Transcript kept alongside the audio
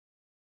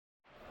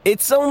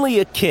It's only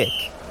a kick,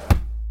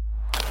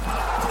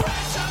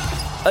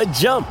 a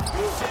jump,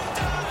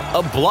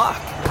 a block.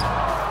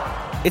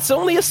 It's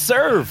only a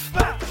serve.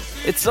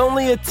 It's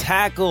only a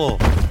tackle,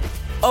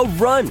 a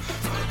run.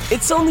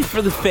 It's only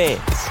for the fans.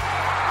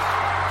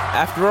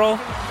 After all,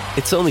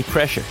 it's only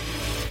pressure.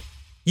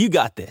 You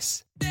got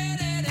this.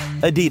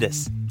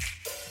 Adidas.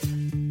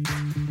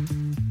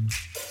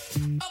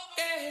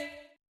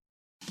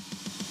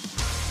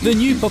 The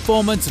new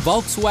Performance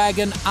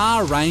Volkswagen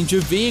R range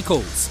of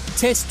vehicles.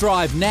 Test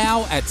drive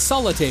now at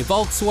Solitaire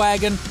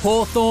Volkswagen,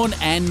 Hawthorn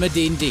and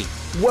Medindi.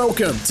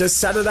 Welcome to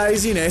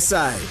Saturdays in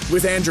SA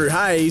with Andrew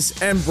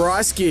Hayes and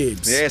Bryce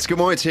Gibbs. Yes, good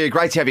morning to you.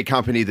 Great to have your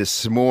company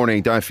this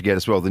morning. Don't forget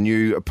as well, the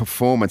new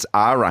Performance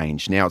R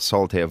range now at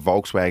Solitaire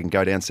Volkswagen.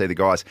 Go down and see the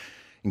guys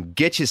and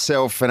get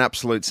yourself an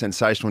absolute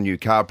sensational new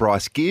car.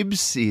 Bryce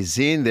Gibbs is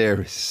in.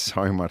 There is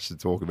so much to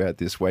talk about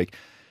this week.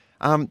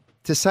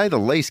 To say the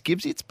least,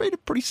 Gibbs, it's been a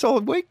pretty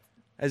solid week.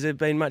 Has there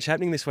been much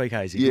happening this week,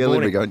 Hazy? Yeah,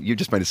 let me go. You've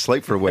just been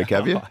asleep for a week,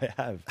 have you? I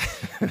have.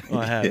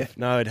 Yeah.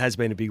 No, it has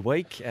been a big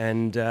week.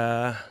 And,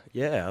 a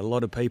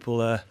lot of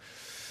people are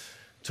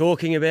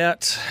talking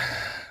about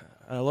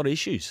a lot of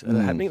issues that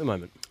are happening at the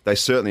moment. They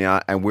certainly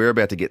are, and we're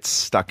about to get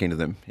stuck into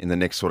them in the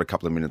next sort of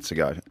couple of minutes.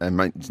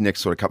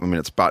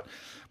 But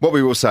what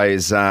we will say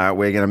is we're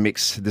going to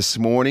mix this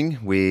morning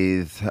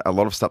with a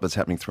lot of stuff that's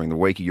happening through the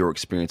week, your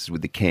experiences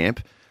with the camp,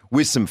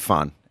 with some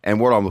fun. And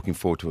what I'm looking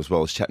forward to as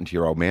well is chatting to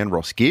your old man,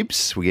 Ross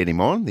Gibbs. We get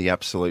him on, the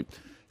absolute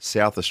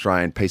South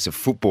Australian piece of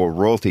football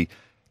royalty,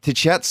 to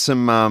chat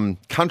some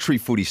country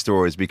footy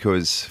stories,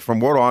 because from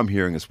what I'm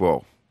hearing as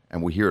well,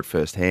 and we hear it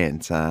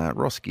firsthand,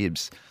 Ross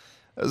Gibbs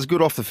is as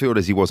good off the field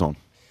as he was on.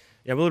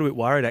 Yeah, I'm a little bit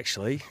worried,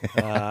 actually.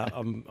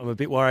 I'm a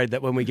bit worried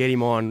that when we get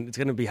him on, it's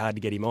going to be hard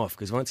to get him off,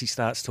 because once he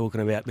starts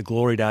talking about the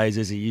glory days,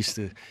 as he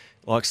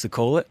likes to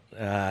call it,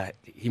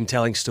 him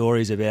telling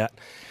stories about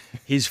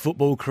his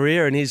football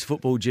career and his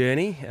football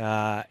journey,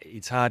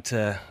 it's hard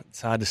to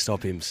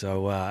stop him.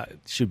 So it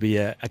should be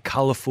a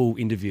colourful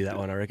interview, that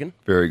one, I reckon.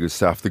 Very good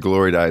stuff. The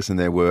glory days, and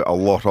there were a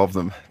lot of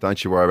them.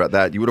 Don't you worry about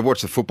that. You would have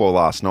watched the football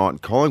last night,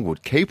 and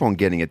Collingwood keep on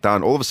getting it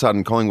done. All of a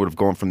sudden, Collingwood have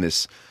gone from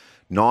this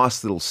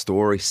nice little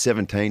story,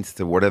 17th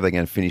to whatever they're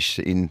going to finish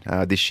in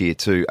this year,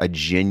 to a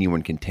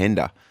genuine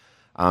contender.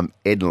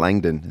 Ed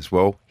Langdon as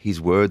well, his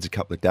words a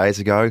couple of days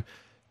ago,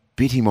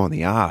 bit him on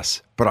the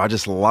arse. But I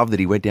just love that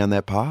he went down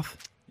that path.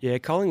 Yeah,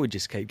 Collingwood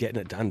just keep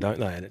getting it done, don't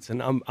they? And it's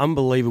an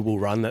unbelievable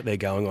run that they're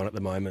going on at the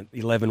moment.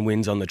 11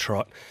 wins on the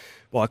trot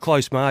by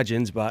close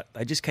margins, but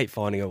they just keep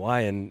finding a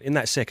way. And in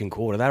that second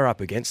quarter, they were up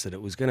against it.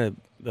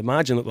 The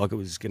margin looked like it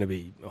was going to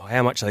be,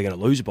 how much are they going to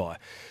lose by?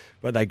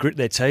 But they grit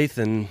their teeth,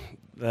 and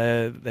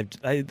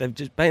they've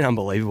just been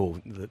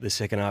unbelievable the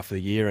second half of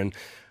the year. And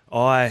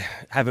I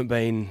haven't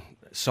been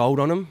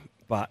sold on them,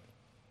 but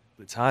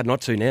it's hard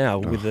not to now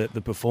with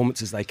the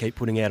performances they keep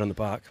putting out on the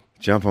park.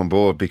 Jump on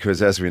board,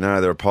 because as we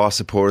know, there are Pies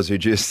supporters who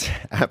just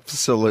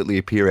absolutely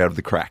appear out of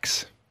the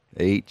cracks,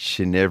 each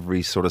and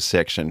every sort of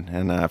section.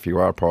 And if you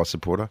are a Pies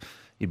supporter,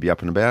 you'd be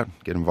up and about.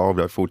 Get involved,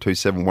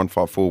 0427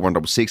 154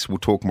 166. We'll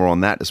talk more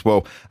on that as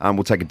well.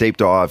 We'll take a deep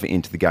dive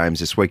into the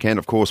games this weekend.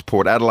 Of course,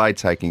 Port Adelaide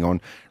taking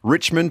on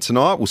Richmond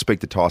tonight. We'll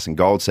speak to Tyson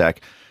Goldsack.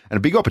 And a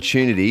big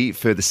opportunity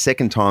for the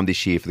second time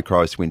this year for the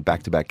Crows to win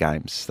back-to-back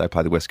games. They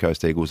play the West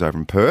Coast Eagles over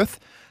in Perth.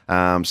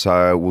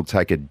 So we'll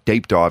take a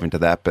deep dive into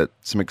that, but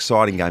some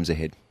exciting games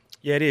ahead.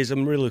 Yeah, it is.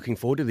 I'm really looking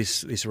forward to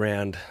this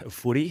round of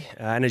footy.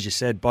 And as you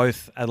said,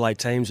 both Adelaide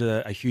teams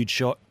are a huge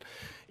shot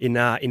in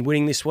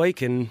winning this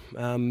week. And,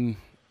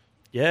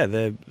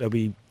 they'll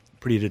be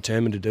pretty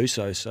determined to do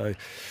so. So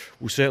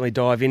we'll certainly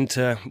dive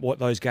into what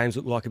those games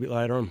look like a bit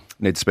later on.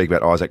 Need to speak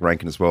about Isaac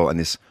Rankin as well, and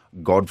this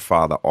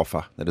Godfather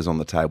offer that is on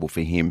the table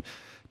for him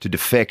to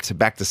defect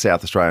back to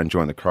South Australia and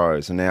join the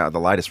Crows. And now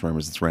the latest rumour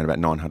is it's around about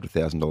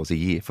 $900,000 a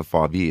year for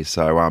 5 years.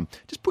 So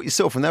just put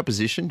yourself in that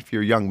position if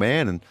you're a young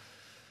man and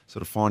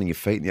sort of finding your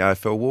feet in the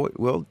AFL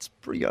world. It's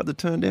pretty hard to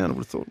turn down, I would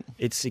have thought.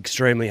 It's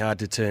extremely hard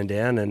to turn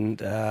down. And,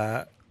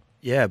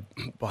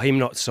 by him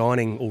not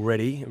signing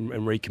already and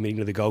recommitting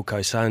to the Gold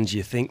Coast Suns,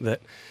 you think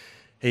that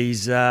he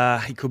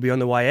could be on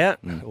the way out,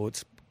 or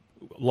it's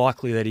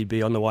likely that he'd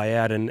be on the way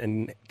out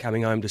and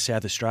coming home to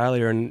South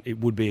Australia, and it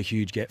would be a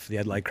huge get for the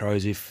Adelaide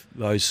Crows if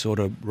those sort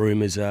of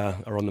rumours are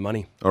on the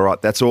money. All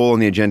right, that's all on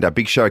the agenda.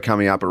 Big show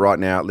coming up, but right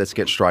now, let's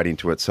get straight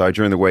into it. So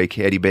during the week,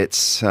 Eddie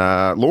Betts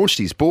launched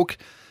his book,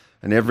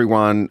 and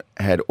everyone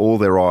had all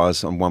their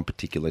eyes on one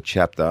particular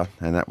chapter,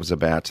 and that was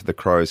about the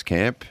Crows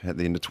camp at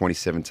the end of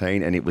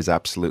 2017, and it was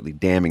absolutely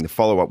damning. The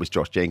follow-up was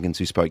Josh Jenkins,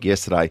 who spoke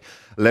yesterday,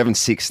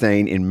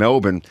 11:16 in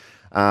Melbourne,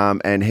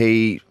 and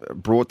he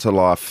brought to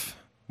life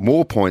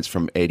more points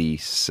from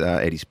Eddie's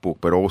book,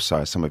 but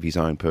also some of his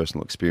own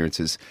personal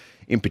experiences.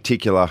 In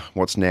particular,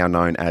 what's now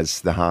known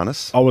as the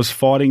harness. I was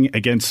fighting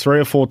against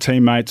 3 or 4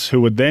 teammates who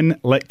would then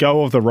let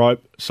go of the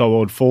rope so I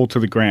would fall to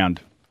the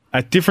ground.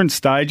 At different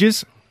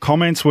stages,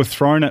 comments were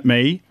thrown at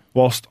me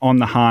whilst on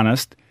the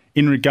harness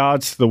in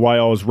regards to the way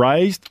I was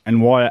raised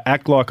and why I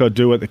act like I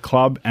do at the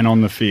club and on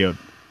the field.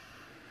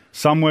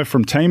 Some were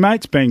from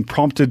teammates being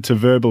prompted to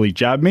verbally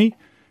jab me,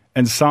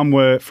 and some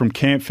were from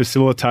camp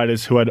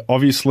facilitators who had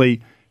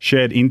obviously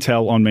shared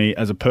intel on me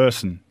as a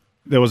person.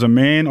 There was a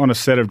man on a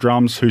set of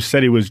drums who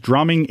said he was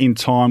drumming in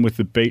time with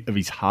the beat of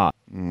his heart.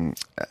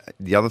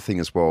 The other thing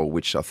as well,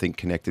 which I think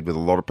connected with a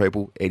lot of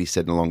people, Eddie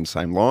said along the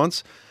same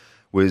lines,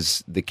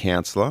 was the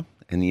counsellor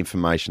and the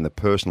information, the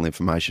personal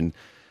information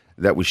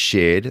that was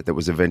shared that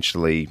was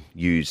eventually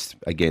used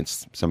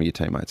against some of your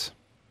teammates.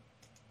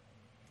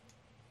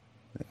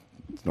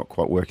 It's not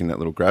quite working, that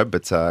little grab,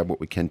 but what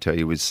we can tell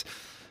you is,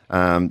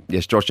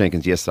 yes, Josh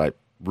Jenkins yesterday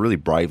really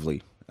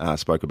bravely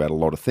spoke about a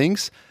lot of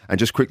things. And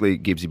just quickly,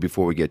 Gibbsy,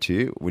 before we get to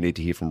you, we need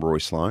to hear from Roy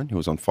Sloan, who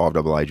was on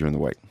 5AA during the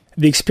week.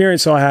 The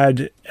experience I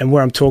had, and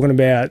where I'm talking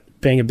about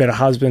being a better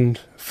husband,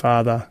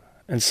 father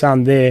and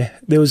son there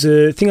was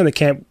a thing on the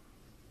camp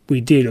we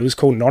did. It was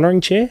called an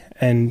honouring chair,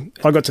 and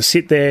I got to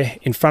sit there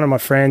in front of my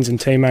friends and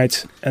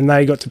teammates, and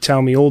they got to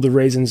tell me all the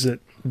reasons that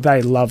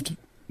they loved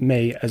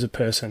me as a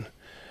person.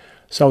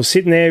 So I was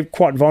sitting there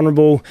quite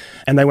vulnerable,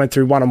 and they went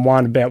through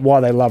one-on-one about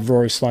why they love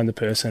Rory Sloan the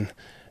person.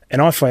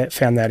 And I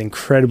found that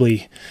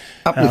incredibly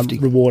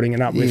rewarding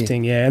and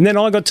uplifting, yeah. And then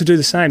I got to do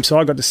the same. So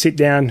I got to sit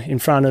down in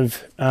front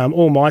of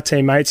all my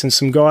teammates and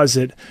some guys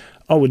that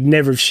I would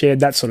never have shared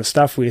that sort of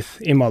stuff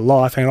with in my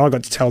life, and I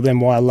got to tell them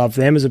why I love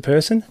them as a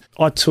person.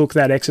 I took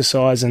that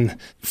exercise, and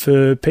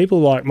for people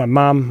like my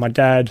mum, my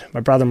dad, my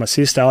brother, my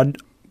sister,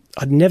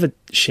 I'd never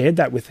shared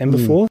that with them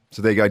before.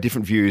 So there you go,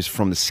 different views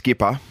from the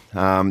skipper.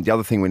 The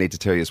other thing we need to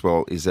tell you as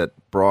well is that,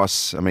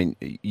 Bryce, I mean,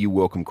 you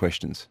welcome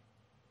questions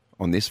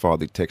on this via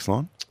the text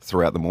line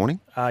throughout the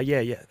morning.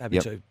 Yeah, happy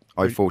to.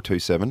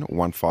 0427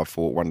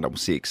 154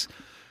 166.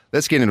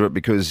 Let's get into it,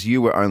 because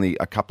you were only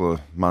a couple of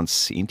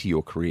months into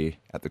your career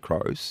at the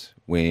Crows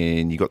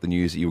when you got the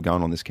news that you were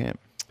going on this camp.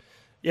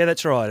 Yeah,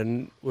 that's right.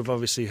 And we've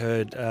obviously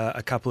heard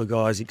a couple of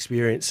guys'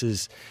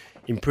 experiences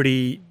in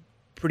pretty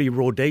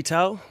raw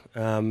detail,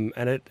 and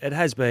it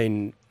has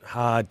been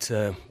hard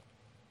to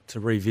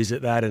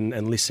revisit that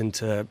and listen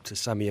to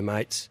some of your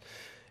mates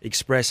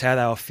express how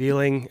they were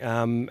feeling,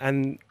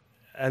 and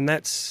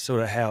that's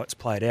sort of how it's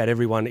played out.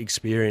 Everyone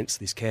experienced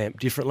this camp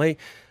differently.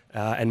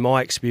 And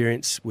my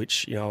experience,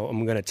 which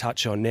I'm going to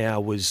touch on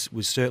now, was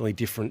certainly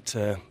different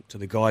to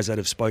the guys that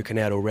have spoken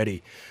out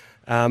already.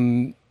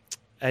 And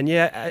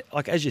yeah,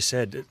 like as you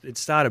said, it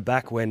started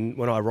back when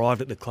I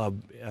arrived at the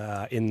club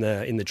in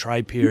the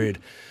trade period,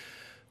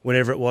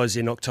 whenever it was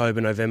in October,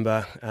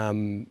 November,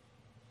 and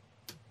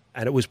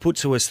it was put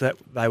to us that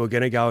they were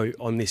going to go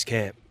on this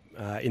camp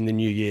in the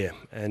new year.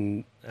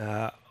 And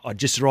I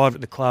just arrived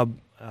at the club.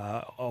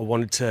 I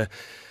wanted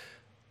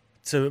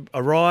to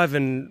arrive,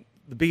 and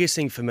the biggest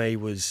thing for me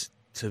was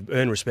to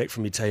earn respect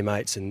from your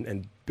teammates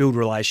and build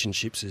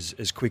relationships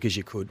as quick as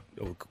you could,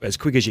 or as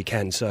quick as you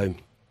can. So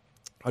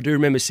I do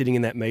remember sitting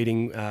in that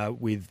meeting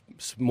with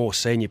more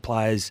senior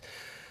players,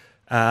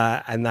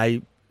 and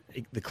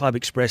the club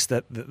expressed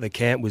that the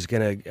camp was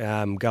going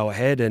to go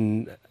ahead,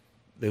 and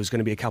there was going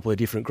to be a couple of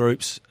different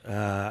groups,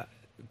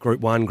 Group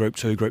 1, Group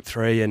 2, Group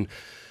 3, and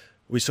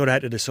we sort of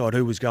had to decide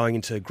who was going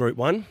into Group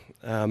 1.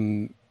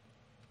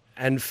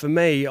 And for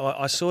me,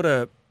 I sort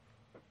of...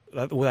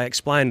 Well, they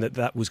explained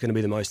that was going to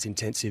be the most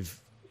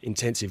intensive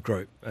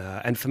group.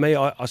 And for me,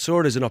 I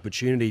saw it as an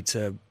opportunity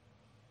to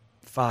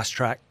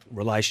fast-track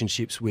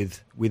relationships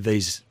with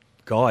these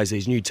guys,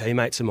 these new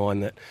teammates of mine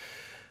that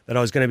I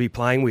was going to be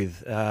playing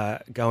with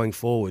going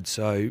forward.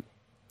 So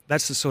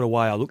that's the sort of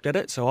way I looked at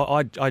it. So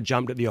I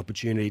jumped at the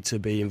opportunity to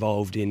be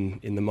involved in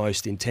the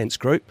most intense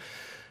group,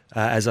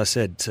 as I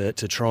said, to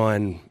try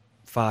and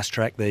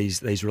fast-track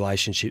these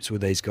relationships with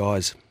these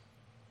guys.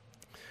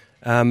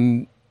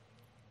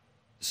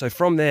 So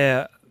from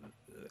there,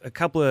 a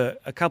couple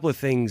of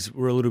things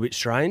were a little bit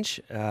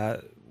strange.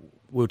 We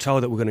were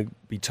told that we're going to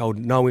be told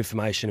no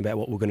information about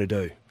what we're going to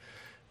do.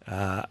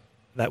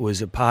 That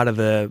was a part of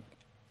the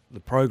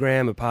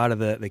program, a part of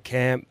the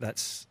camp.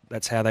 That's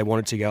how they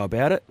wanted to go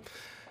about it.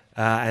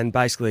 And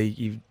basically,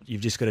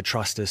 you've just got to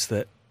trust us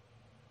that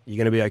you're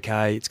going to be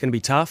okay. It's going to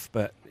be tough,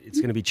 but it's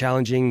going to be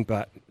challenging,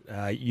 but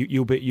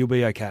you'll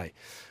be okay,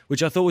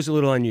 which I thought was a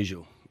little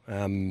unusual.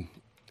 I'm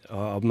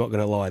not going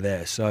to lie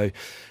there. So.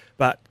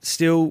 But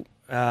still,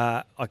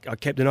 I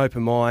kept an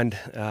open mind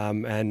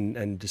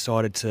and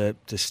decided to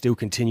still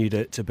continue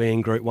to be in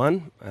Group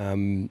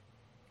 1,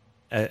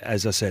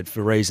 as I said,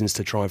 for reasons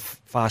to try and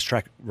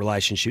fast-track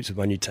relationships with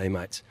my new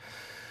teammates.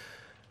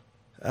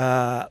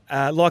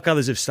 Like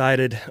others have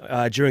stated,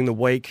 during the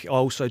week, I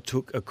also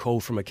took a call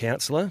from a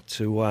counsellor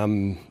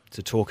to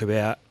talk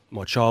about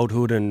my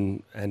childhood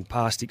and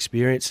past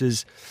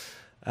experiences.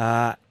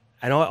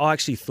 And I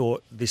actually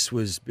thought this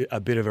was a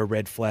bit of a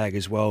red flag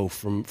as well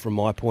from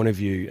my point of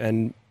view.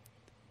 And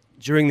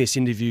during this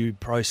interview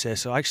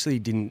process, I actually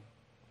didn't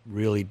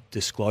really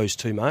disclose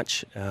too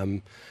much. I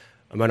mean,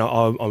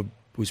 I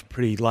was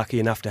pretty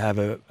lucky enough to have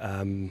a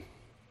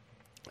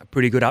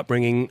pretty good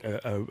upbringing,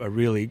 a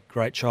really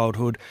great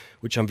childhood,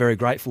 which I'm very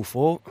grateful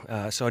for.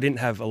 So I didn't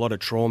have a lot of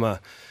trauma,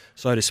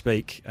 so to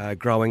speak,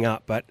 growing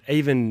up. But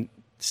even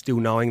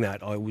still knowing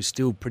that, I was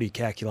still pretty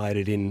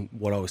calculated in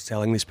what I was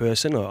telling this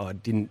person. I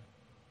didn't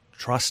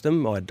trust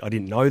them. I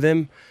didn't know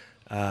them,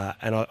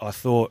 and I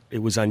thought it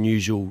was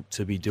unusual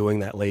to be doing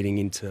that leading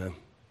into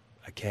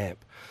a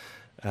camp.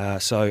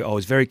 So I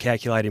was very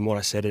calculated in what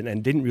I said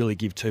and didn't really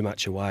give too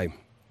much away.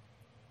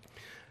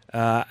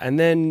 And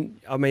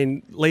then, I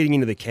mean, leading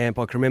into the camp,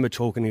 I can remember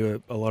talking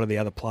to a lot of the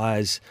other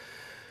players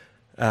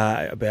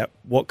about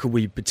what could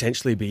we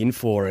potentially be in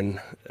for, and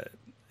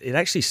it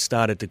actually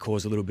started to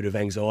cause a little bit of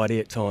anxiety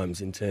at times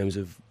in terms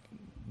of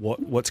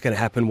what's going to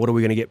happen, what are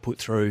we going to get put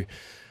through,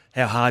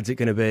 how hard's it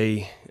going to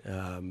be,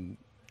 and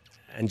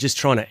just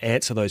trying to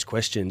answer those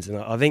questions. And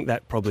I think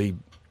that probably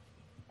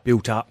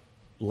built up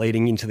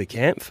leading into the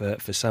camp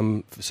for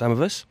some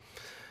of us.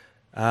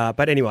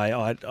 But anyway,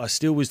 I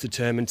still was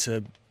determined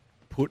to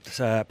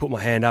put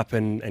my hand up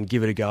and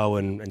give it a go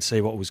and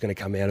see what was going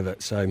to come out of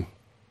it. So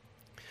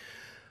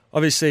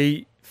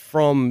obviously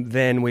from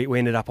then we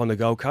ended up on the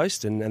Gold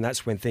Coast, and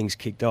that's when things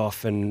kicked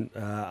off, and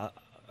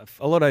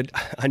a lot of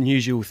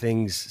unusual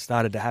things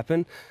started to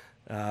happen.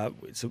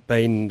 It's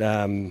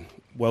been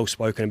well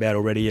spoken about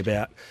already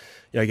about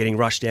getting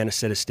rushed down a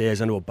set of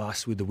stairs onto a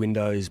bus with the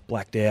windows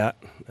blacked out.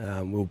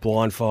 We were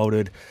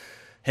blindfolded.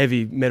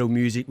 Heavy metal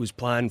music was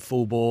playing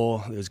full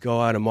bore. There was a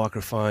guy on a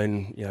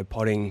microphone,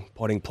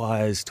 potting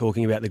players,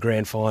 talking about the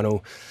grand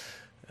final,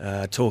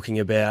 talking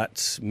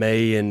about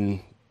me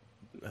and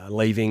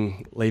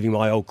leaving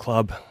my old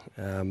club,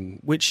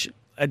 which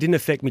it didn't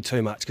affect me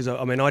too much because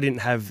I didn't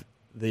have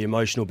the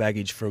emotional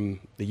baggage from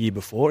the year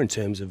before in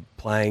terms of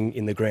playing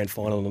in the grand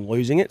final and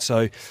losing it.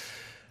 So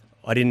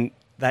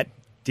that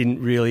didn't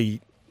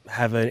really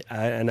have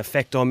an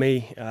effect on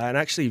me, and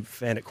actually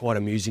found it quite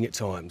amusing at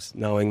times,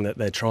 knowing that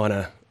they're trying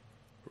to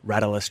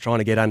rattle us, trying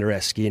to get under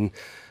our skin.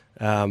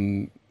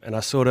 And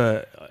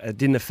it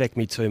didn't affect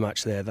me too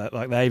much there.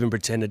 They even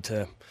pretended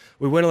to.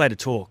 We weren't allowed to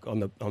talk on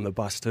the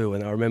bus too,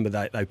 and I remember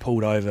they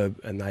pulled over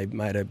and they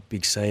made a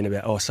big scene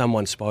about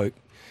someone spoke,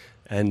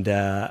 and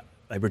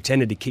they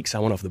pretended to kick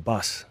someone off the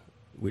bus,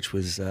 which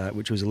was a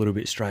little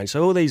bit strange.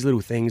 So all these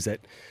little things that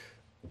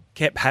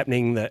kept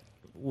happening that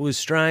was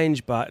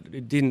strange, but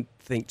it didn't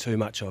think too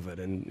much of it.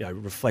 And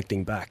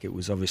reflecting back, it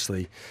was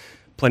obviously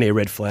plenty of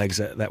red flags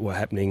that were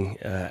happening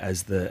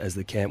as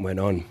the camp went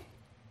on.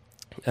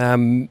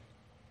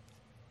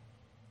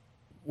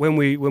 When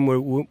we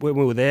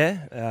were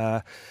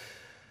there,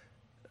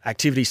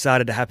 activity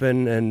started to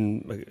happen,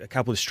 and a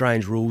couple of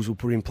strange rules were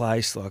put in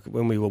place. Like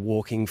when we were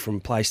walking from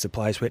place to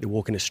place, we had to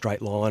walk in a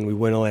straight line. We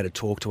weren't allowed to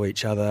talk to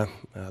each other.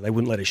 They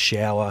wouldn't let us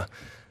shower.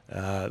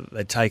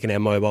 They'd taken our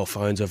mobile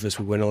phones off us.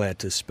 We weren't allowed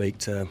to speak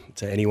to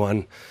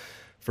anyone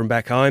from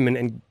back home.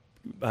 And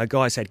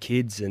guys had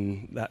kids,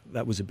 and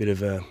that was a bit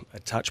of a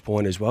touch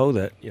point as well,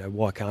 that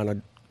why can't I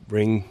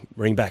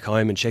ring back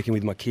home and check in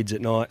with my kids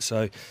at night?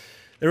 So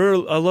there were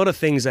a lot of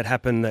things that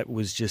happened that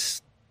was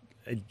just,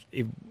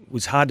 it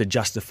was hard to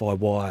justify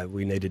why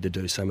we needed to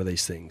do some of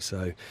these things.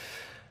 So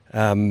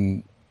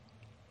and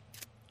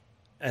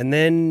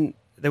then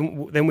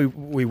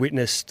we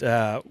witnessed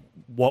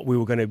what we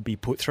were going to be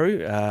put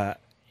through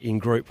in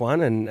Group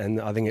 1,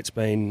 and I think it's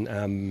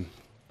been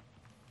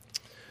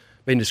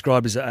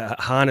described as a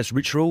harness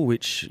ritual,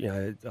 which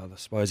I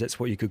suppose that's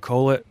what you could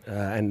call it.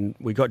 And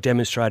we got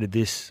demonstrated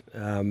this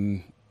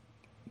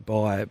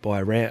by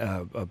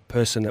a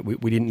person that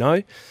we didn't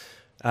know,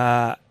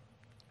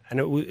 and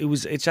it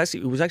was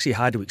actually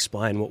hard to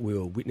explain what we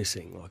were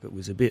witnessing. Like, it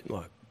was a bit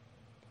like,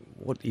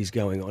 what is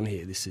going on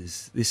here? This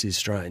is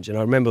strange. And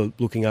I remember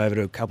looking over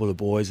to a couple of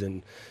the boys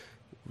and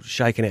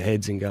shaking our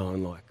heads and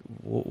going like,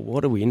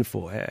 what are we in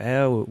for?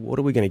 What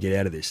are we going to get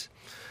out of this?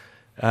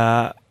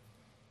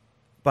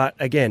 But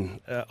again,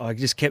 I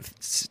just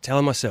kept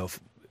telling myself,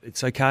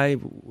 it's okay.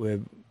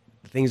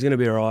 Things are going to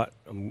be all right.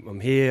 I'm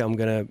here. I'm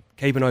going to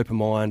keep an open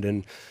mind.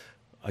 And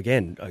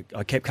again,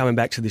 I kept coming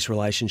back to this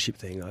relationship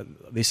thing.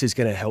 This is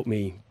going to help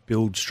me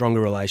build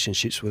stronger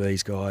relationships with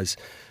these guys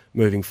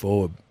moving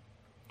forward.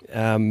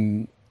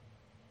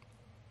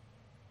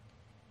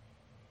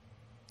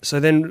 So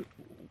then,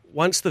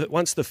 once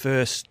the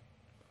first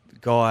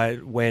guy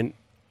went,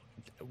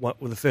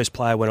 the first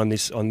player went on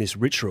this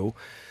ritual,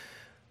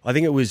 I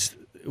think it was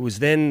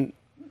then,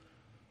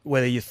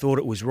 whether you thought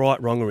it was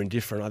right, wrong, or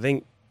indifferent, I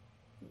think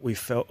I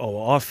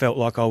felt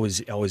like I was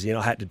in.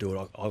 I had to do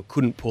it. I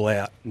couldn't pull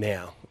out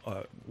now.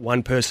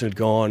 One person had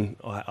gone.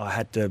 I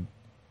had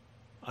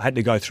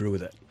to go through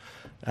with it,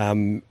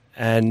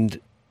 and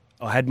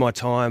I had my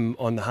time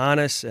on the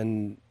harness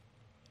and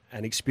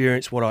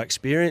experienced what I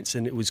experienced,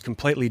 and it was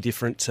completely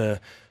different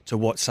to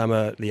what some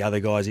of the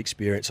other guys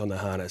experienced on the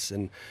harness.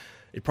 And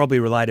it probably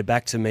related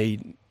back to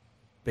me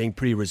being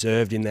pretty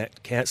reserved in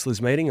that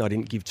counsellors meeting. I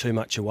didn't give too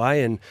much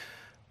away, and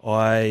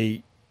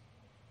I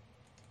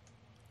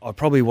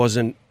probably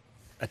wasn't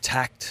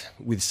attacked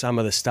with some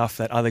of the stuff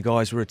that other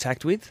guys were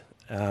attacked with,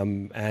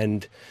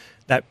 and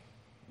that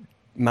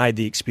made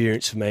the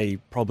experience for me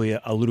probably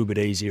a little bit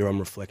easier on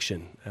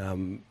reflection.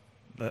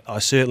 But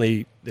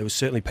there was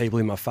certainly people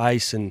in my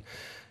face and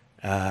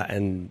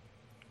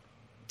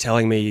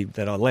telling me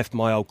that I left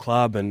my old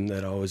club and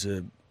that I was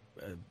a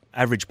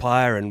average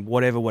player and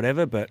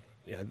whatever. But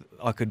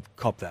I could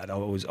cop that. I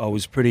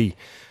was pretty.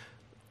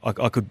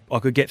 I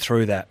could get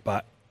through that,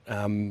 but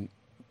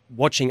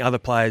watching other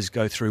players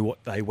go through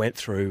what they went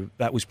through,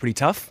 that was pretty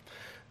tough,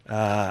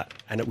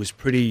 and it was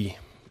pretty.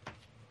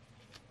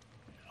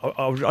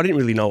 I didn't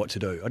really know what to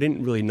do. I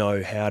didn't really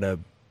know how to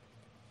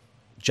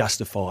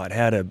justify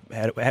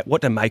it,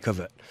 what to make of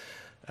it.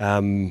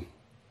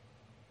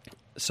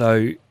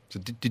 So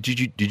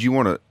did you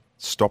want to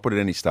stop it at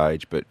any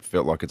stage, but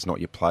felt like it's not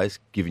your place,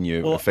 given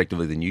you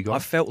effectively the new guy? I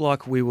felt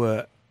like we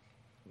were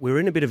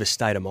in a bit of a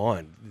state of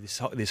mind.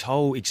 This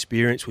whole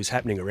experience was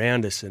happening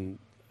around us, and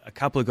a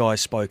couple of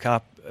guys spoke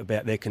up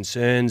about their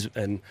concerns,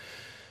 and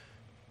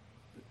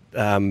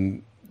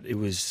it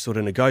was sort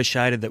of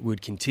negotiated that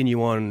we'd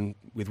continue on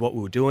with what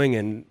we were doing,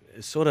 and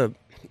sort of,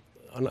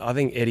 I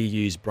think Eddie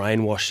used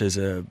brainwash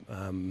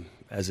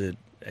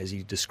as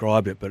he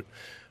described it, but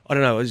I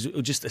don't know. It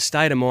was just a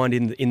state of mind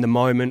in the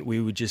moment.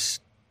 We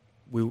just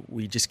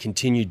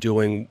continued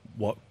doing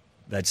what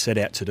they'd set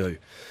out to do,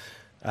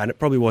 and it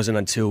probably wasn't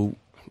until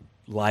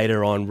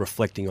later on,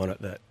 reflecting on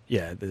it, that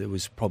there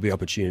was probably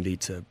opportunity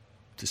to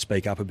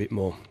speak up a bit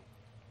more.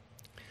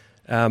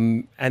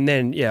 And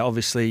then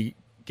obviously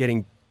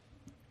getting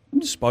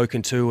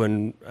spoken to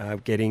and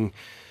getting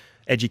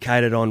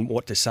educated on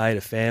what to say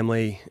to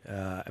family,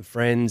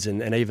 friends,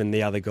 and even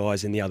the other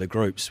guys in the other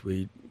groups.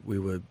 We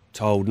were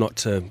told not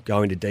to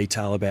go into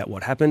detail about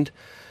what happened.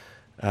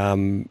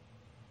 And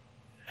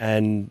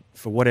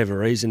for whatever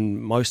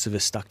reason, most of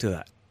us stuck to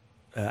that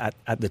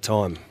at the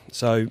time.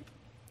 So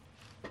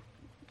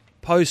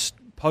post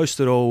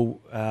it all,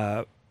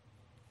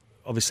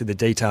 obviously the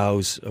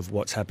details of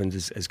what's happened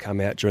has come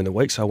out during the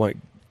week, so I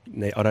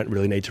don't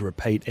really need to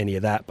repeat any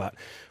of that. But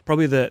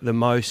probably the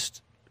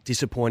most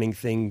disappointing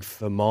thing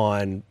for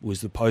mine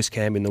was the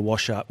post-camp in the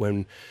wash-up,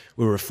 when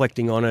we were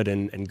reflecting on it,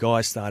 and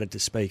guys started to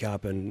speak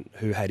up and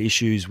who had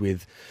issues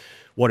with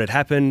what had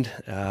happened,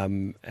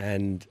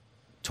 and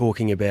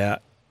talking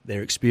about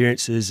their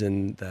experiences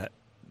and that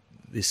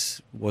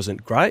this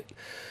wasn't great.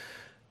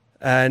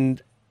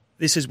 And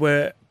this is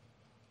where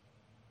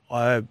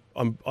when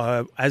I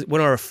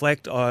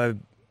reflect, I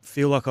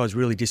feel like I was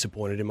really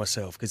disappointed in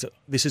myself, because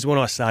this is when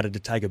I started to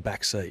take a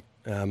back seat.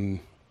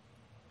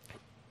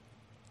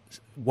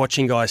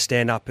 Watching guys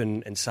stand up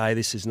and say,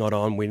 this is not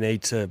on, we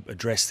need to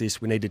address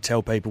this, we need to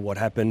tell people what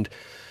happened,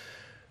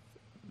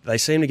 they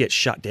seem to get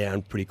shut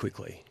down pretty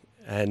quickly.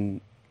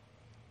 And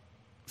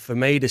for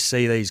me to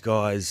see these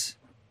guys,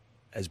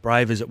 as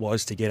brave as it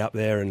was to get up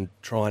there and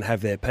try and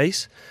have their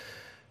piece,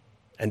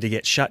 and to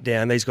get shut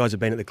down, these guys have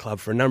been at the club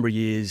for a number of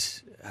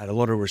years, had a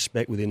lot of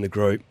respect within the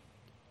group.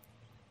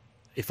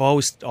 I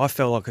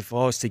felt like if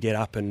I was to get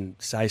up and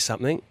say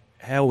something,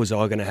 how was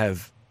I going to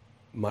have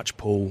much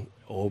pull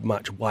or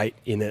much weight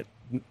in it,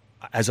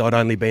 as I'd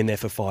only been there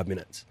for 5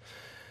 minutes?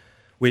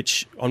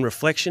 Which, on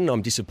reflection,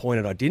 I'm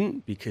disappointed I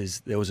didn't,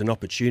 because there was an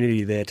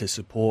opportunity there to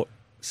support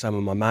some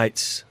of my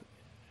mates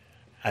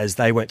as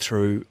they went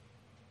through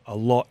a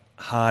lot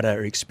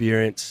harder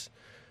experience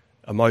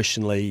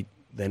emotionally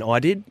than I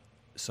did.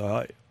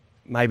 So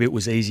maybe it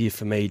was easier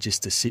for me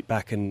just to sit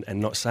back and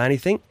not say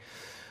anything.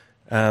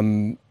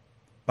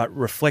 But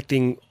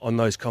reflecting on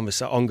those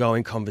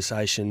ongoing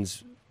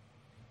conversations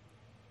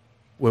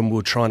when we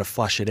were trying to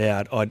flush it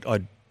out,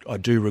 I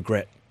do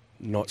regret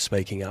not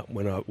speaking up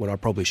when I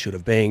probably should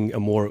have, being a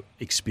more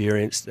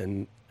experienced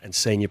and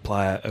senior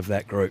player of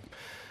that group.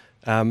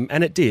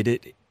 And it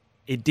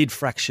did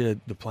fracture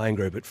the playing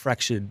group. It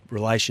fractured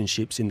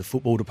relationships in the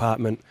football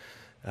department.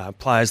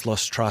 Players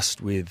lost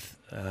trust with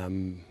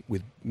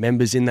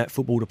members in that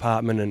football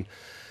department, and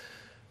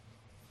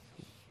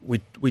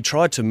we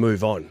tried to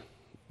move on,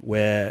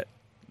 where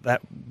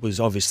that was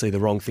obviously the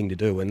wrong thing to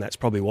do, and that's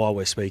probably why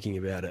we're speaking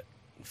about it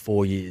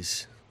 4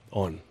 years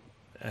on.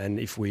 And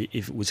if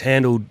it was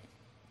handled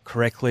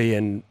correctly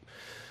and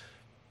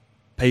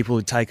people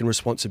had taken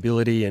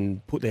responsibility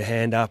and put their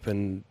hand up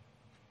and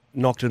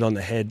knocked it on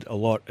the head a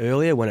lot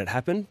earlier when it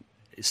happened,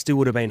 it still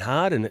would have been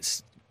hard,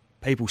 and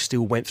people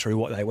still went through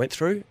what they went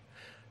through,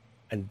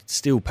 and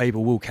still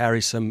people will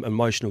carry some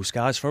emotional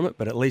scars from it,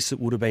 but at least it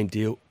would have been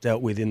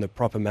dealt with in the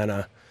proper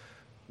manner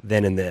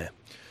then and there.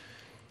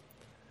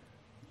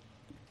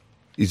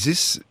 Is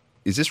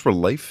this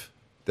relief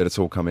that it's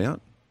all come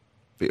out?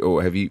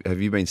 Or have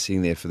you been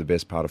sitting there for the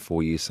best part of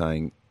 4 years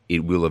saying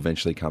it will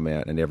eventually come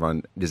out, and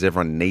does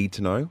everyone need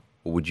to know,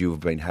 or would you have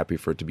been happy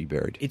for it to be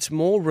buried? It's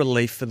more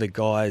relief for the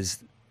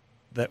guys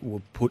that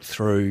were put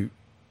through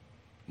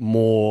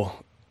more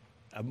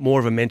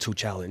of a mental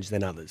challenge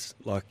than others.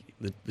 Like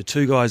the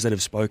two guys that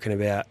have spoken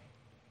about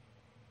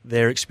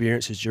their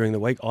experiences during the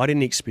week, I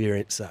didn't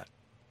experience that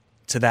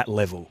to that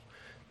level,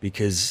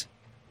 because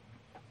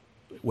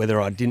whether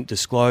I didn't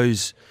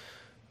disclose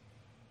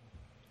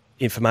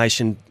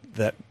information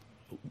that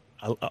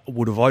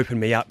would have opened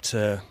me up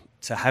to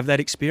have that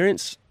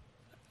experience,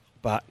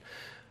 but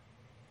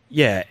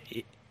yeah,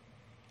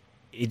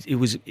 it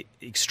was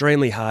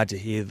extremely hard to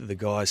hear the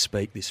guys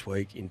speak this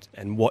week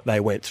and what they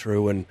went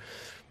through, and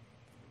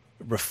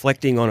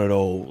reflecting on it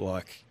all,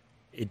 like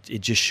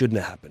it just shouldn't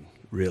have happened,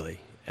 really.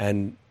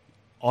 And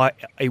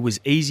it was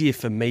easier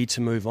for me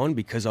to move on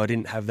because I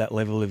didn't have that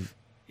level of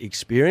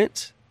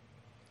experience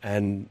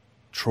and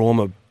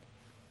trauma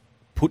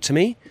put to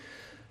me.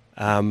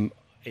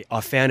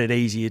 I found it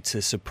easier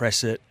to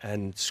suppress it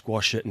and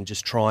squash it and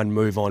just try and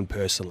move on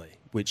personally,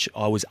 which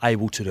I was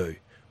able to do,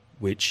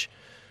 which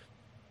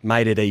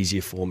made it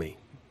easier for me.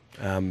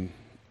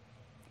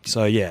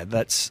 So yeah,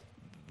 that's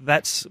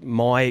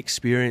my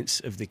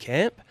experience of the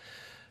camp.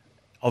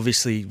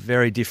 Obviously,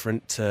 very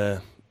different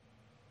to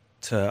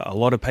a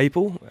lot of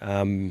people.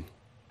 And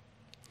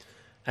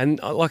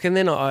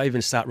then I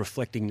even start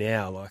reflecting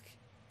now, like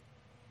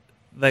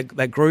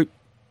that group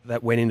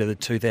that went into the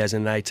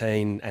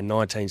 2018 and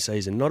 19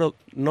 season, not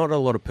a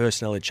lot of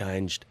personnel had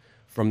changed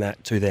from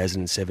that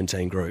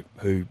 2017 group,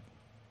 who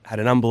had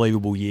an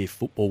unbelievable year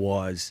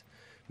football-wise,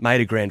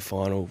 made a grand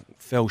final,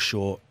 fell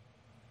short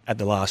at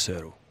the last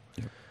hurdle.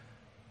 Yep.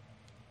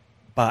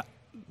 But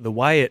the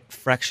way it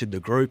fractured the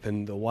group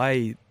and the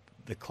way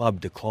the club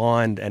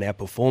declined and our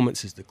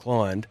performances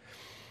declined,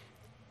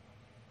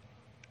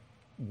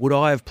 would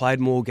I have played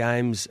more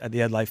games at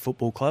the Adelaide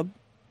Football Club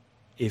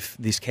if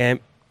this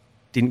camp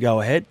didn't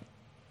go ahead?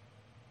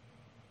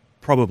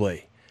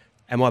 Probably.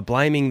 Am I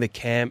blaming the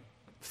camp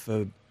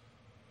for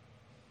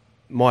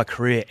my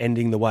career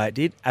ending the way it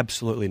did?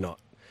 Absolutely not.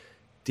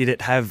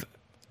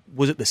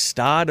 Was it the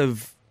start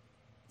of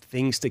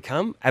things to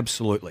come?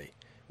 Absolutely.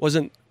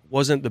 Wasn't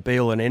the be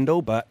all and end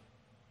all, but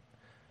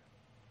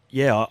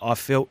yeah, I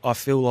feel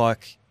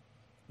like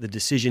the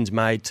decisions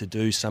made to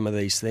do some of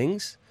these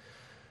things,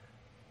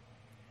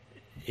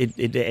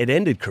 it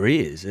ended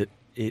careers.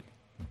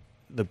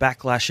 The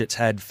backlash it's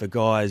had for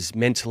guys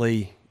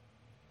mentally,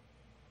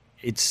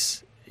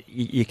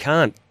 you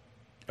can't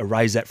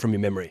erase that from your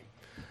memory.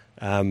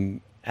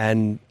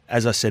 And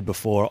as I said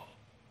before,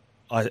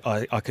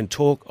 I can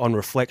talk on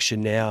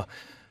reflection now.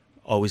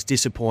 I was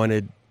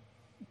disappointed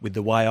with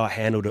the way I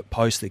handled it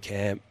post the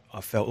camp.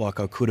 I felt like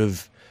I could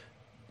have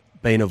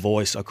been a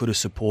voice. I could have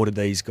supported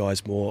these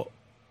guys more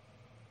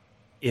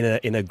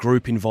in a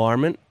group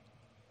environment,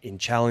 in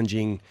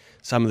challenging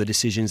some of the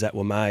decisions that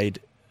were made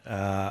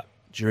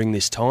during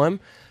this time.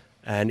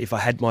 And if I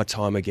had my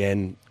time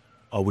again,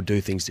 I would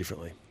do things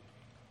differently.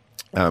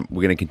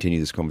 We're going to continue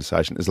this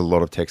conversation. There's a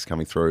lot of text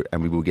coming through,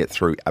 and we will get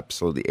through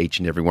absolutely each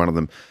and every one of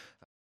them.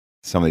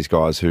 Some of these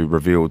guys who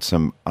revealed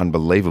some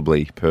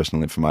unbelievably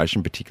personal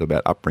information, particularly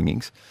about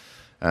upbringings,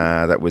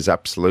 that was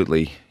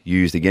absolutely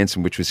used against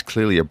them, which was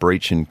clearly a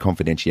breach in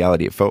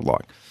confidentiality, it felt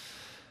like.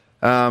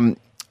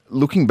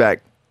 Looking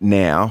back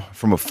now,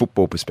 from a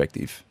football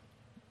perspective,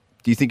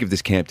 do you think if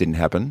this camp didn't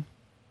happen,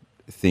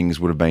 things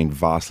would have been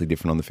vastly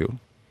different on the field?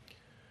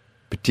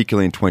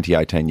 Particularly in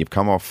 2018, you've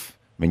come off,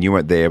 I mean, you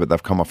weren't there, but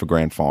they've come off a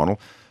grand final.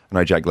 I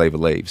know Jake Lever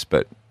leaves,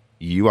 but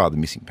you are the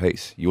missing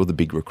piece. You're the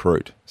big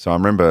recruit. So I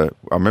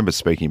remember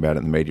speaking about it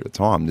in the media at the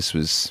time. This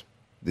was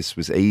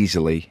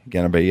easily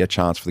going to be a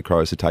chance for the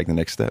Crows to take the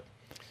next step.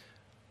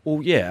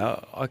 Well, yeah,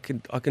 I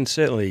can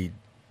certainly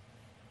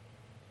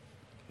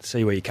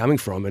see where you're coming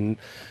from. And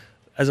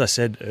as I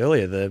said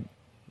earlier, the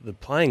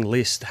playing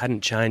list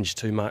hadn't changed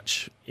too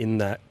much in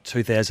that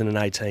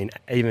 2018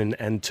 even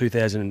and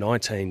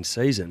 2019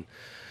 season.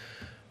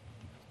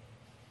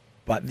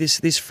 But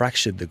this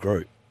fractured the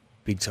group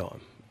big time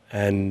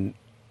and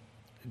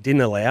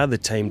didn't allow the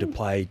team to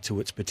play to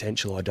its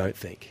potential, I don't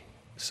think.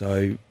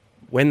 So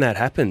when that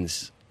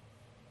happens,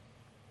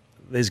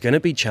 there's going to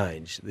be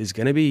change. There's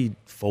going to be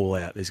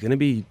fallout. There's going to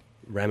be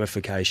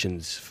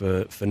ramifications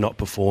for not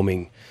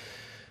performing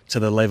to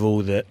the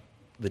level that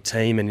the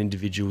team and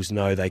individuals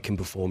know they can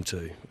perform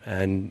to.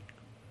 And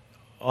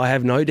I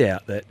have no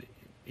doubt that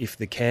if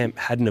the camp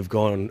hadn't have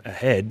gone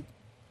ahead,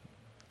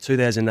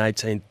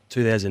 2018,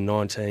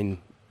 2019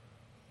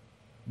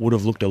 would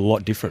have looked a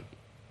lot different.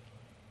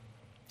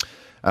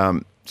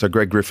 So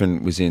Greg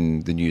Griffin was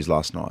in the news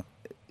last night.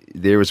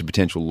 There is a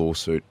potential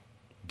lawsuit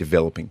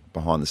developing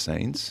behind the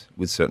scenes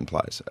with certain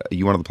players. Are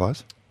you one of the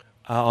players?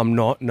 I'm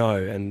not, no.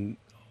 And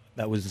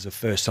that was the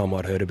first time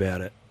I'd heard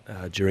about it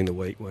during the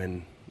week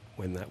when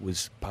that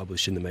was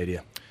published in the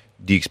media.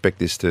 Do you expect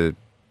this to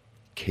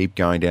keep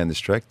going down this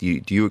track?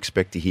 Do you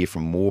expect to hear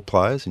from more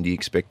players, and do you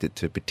expect it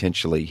to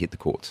potentially hit the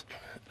courts?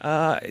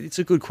 It's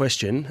a good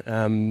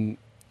question.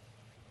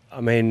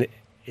 I mean,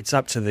 it's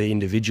up to the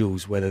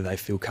individuals whether they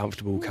feel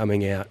comfortable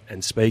coming out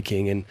and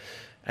speaking,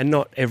 and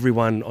not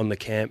everyone on the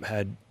camp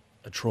had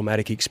a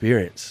traumatic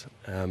experience,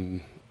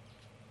 and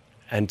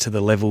to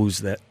the levels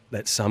that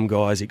some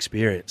guys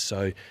experience.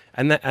 So,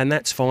 and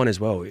that's fine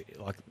as well.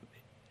 Like,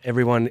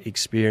 everyone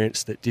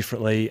experienced it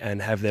differently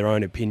and have their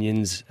own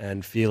opinions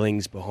and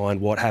feelings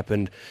behind what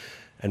happened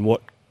and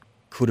what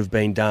could have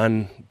been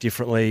done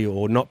differently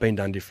or not been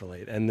done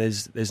differently. And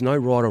there's no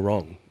right or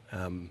wrong.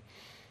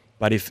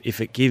 But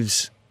if it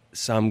gives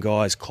some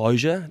guys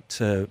closure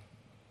to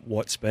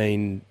what's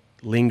been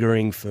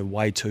lingering for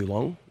way too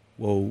long,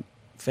 well,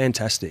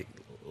 fantastic.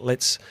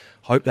 Let's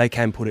hope they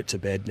can put it to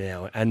bed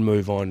now and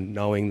move on,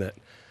 knowing that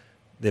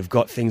they've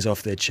got things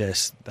off their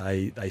chest.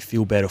 They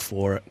feel better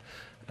for it.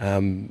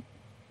 And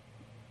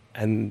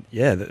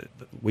yeah,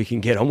 we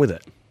can get on with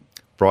it.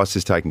 Bryce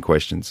is taking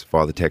questions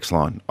via the text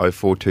line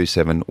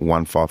 0427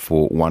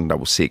 154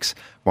 166.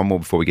 One more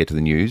before we get to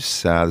the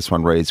news. This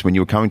one reads, when you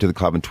were coming to the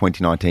club in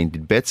 2019,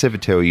 did Betts ever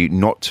tell you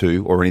not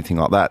to or anything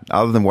like that?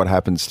 Other than what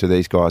happens to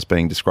these guys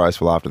being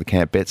disgraceful after the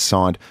camp, Betts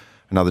signed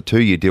another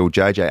 2-year deal.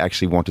 JJ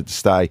actually wanted to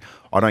stay.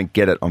 I don't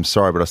get it. I'm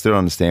sorry, but I still don't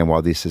understand why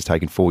this has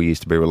taken 4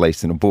 years to be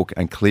released in a book,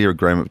 and clear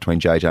agreement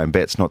between JJ and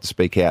Betts not to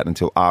speak out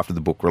until after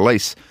the book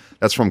release.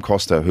 That's from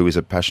Costa, who is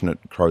a passionate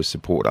Crows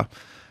supporter.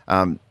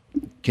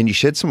 Can you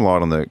shed some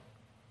light on the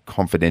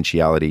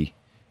confidentiality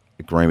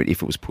agreement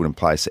if it was put in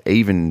place,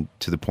 even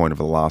to the point of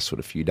the last sort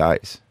of few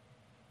days?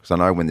 Because I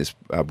know when this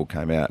book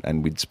came out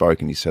and we'd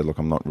spoken, you said, look,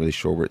 I'm not really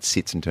sure where it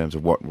sits in terms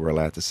of what we're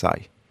allowed to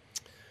say.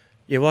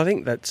 Yeah, well, I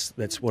think that's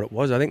what it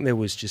was. I think there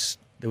was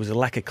a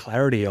lack of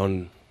clarity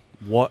on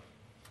what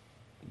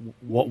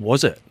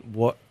was it,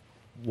 what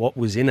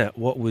was in it,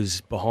 what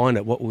was behind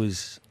it, what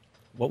was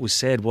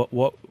said,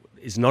 what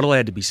is not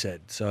allowed to be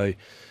said. So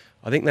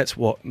I think that's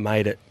what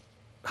made it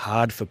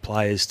hard for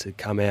players to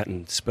come out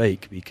and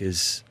speak,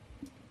 because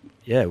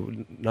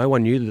no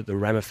one knew that the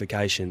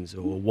ramifications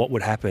or what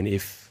would happen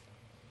if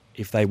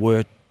they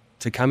were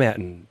to come out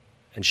and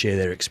share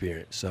their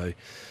experience. So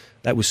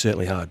that was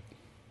certainly hard.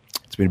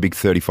 It's been a big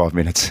 35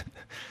 minutes.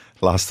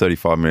 Last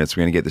 35 minutes.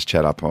 We're going to get this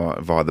chat up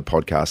via the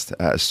podcast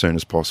as soon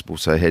as possible.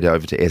 So head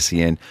over to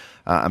SEN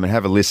and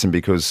have a listen,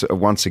 because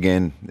once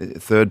again,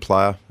 third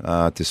player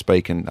to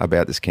speak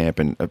about this camp,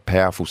 and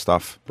powerful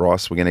stuff,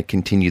 Bryce. We're going to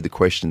continue the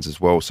questions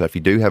as well. So if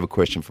you do have a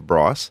question for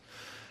Bryce,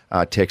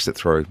 text it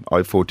through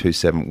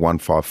 0427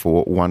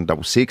 154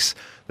 166.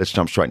 Let's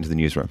jump straight into the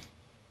newsroom.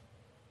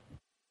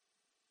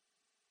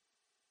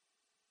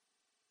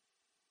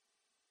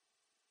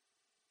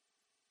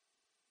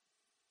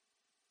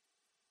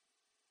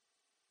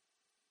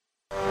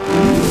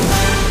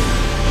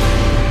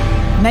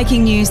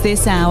 Making news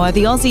this hour,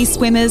 the Aussie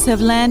swimmers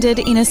have landed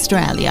in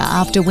Australia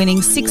after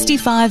winning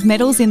 65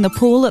 medals in the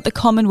pool at the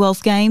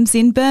Commonwealth Games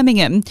in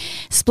Birmingham.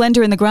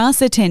 Splendour in the Grass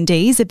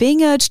attendees are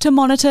being urged to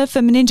monitor for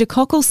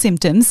meningococcal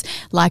symptoms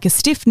like a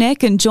stiff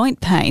neck and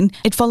joint pain.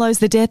 It follows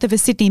the death of a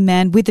Sydney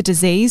man with the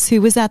disease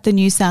who was at the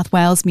New South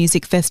Wales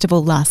Music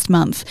Festival last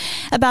month.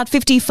 About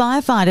 50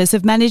 firefighters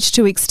have managed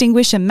to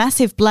extinguish a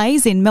massive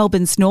blaze in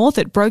Melbourne's north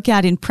that broke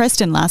out in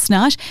Preston last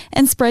night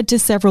and spread to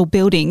several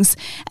buildings.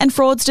 And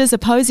fraudsters are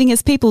posing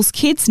as people's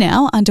kids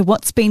now under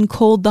what's been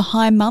called the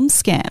Hi Mum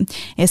scam.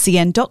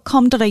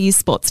 sen.com.au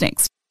Sports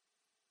next.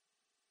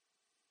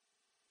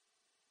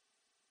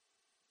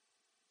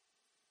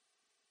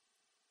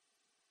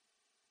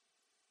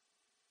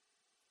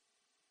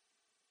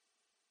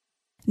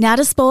 Now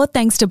to sport,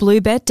 thanks to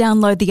Bluebet.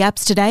 Download the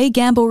apps today.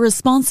 Gamble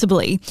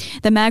responsibly.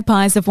 The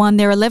Magpies have won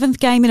their 11th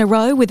game in a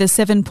row with a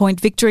 7-point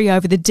victory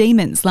over the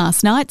Demons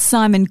last night.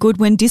 Simon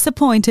Goodwin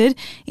disappointed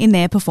in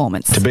their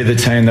performance. To be the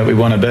team that we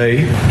want to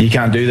be, you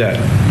can't do that.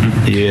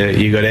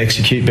 You got to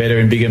execute better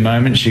in bigger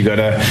moments.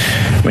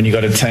 When you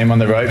got a team on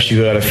the ropes,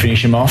 you got to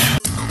finish them off.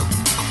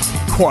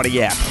 Quaddy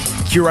app.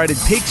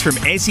 Curated picks from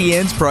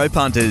SEN's pro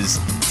punters.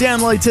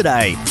 Download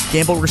today.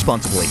 Gamble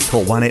responsibly.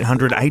 Call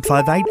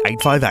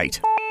 1-800-858-858.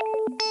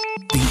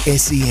 The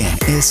SEN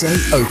SA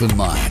Open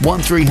Line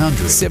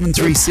 1300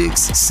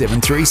 736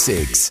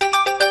 736.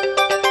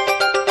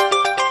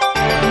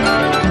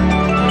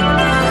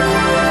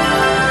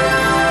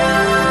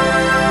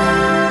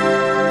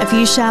 A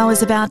few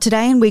showers about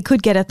today, and we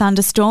could get a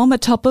thunderstorm, a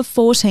top of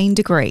 14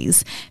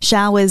 degrees.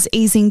 Showers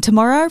easing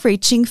tomorrow,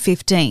 reaching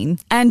 15.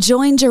 And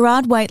join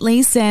Gerard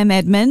Waitley, Sam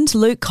Edmund,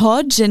 Luke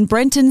Hodge and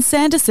Brenton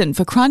Sanderson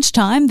for Crunch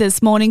Time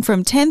this morning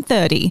from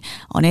 10:30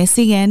 on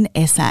SEN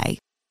SA.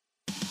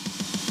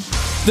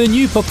 The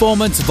new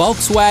Performance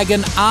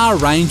Volkswagen R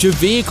range of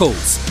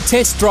vehicles.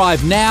 Test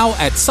drive now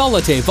at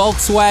Solitaire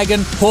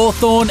Volkswagen,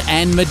 Hawthorn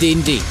and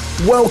Medindi.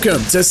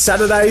 Welcome to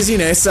Saturdays in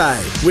SA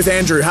with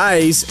Andrew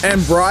Hayes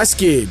and Bryce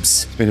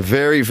Gibbs. It's been a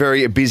very,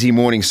 very busy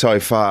morning so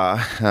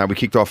far. We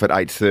kicked off at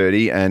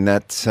 8:30 and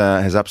that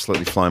has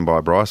absolutely flown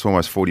by, Bryce.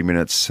 Almost 40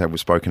 minutes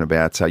we've spoken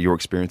about your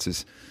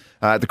experiences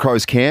at the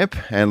Crows camp.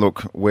 And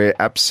look, we're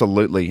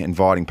absolutely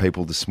inviting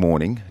people this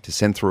morning to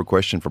send through a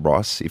question for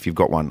Bryce if you've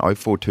got one.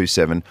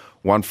 0427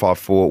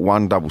 154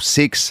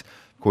 166. Of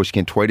course, you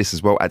can tweet us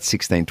as well at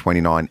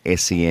 1629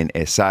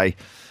 SENSA.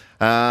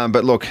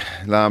 But look,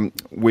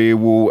 we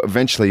will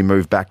eventually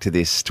move back to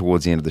this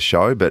towards the end of the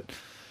show, but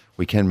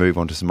we can move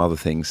on to some other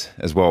things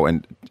as well.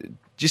 And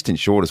just in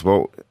short as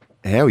well,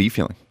 how are you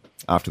feeling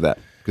after that?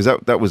 Because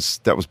that was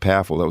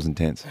powerful, that was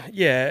intense.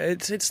 Yeah,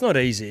 it's not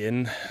easy,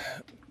 and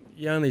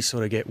you only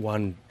sort of get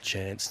one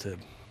chance to,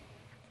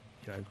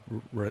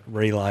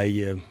 relay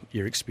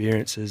your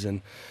experiences,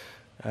 and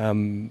I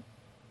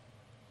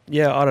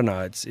don't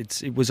know.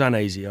 It was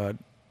uneasy.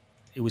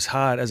 It was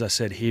hard, as I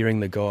said, hearing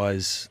the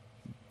guys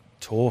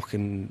talk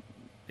and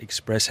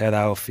express how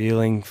they were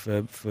feeling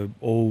for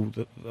all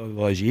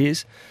those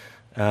years.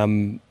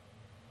 It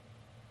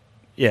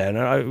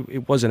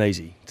wasn't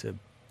easy.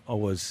 I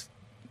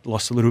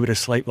lost a little bit of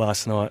sleep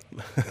last night,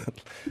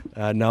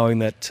 knowing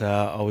that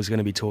I was going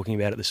to be talking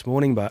about it this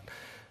morning. But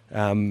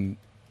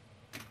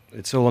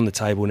it's all on the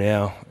table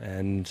now,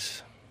 and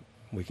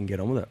we can get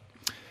on with it.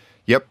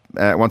 Yep.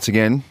 Once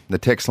again, the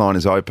text line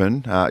is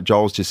open.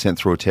 Joel's just sent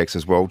through a text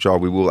as well. Joel,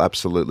 we will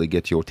absolutely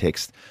get to your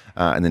text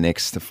in the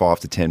next 5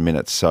 to 10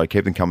 minutes. So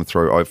keep them coming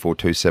through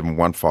 0427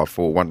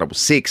 154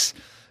 166.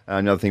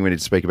 Another thing we need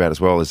to speak about as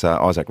well is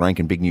Isaac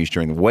Rankin. Big news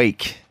during the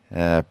week.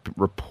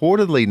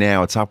 Reportedly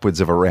now it's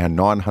upwards of around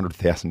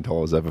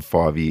 $900,000 over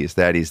 5 years.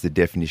 That is the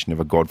definition of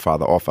a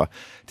Godfather offer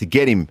to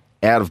get him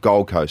out of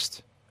Gold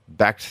Coast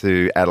back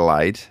to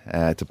Adelaide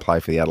to play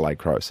for the Adelaide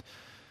Crows.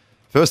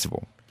 First of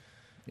all,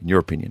 in your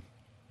opinion,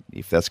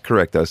 if that's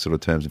correct, those sort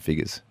of terms and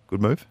figures,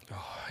 good move?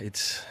 Oh,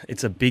 it's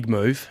a big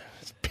move.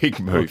 It's a big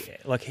move.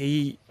 Like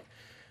he's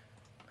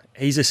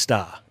a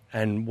star,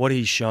 and what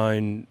he's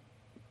shown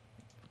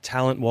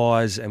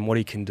talent-wise and what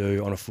he can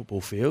do on a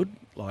football field,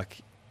 like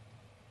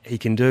he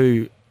can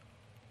do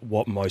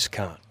what most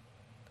can't.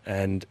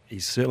 And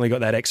he's certainly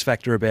got that X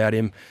factor about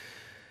him.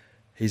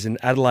 He's an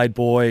Adelaide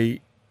boy.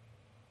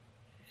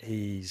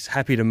 He's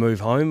happy to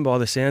move home by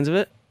the sounds of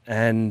it.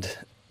 And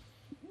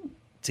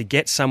to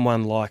get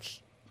someone like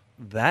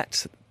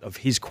that, of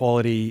his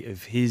quality,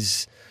 of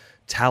his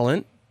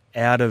talent,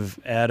 out of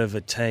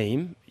a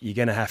team, you're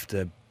going to have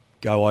to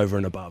go over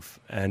and above.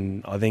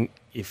 And I think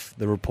if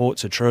the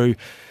reports are true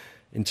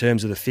in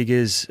terms of the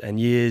figures and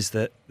years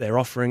that they're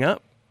offering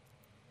up,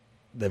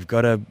 they've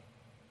got to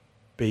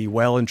be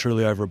well and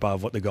truly over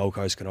above what the Gold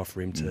Coast can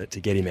offer him to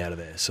get him out of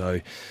there. So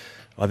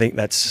I think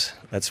that's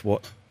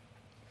what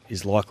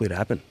is likely to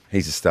happen.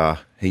 He's a star.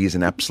 He is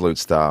an absolute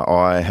star.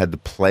 I had the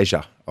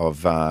pleasure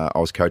of I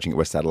was coaching at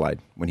West Adelaide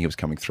when he was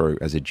coming through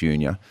as a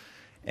junior,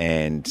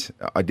 and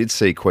I did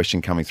see a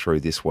question coming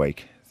through this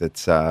week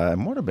that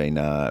might have been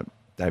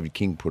David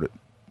King put it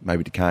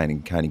maybe to Kane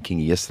and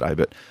Kingy yesterday,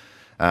 but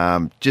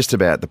just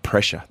about the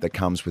pressure that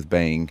comes with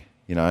being,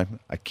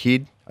 a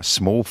kid, a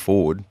small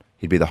forward.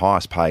 He'd be the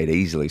highest paid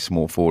easily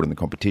small forward in the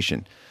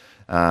competition,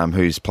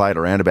 who's played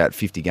around about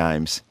 50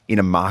 games in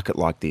a market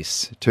like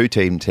this,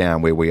 two-team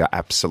town where we are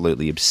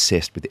absolutely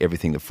obsessed with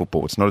everything of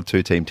football. It's not a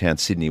two-team town,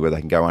 Sydney, where they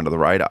can go under the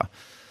radar.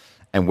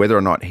 And whether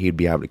or not he'd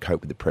be able to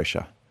cope with the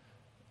pressure.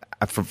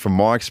 From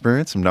my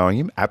experience, from knowing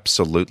him,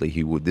 absolutely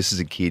he would. This is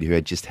a kid who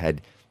had just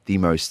had the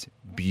most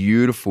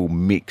beautiful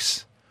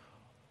mix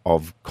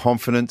of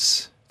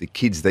confidence. The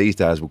kids these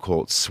days will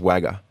call it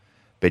swagger,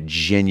 but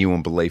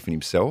genuine belief in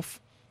himself,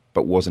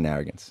 but wasn't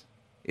arrogance.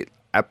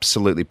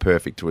 Absolutely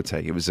perfect to a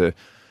T.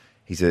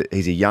 He's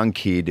a young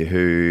kid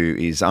who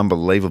is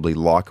unbelievably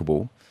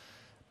likeable,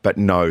 but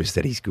knows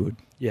that he's good.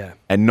 Yeah.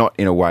 And not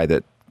in a way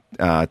that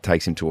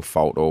takes him to a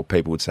fault, or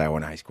people would say, oh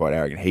no, he's quite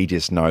arrogant. He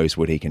just knows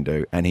what he can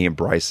do, and he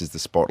embraces the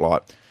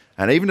spotlight.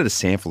 And even at a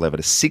sample level, at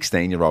a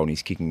 16-year-old, and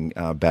he's kicking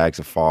bags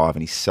of 5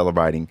 and he's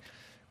celebrating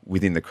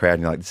within the crowd,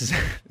 and you're like, this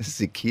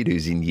is a kid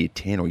who's in year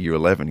 10 or year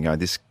 11.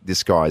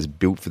 This guy is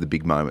built for the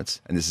big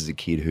moments, and this is a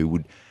kid who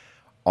would,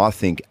 I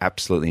think,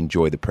 absolutely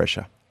enjoy the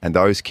pressure. And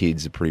those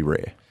kids are pretty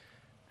rare.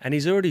 And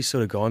he's already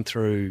sort of gone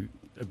through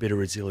a bit of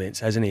resilience,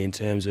 hasn't he, in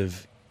terms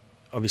of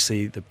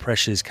obviously the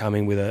pressures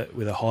coming with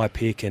a high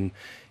pick, and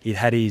he'd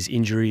had his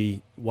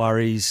injury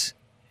worries.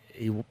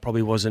 He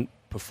probably wasn't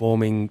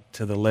performing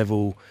to the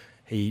level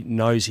he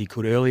knows he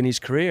could early in his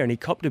career, and he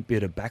copped a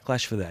bit of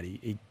backlash for that.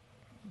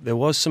 There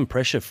was some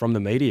pressure from the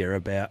media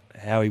about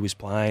how he was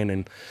playing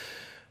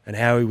and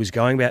how he was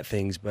going about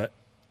things, but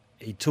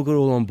he took it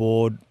all on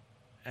board.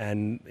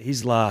 And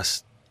his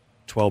last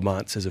 12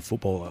 months as a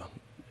footballer,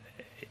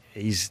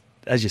 he's,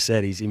 as you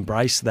said, he's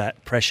embraced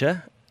that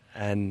pressure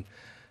and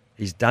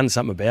he's done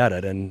something about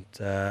it. And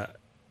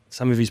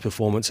some of his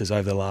performances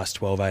over the last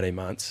 12, 18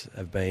 months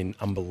have been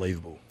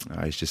unbelievable.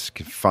 He's just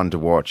fun to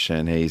watch,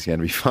 and he's going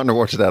to be fun to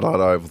watch at Adelaide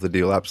Oval. The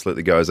deal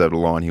absolutely goes over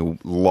the line. He'll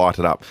light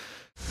it up.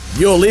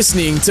 You're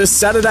listening to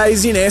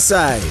Saturdays in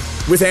SA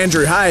with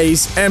Andrew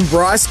Hayes and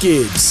Bryce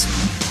Gibbs.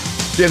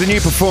 Yeah, the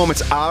new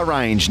Performance R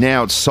range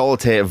now at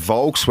Solitaire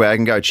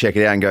Volkswagen. Go check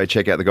it out and go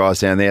check out the guys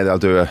down there.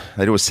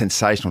 They do a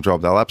sensational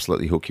job. They'll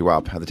absolutely hook you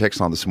up. The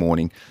text line this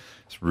morning,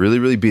 it's really,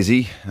 really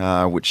busy,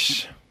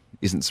 which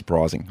isn't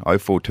surprising.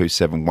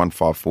 0427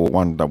 154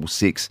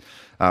 166.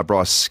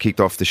 Bryce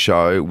kicked off the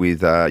show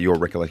with your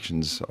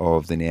recollections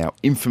of the now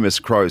infamous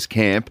Crows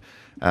camp.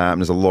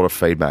 There's a lot of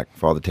feedback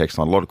via the text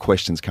line, a lot of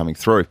questions coming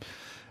through.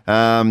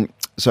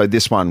 So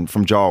this one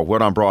from Joel. Well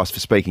done, Bryce,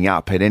 for speaking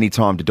up. At any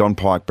time, did Don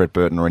Pike, Brett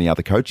Burton or any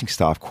other coaching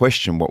staff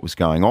question what was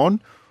going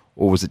on,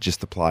 or was it just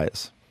the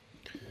players?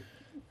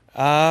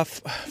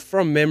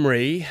 From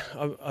memory,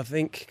 I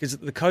think, because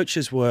the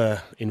coaches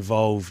were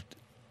involved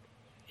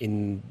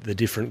in the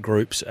different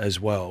groups as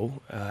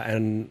well.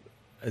 And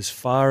as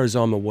far as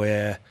I'm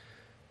aware,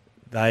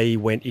 they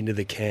went into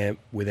the camp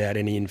without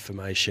any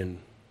information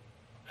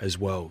as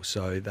well.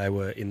 So they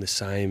were in the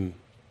same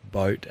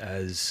boat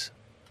as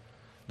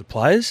the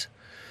players.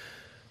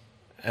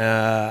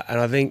 And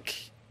I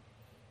think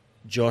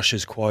Josh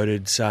is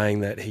quoted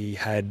saying that he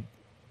had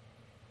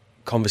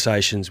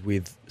conversations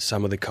with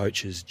some of the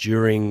coaches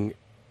during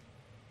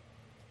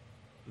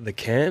the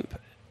camp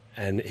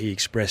and he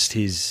expressed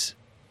his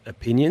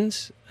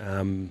opinions.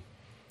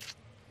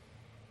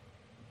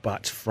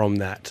 But from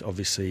that,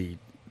 obviously,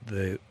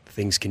 the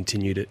things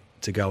continued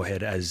to go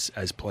ahead as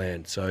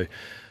planned. So,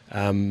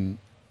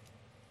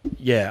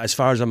 as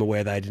far as I'm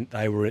aware,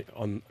 they were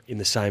in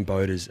the same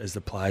boat as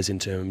the players in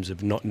terms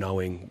of not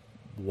knowing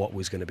what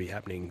was going to be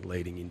happening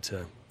leading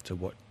into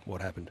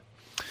what happened.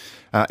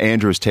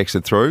 Andrew has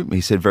texted through.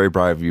 He said, very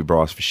brave of you,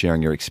 Bryce, for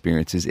sharing your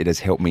experiences. It has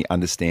helped me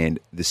understand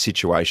the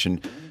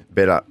situation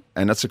better.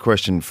 And that's a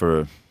question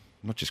for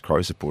not just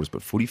Crow supporters,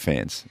 but footy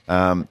fans.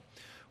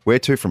 Where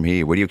to from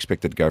here? Where do you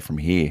expect it to go from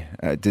here?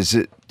 Does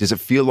it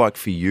feel like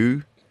for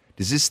you,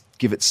 does this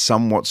give it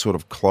somewhat sort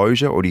of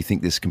closure, or do you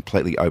think this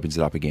completely opens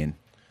it up again?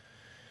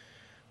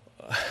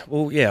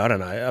 Well, yeah, I don't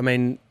know. I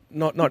mean,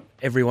 not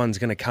everyone's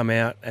going to come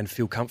out and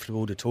feel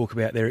comfortable to talk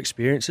about their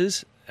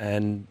experiences.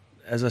 And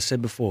as I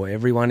said before,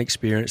 everyone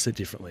experienced it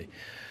differently.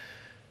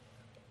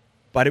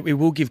 But it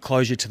will give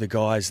closure to the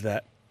guys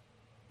that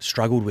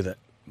struggled with it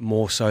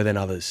more so than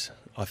others,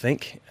 I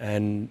think.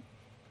 And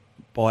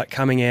by it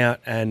coming out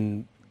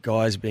and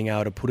guys being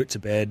able to put it to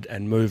bed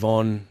and move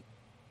on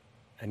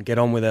and get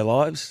on with their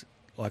lives,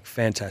 like,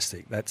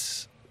 fantastic.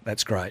 That's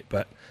great.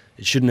 But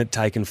it shouldn't have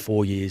taken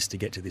 4 years to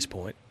get to this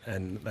point.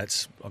 And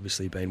that's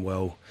obviously been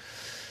well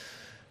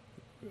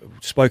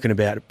spoken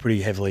about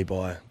pretty heavily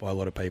by a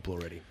lot of people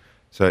already.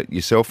 So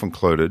yourself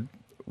included,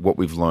 what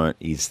we've learnt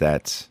is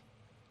that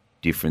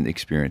different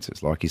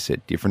experiences, like you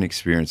said, different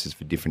experiences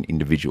for different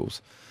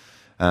individuals.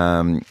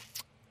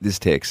 This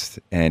text,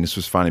 and this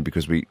was funny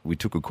because we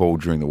took a call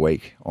during the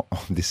week on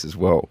this as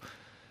well.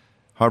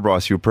 Hi,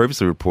 Bryce, you were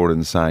previously reported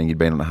in saying you'd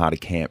been on the harder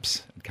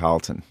camps at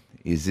Carlton.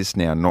 Is this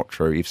now not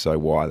true? If so,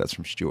 why? That's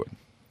from Stuart.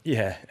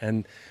 Yeah,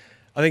 and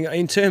I think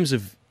in terms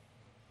of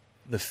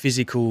the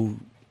physical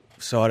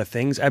side of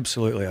things,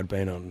 absolutely, I'd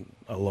been on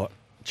a lot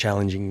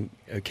challenging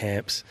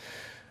camps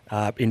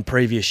in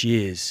previous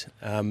years.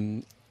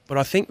 But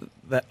I think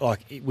that, like,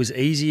 it was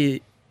easy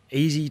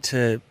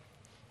to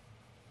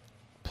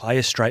play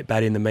a straight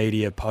bat in the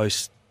media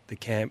post the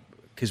camp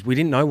because we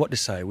didn't know what to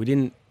say. We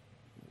didn't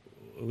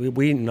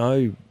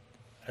know,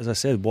 as I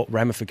said, what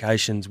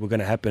ramifications were going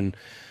to happen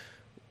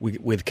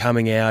with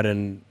coming out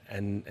and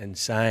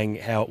saying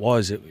how it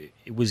was.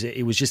 It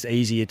was just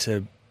easier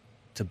to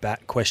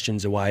bat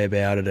questions away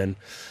about it.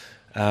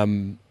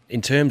 And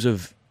in terms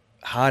of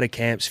harder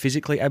camps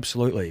physically,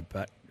 absolutely,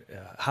 but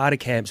harder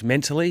camps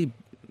mentally,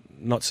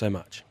 not so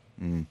much.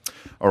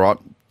 All right,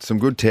 some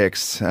good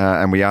texts,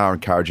 and we are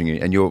encouraging you.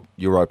 And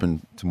you're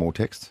open to more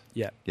texts?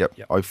 Yeah. Yep.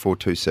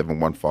 0427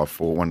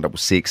 154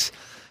 166.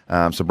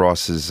 So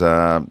Bryce is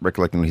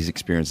recollecting his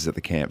experiences at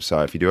the camp.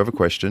 So if you do have a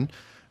question,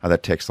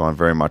 that text line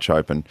very much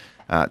open.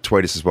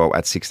 Tweet us as well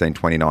at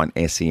 1629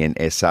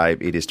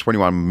 SENSA. It is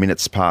 21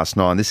 minutes past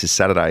 9. This is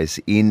Saturdays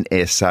in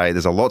SA.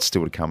 There's a lot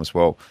still to come as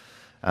well.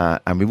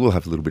 And we will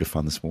have a little bit of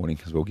fun this morning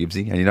as well,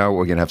 Gibbsy. And you know what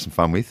we're going to have some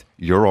fun with?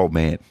 Your old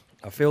man.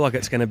 I feel like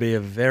it's going to be a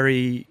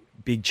very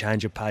big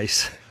change of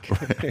pace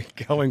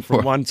going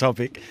from one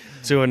topic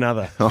to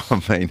another.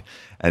 I mean,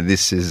 and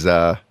this is,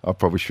 I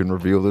probably shouldn't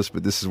reveal this,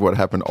 but this is what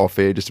happened off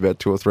air just about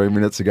 2 or 3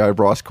 minutes ago.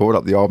 Bryce called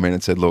up the old man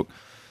and said, look,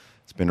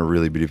 it's been a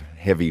really bit of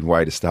heavy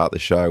way to start the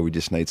show. We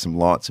just need some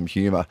light, some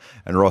humour.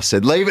 And Ross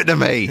said, leave it to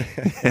me.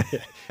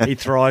 He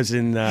thrives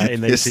in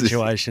these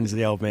situations,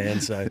 the old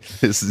man. So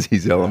this is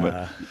his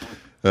element.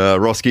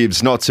 Ross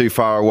Gibbs, not too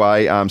far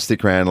away.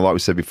 Stick around. Like we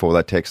said before,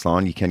 that text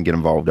line, you can get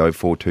involved.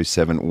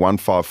 0427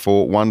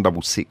 154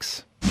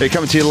 166. We're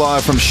coming to you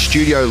live from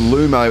Studio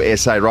Lumo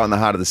SA, right in the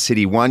heart of the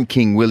city, 1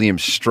 King William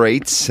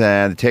Street.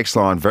 The text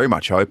line very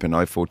much open,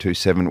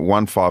 0427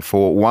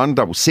 154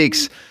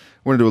 166.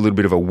 Want to do a little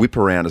bit of a whip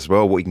around as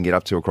well, what you can get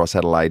up to across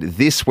Adelaide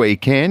this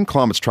weekend.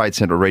 Climates Trade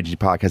Centre Regent's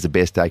Park has the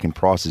best day and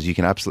prices. You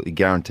can absolutely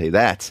guarantee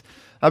that.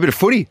 A bit of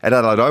footy at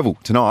Adelaide Oval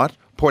tonight.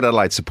 Port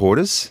Adelaide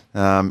supporters,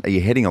 are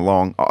you heading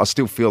along? I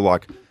still feel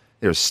like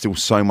there is still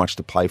so much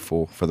to play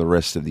for the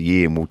rest of the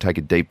year, and we'll take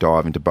a deep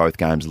dive into both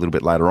games a little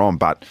bit later on.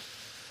 But,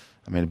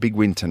 I mean, a big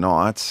win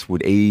tonight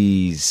would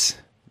ease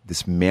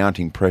this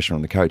mounting pressure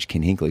on the coach,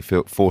 Ken Hinkley,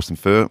 first and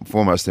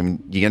foremost. I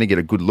mean, you're going to get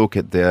a good look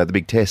at the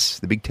big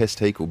test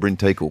Teakle, Bryn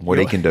Teakle, what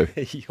he can do.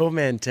 Your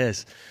man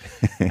Tess.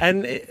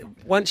 And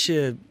once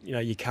you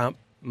can't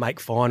make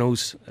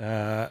finals,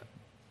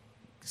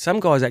 some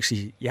guys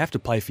actually, you have to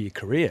play for your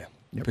career.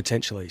 Yep.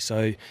 Potentially.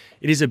 So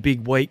it is a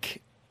big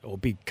week or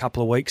big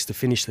couple of weeks to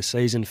finish the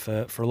season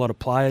for a lot of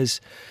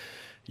players.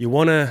 You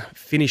want to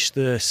finish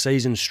the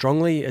season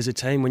strongly as a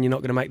team when you're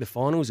not going to make the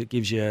finals. It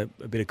gives you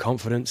a bit of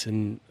confidence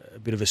and a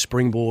bit of a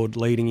springboard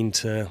leading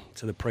into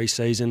the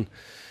pre-season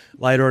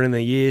later on in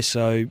the year.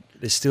 So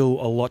there's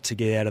still a lot to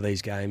get out of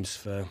these games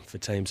for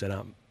teams that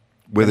aren't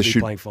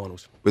playing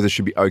finals. Weather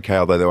should be okay,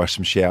 although there are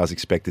some showers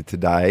expected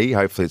today.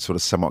 Hopefully it sort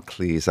of somewhat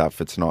clears up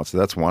for tonight. So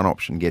that's one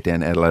option. Get down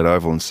to Adelaide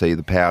Oval and see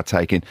the power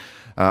taken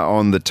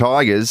on the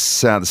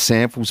Tigers. The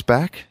Sample's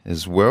back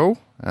as well.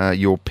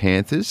 Your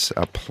Panthers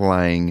are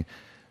playing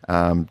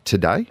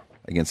today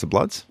against the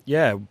Bloods.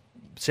 Yeah,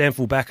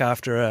 Sample back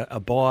after a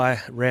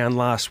bye round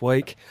last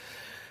week.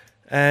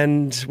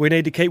 And we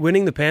need to keep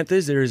winning the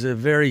Panthers. There is a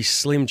very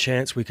slim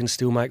chance we can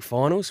still make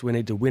finals. We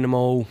need to win them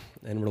all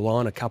and rely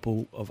on a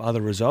couple of other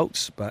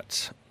results.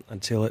 But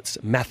until it's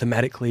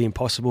mathematically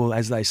impossible,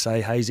 as they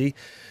say, Hazy,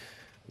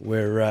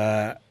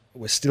 we're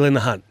still in the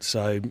hunt.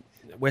 So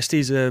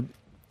Westies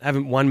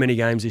haven't won many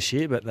games this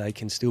year, but they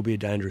can still be a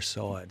dangerous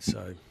side.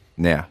 So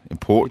now,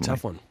 importantly,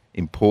 tough one.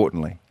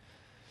 Importantly,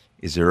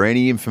 is there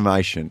any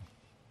information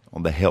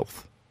on the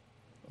health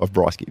of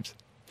Bryce Gibbs?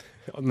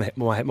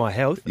 My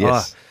health?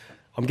 Yes.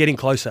 I'm getting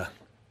closer.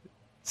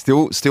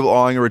 Still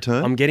eyeing a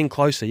return? I'm getting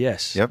closer,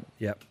 yes.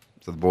 Yep.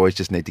 So the boys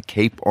just need to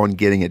keep on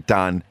getting it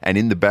done. And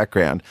in the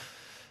background,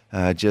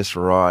 just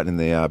right in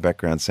the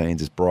background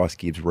scenes, is Bryce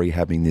Gibbs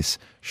rehabbing this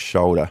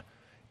shoulder,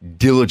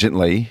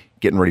 diligently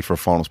getting ready for a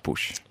finals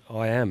push.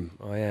 I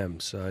am.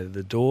 So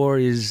the door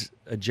is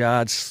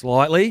ajar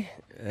slightly,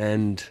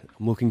 and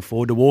I'm looking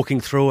forward to walking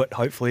through it,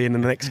 hopefully, in the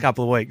next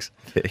couple of weeks.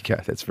 There you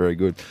go. That's very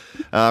good.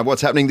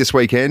 What's happening this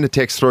weekend? A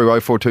text through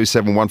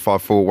 0427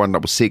 154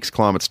 166.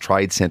 Climate's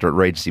Trade Centre at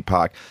Regency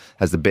Park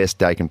has the best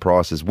Dakin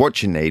prices.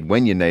 What you need,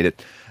 when you need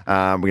it.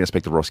 We're going to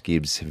speak to Ross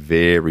Gibbs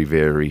very,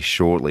 very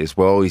shortly as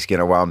well. He's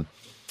going to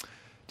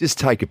just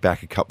take it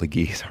back a couple of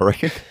gears, I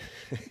reckon.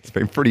 It's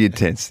been pretty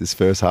intense this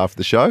first half of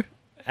the show.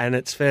 And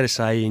it's fair to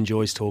say he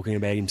enjoys talking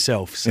about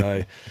himself.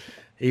 So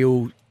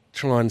he'll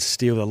try and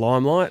steal the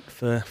limelight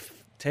for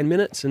 10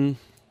 minutes and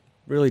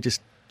really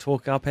just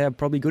talk up how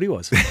probably good he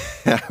was.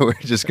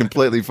 Which is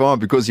completely fine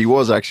because he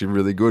was actually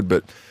really good.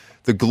 But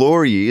the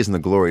glory years and the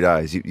glory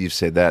days, you've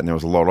said that, and there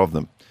was a lot of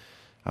them.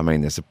 I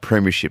mean, there's the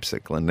premierships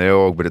at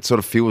Glenelg, but it sort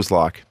of feels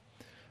like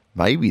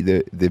maybe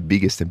the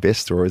biggest and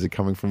best stories are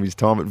coming from his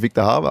time at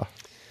Victor Harbour.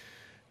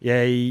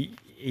 Yeah,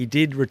 he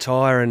did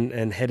retire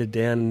and headed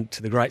down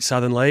to the Great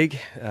Southern League,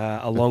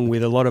 along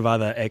with a lot of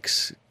other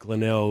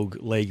ex-Glenelg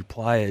League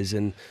players.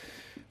 And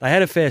they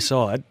had a fair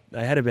side.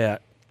 They had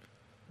about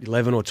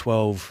 11 or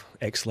 12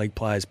 ex-league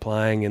players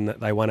playing, and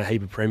they won a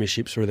heap of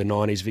premierships through the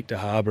 90s, Victor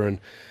Harbour. And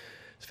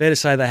it's fair to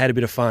say they had a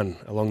bit of fun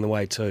along the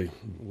way too,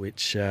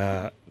 which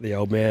the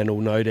old man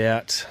will no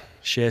doubt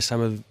share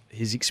some of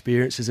his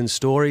experiences and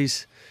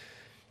stories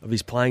of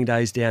his playing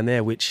days down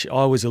there, which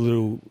I was a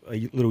little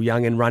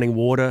young and running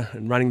water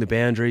and running the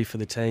boundary for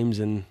the teams,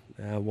 and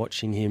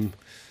watching him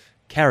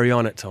carry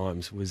on at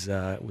times was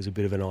a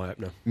bit of an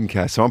eye-opener.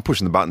 Okay, so I'm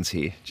pushing the buttons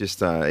here.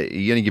 Just you're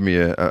going to give me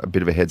a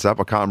bit of a heads up.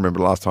 I can't remember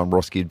the last time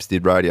Ross Gibbs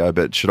did radio,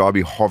 but should I be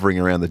hovering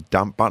around the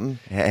dump button?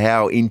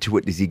 How into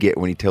it does he get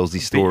when he tells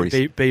these stories?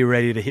 Be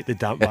ready to hit the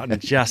dump button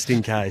just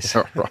in case.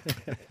 All right,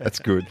 that's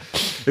good.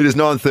 It is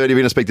 9:30. We're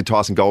going to speak to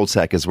Tyson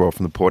Goldsack as well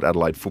from the Port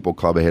Adelaide Football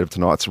Club ahead of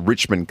tonight's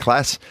Richmond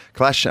clash.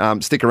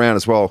 Stick around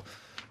as well.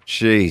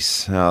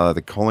 Jeez,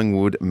 the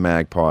Collingwood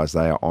Magpies,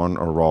 they are on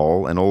a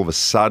roll, and all of a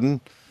sudden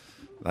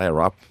they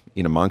are up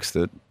in amongst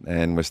it,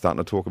 and we're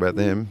starting to talk about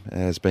them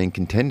as being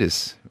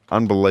contenders.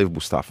 Unbelievable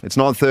stuff. It's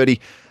 9:30,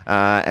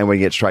 and we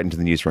get straight into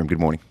the newsroom. Good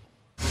morning.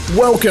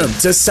 Welcome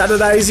to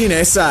Saturdays in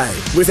SA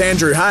with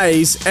Andrew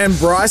Hayes and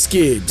Bryce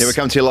Gibbs. Yeah, we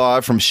come to you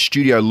live from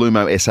Studio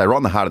Lumo SA, right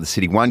in the heart of the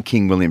city, 1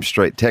 King William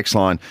Street. Text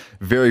line,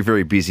 very,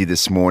 very busy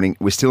this morning.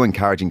 We're still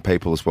encouraging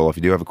people as well. If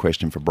you do have a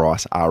question for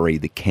Bryce, RE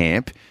the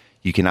camp,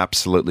 you can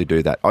absolutely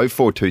do that.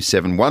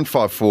 0427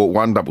 154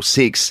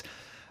 166.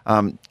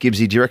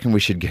 Gibbsy, do you reckon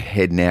we should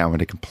head now in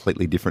a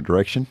completely different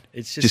direction?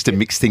 It's just to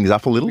mix things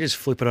up a little? Just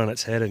flip it on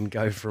its head and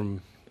go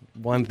from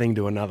one thing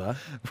to another.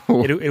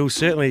 It'll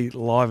certainly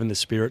liven the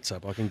spirits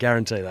up, I can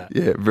guarantee that.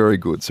 Yeah, very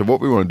good. So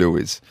what we want to do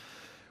is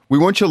we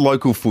want your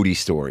local footy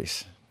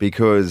stories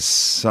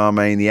because, I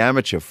mean, the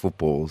amateur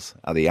footballs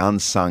are the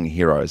unsung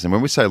heroes. And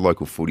when we say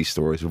local footy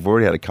stories, we've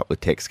already had a couple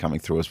of texts coming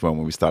through as well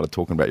when we started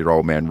talking about your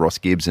old man, Ross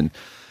Gibbs, and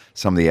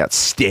some of the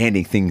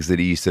outstanding things that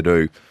he used to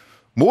do,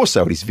 more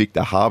so at his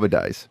Victor Harbour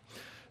days.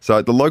 So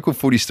the local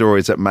footy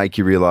stories that make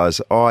you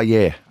realise,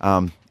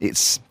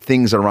 it's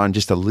things are run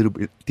just a little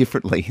bit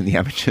differently in the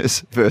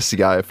amateurs versus the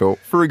AFL.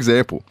 For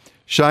example,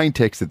 Shane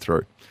texted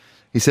through.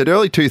 He said,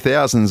 early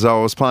 2000s,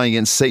 I was playing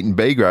against Seaton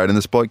B grade and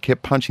this bloke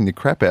kept punching the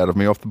crap out of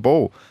me off the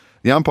ball.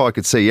 The umpire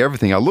could see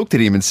everything. I looked at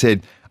him and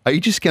said, are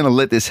you just going to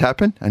let this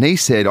happen? And he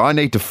said, I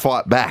need to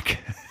fight back.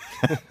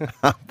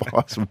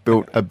 Umpires were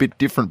built a bit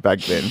different back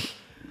then.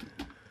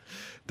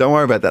 Don't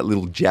worry about that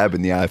little jab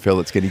in the AFL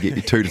that's going to get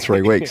you 2 to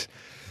 3 weeks.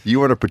 You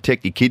want to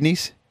protect your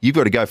kidneys? You've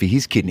got to go for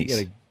his kidneys.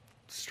 You got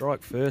to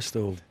strike first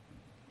or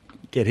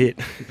get hit.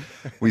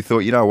 We thought,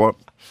 you know what?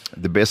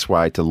 The best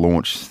way to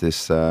launch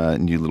this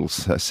new little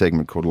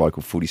segment called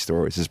Local Footy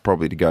Stories is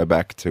probably to go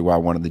back to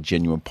one of the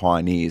genuine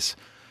pioneers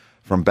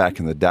from back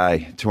in the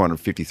day.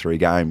 253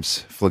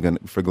 games for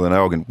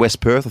Glenelg and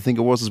West Perth, I think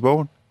it was as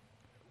well.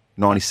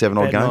 97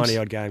 odd games. 90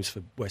 odd games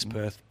for West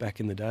Perth back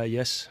in the day,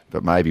 yes.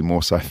 But maybe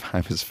more so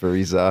famous for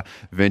his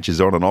ventures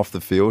on and off the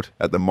field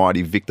at the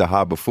mighty Victor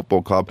Harbour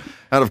Football Club.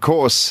 And of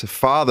course,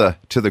 father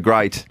to the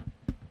great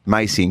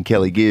Macy and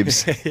Kelly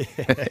Gibbs.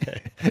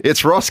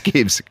 It's Ross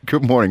Gibbs.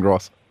 Good morning,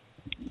 Ross.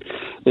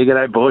 Yeah,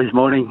 g'day, boys.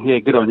 Morning. Yeah,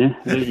 good on you.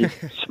 You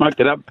smoked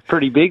it up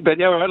pretty big, but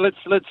yeah, all right,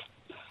 let's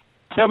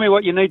Tell me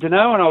what you need to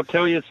know, and I'll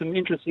tell you some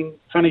interesting,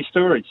 funny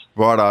stories.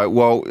 Righto.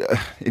 Well,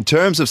 in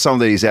terms of some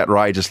of these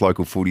outrageous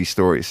local footy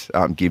stories,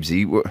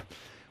 Gibbsy,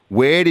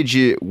 where did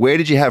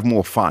you have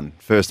more fun,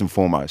 first and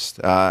foremost?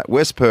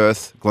 West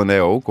Perth,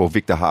 Glenelg, or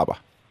Victor Harbour?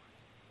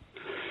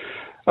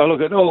 Oh,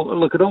 look, it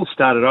all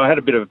started. I had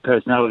a bit of a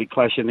personality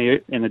clash in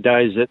the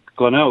days at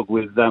Glenelg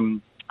with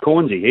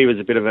Cornsey. He was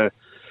a bit of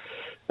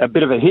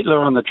a Hitler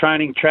on the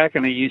training track,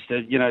 and he used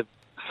to,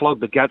 flog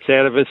the guts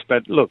out of us.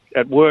 But look,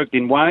 it worked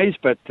in ways.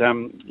 But I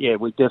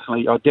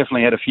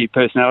definitely had a few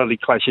personality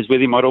clashes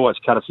with him. I'd always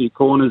cut a few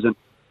corners, and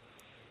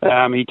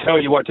he'd tell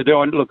you what to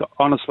do. And look,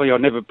 honestly, I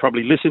never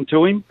probably listened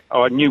to him.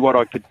 I knew what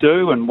I could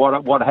do and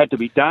what had to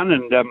be done,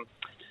 and.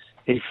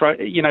 He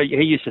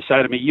used to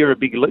say to me, "You're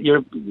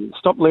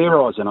stop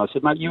lairising." I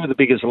said, "Mate, you were the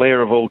biggest lair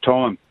of all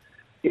time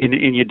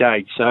in your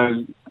day."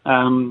 So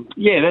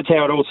that's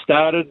how it all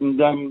started,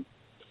 and and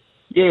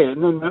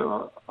then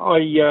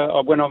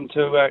I went on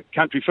to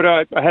country foot.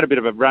 I had a bit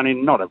of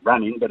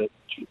but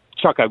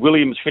Choco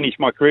Williams finished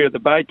my career at the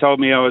Bay. Told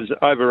me I was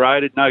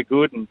overrated, no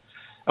good, and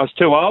I was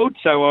too old.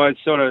 So I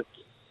sort of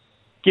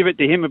give it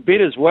to him a bit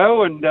as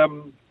well,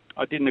 and.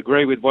 I didn't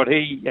agree with what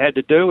he had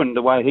to do and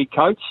the way he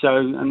coached.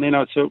 And then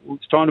I thought it was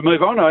time to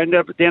move on. I ended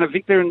up down at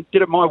Victor and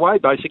did it my way,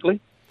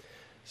 basically.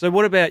 So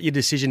what about your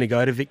decision to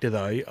go to Victor,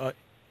 though?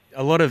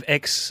 A lot of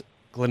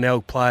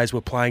ex-Glenelg players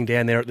were playing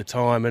down there at the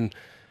time, and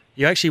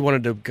you actually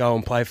wanted to go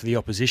and play for the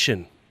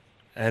opposition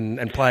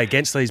and play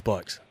against these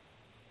blokes.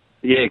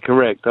 Yeah,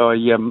 correct.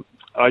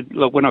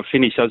 Look, when I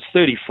finished, I was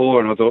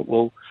 34, and I thought,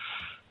 well,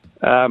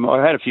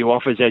 I had a few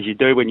offers, as you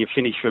do when you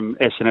finish from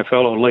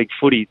SNFL or league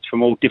footy,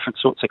 from all different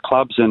sorts of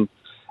clubs, and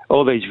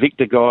all these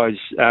Victor guys,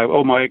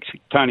 all my ex,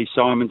 Tony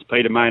Simons,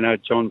 Peter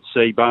Maynard, John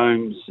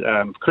Seabones,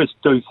 Chris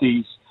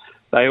Duthys,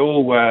 they're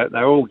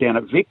all down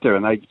at Victor,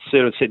 and they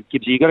sort of said,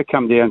 "Gibbs, you got to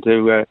come down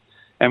to,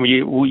 and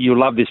you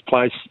love this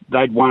place."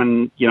 They'd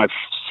won,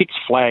 6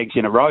 flags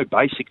in a row,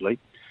 basically.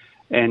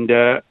 And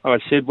I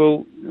said,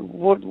 well,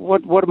 what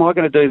am I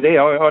going to do there?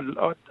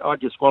 I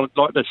just would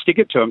like to stick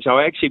it to him. So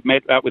I actually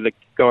met up with a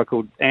guy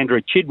called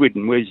Andrew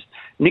Chidwidden, who's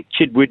Nick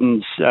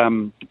Chidwidden's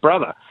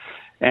brother.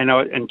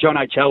 And John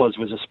H. Ellers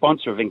was a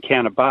sponsor of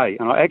Encounter Bay.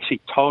 And I actually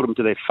told them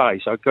to their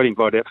face, I got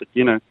invited out for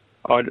dinner,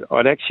 I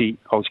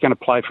was going to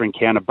play for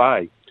Encounter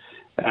Bay,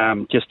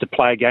 just to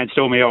play against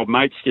all my old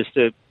mates, just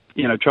to,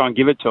 try and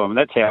give it to them.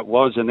 That's how it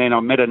was. And then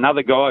I met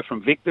another guy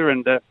from Victor,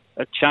 and it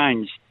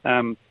changed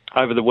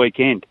over the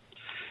weekend.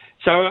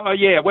 So,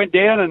 I went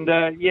down and,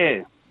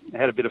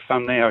 had a bit of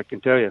fun there, I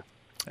can tell you.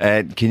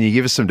 And can you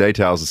give us some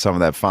details of some of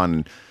that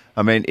fun?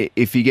 I mean,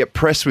 if you get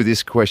pressed with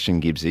this question,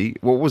 Gibbsy,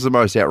 what was the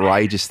most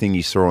outrageous thing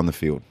you saw on the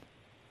field?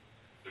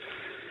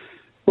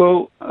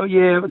 Well,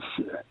 it's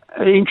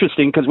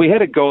interesting because we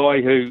had a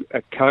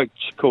coach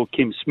called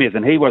Kim Smith,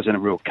 and he wasn't a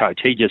real coach.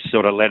 He just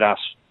sort of let us,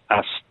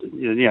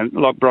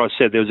 like Bryce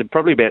said, there was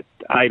probably about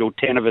 8 or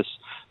 10 of us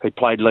who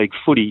played league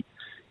footy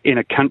in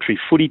a country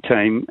footy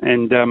team,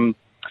 and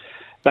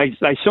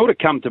They sort of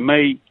come to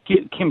me.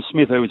 Kim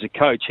Smith, who was a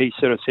coach, he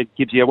sort of said,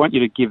 "Gibbsy, I want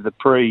you to give the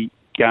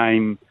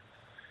pre-game,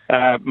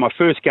 my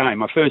first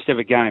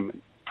ever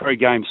game,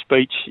 pre-game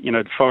speech,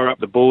 to fire up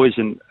the boys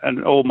and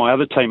all my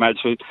other teammates."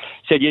 Who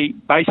said, "You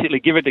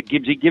basically give it to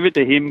Gibbsy, give it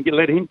to him,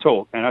 let him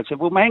talk." And I said,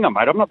 "Well, hang on,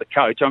 mate, I'm not the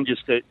coach. I'm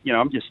just,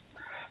 I'm just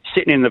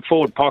sitting in the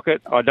forward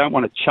pocket. I don't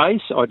want to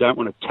chase. I don't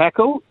want to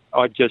tackle.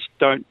 I just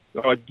don't.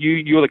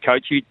 You're the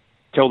coach. You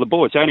tell the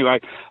boys." So anyway,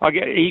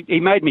 he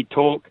made me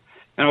talk.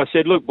 And I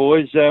said, "Look,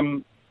 boys,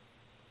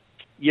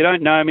 you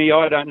don't know me.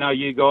 I don't know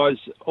you guys.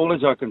 All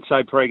as I can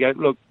say pre-game,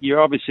 look,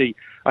 you're obviously,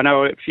 I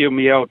know a few of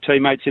my old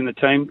teammates in the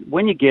team.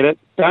 When you get it,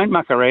 don't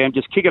muck around.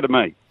 Just kick it to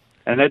me."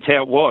 And that's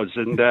how it was.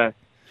 And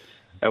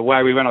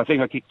away we went. I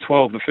think I kicked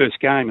 12 the first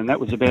game, and that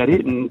was about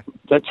it. And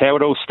that's how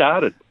it all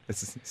started.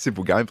 It's a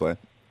simple game plan.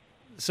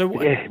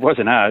 So it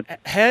wasn't hard.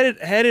 How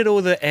did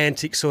all the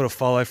antics sort of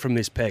follow from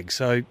this, Peg?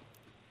 So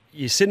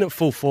you're sitting at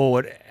full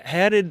forward.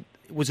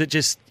 Was it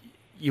just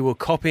you were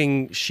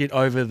copying shit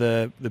over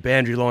the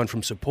boundary line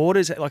from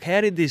supporters? Like,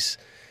 how did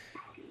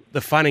the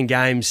fun and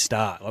games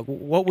start? Like,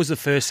 what was the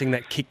first thing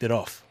that kicked it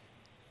off?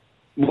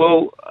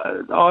 Well,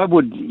 I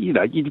would,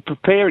 you'd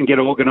prepare and get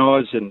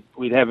organised, and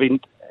we'd have,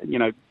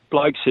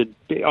 blokes would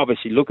be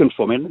obviously looking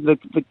for me. And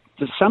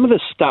some of the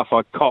stuff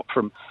I cop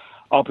from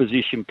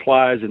opposition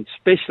players, and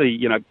especially,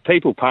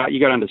 people you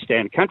got to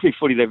understand, country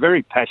footy, they're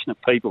very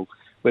passionate people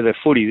with their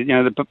footy.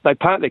 They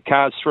park their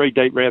cars 3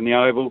 deep round the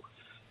oval.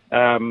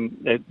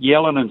 They're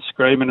yelling and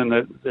screaming, and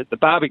the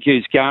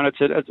barbecue's going.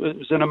 It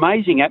was an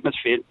amazing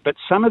atmosphere. But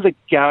some of the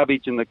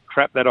garbage and the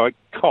crap that I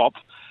cop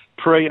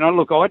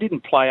I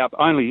didn't play up.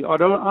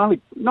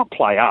 Not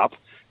play up,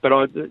 but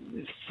the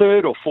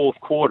 3rd or 4th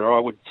quarter, I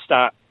would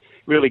start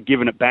really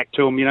giving it back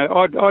to them.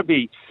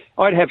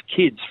 I'd have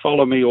kids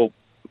follow me, or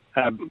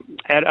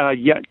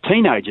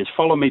teenagers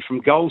follow me from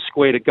goal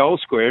square to goal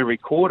square every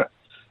quarter.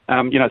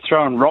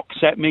 Throwing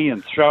rocks at me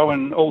and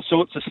throwing all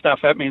sorts of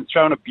stuff at me and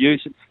throwing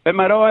abuse. But,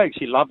 mate, I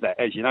actually love that,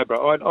 as you know,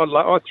 bro.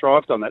 I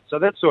thrived on that. So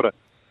that sort of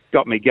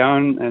got me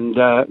going. And,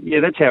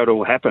 that's how it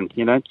all happened,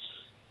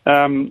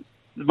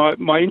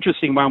 my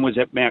interesting one was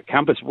at Mount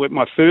Compass.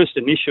 My first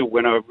initial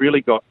when I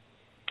really got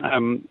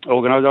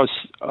organised.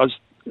 I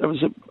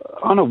was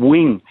on a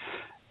wing.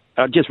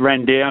 I just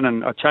ran down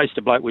and I chased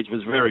a bloke, which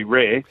was very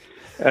rare.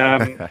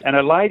 And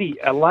a lady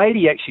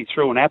actually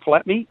threw an apple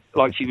at me,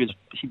 like she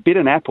bit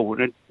an apple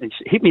and it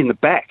hit me in the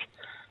back.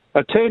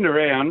 I turned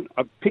around,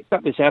 I picked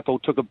up this apple,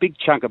 took a big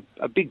chunk,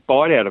 a big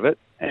bite out of it,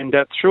 and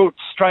threw it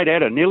straight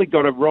at her. Nearly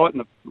got her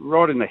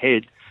right in the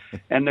head.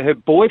 And her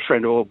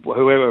boyfriend or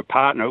whoever, her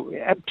partner,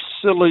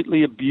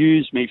 absolutely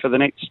abused me for the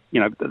next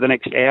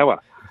hour.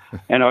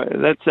 And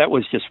that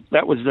was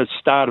the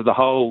start of the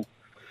whole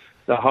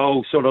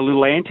sort of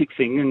little antic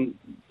thing. And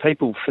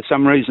people, for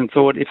some reason,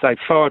 thought if they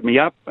fired me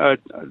up,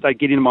 they'd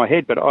get into my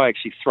head. But I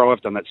actually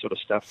thrived on that sort of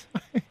stuff.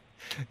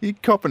 You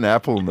cop an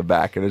apple in the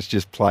back and it's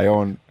just play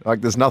on. Like,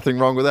 there's nothing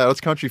wrong with that.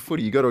 It's country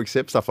footy. You got to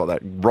accept stuff like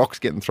that. Rocks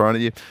getting thrown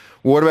at you.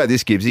 Well, what about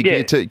this, Gibbsy?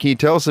 Yeah. Can you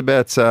tell us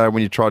about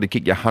when you tried to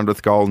kick your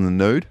 100th goal in the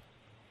nude?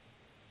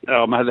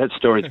 Oh, mate, that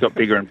story's got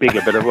bigger and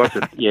bigger, but it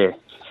wasn't, yeah.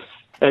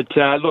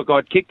 Look,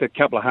 I'd kicked a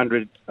couple of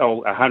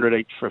 100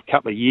 each for a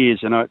couple of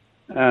years, and it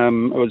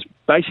was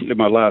basically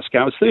my last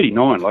game. I was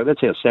 39, like,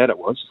 that's how sad it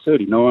was,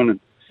 39, and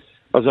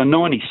I was on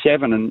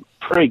 97, and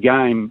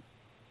pre-game,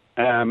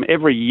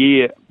 every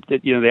year,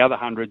 that the other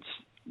hundreds,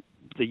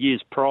 the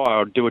years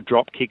prior, I'd do a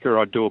drop kick or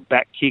I'd do a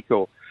back kick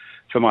or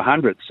for my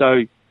 100.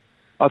 So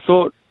I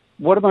thought,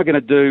 what am I going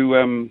to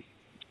do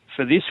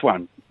for this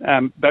one?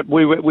 But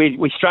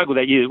we struggled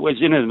that year. It was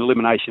in an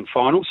elimination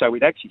final, so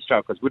we'd actually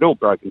struggled because we'd all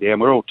broken down.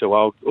 We're all too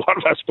old, a lot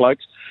of us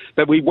blokes.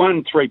 But we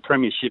won 3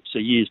 premierships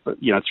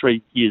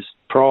 3 years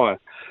prior.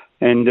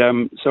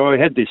 And so I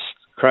had this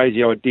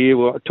crazy idea.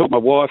 Well, I took my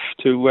wife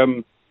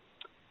to,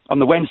 on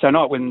the Wednesday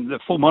night when the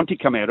full Monty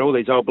come out, all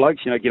these old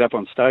blokes, get up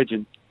on stage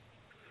and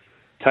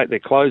take their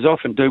clothes off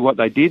and do what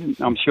they did.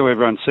 I'm sure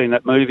everyone's seen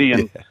that movie.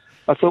 And yeah.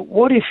 I thought,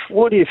 what if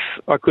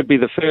I could be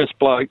the first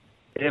bloke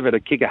ever to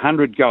kick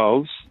 100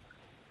 goals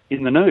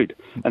in the nude?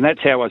 And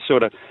that's how I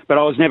but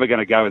I was never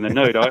going to go in the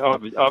nude. I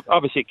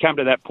obviously come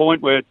to that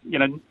point where,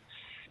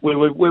 we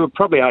were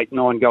probably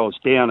 8-9 goals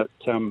down at,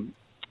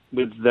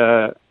 with,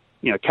 a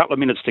couple of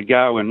minutes to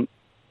go. And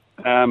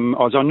I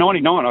was on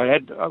 99. I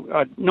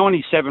had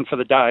 97 for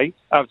the day.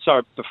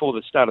 Before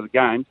the start of the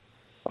game.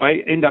 I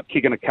ended up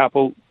kicking a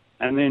couple,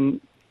 and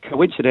then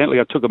coincidentally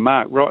I took a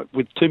mark right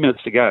with 2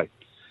 minutes to go,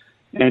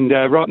 and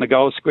right in the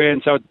goal square.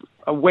 And so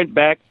I went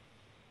back,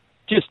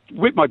 just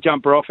whipped my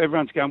jumper off.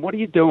 Everyone's going, "What are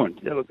you doing?"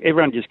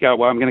 Everyone just go,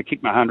 "Well, I'm going to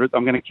kick my 100th.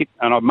 I'm going to kick,"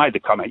 and I made the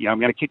comment, I'm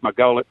going to kick my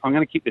goal. I'm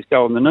going to kick this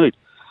goal in the nude.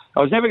 I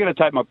was never going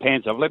to take my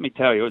pants off. Let me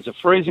tell you, it was a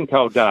freezing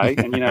cold day,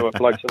 and you know what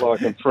blokes are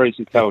like on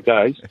freezing cold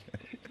days.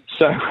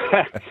 So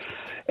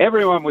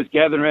everyone was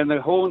gathering around.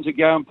 The horns are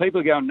going.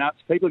 People are going nuts.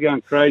 People are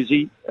going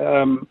crazy.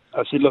 I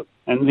said, look,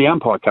 and the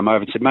umpire came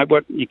over and said, mate,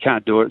 what? You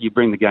can't do it. You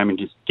bring the game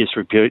in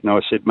disrepute. And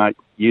I said, mate,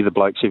 you the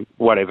blokes who,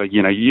 whatever,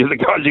 you're the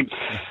guys who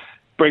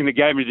bring the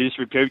game into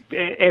disrepute.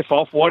 F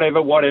off, whatever.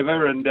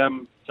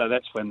 And so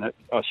that's when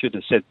I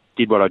shouldn't have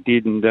did what I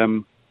did.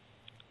 And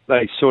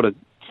they sort of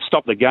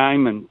stopped the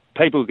game, and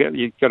people,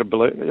 you've got to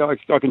believe,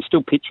 I can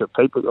still picture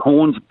people, the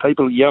horns,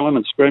 people yelling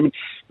and screaming.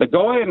 The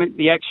guy in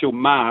the actual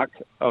mark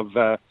of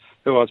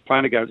who I was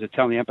playing against was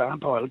telling the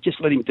umpire,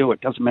 just let him do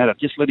it, doesn't matter,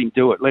 just let him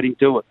do it.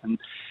 And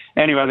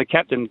anyway, the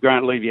captain,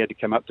 Grant Levy, had to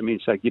come up to me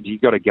and say, Gibbs,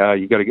 you've got to go.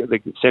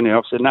 They sent him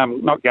off. I said, no,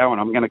 I'm not going.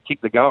 I'm going to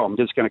kick the goal. I'm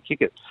just going to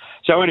kick it.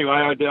 So anyway,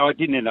 I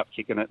didn't end up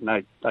kicking it, and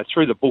they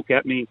threw the book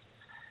at me.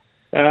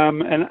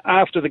 And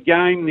after the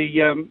game,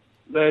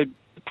 the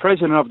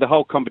president of the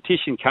whole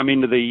competition come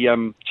into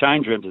the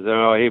change room and said,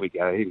 "Oh, here we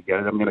go.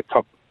 They're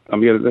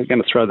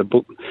going to throw the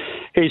book."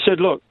 He said,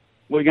 "Look,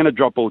 we're going to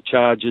drop all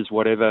charges,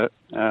 whatever.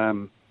 I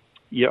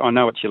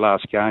know it's your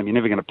last game. You're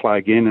never going to play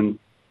again,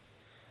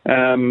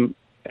 and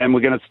we're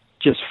going to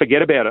just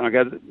forget about it." And I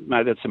go,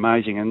 "Mate, that's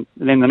amazing." And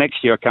then the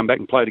next year I come back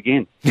and played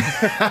again. So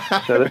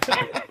that's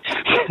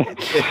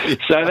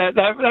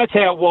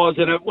how it was.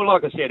 And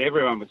like I said,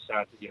 everyone was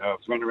saying, I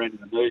was running around in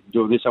the nude and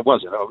doing this. I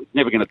was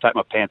never going to take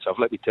my pants off,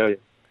 let me tell you.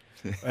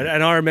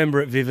 And I remember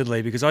it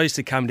vividly because I used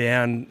to come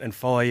down and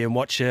follow you and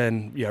watch you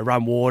and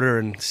run water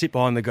and sit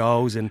behind the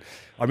goals. And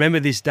I remember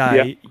this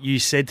day you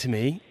said to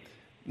me,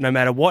 no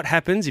matter what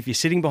happens, if you're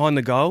sitting behind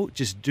the goal,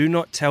 just do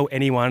not tell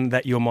anyone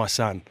that you're my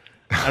son.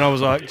 And I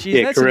was like,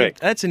 geez,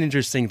 that's an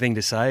interesting thing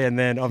to say. And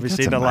then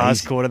obviously in the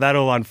last quarter, that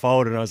all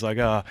unfolded. And I was like,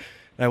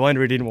 no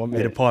wonder he didn't want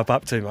me to pipe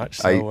up too much.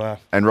 So,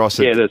 and Ross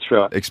that's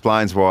right.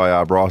 explains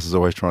why Bryce is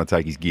always trying to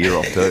take his gear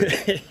off too.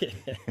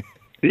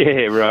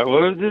 Yeah, right.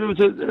 Well, it was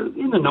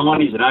in the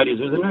 90s and 80s,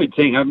 it was a new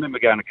thing. I remember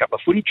going on a couple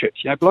of footy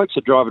trips. Blokes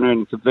are driving around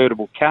in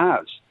convertible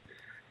cars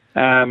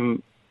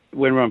when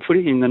we're on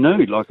footy in the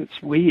nude. Like,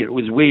 it's weird. It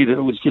was weird. It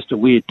was just a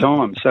weird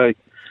time. So,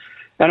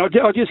 and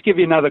I'll just give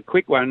you another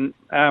quick one.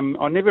 I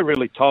never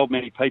really told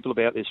many people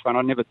about this one.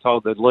 I never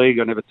told the league.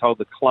 I never told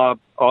the club,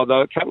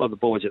 although a couple of the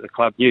boys at the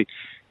club knew.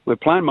 We're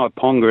playing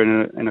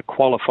Maiponga in a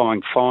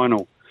qualifying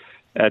final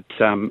at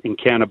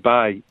Encounter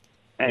Bay,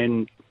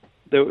 and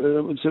it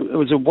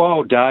was a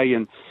wild day,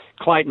 and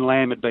Clayton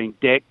Lamb had been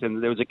decked,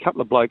 and there was a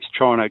couple of blokes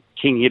trying to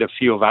king hit a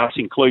few of us,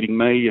 including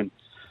me. And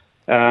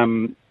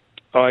in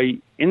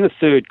the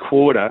third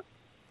quarter,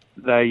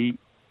 this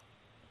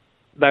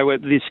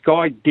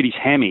guy did his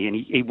hammy, and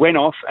he went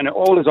off, and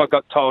all as I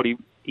got told, he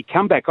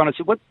come back on. I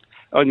said, what?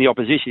 In the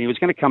opposition, he was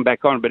going to come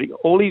back on, but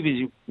all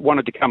he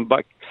wanted to come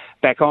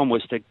back on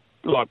was to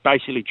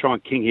basically try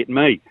and king hit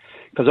me,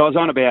 because I was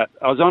on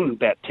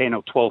about 10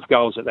 or 12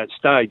 goals at that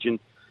stage.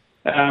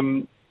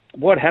 And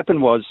what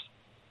happened was,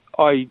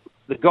 the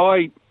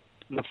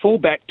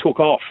fullback took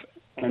off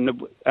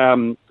and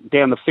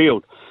down the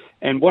field,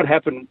 and what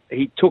happened?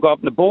 He took off,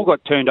 and the ball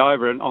got turned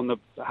over and on the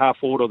half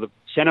forward or the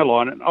centre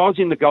line, and I was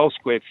in the goal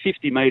square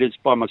 50 metres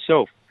by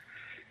myself.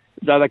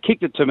 So they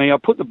kicked it to me. I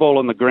put the ball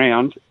on the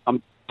ground.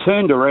 I'm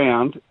turned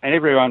around, and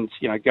everyone's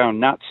going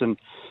nuts. And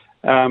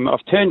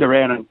I've turned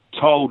around and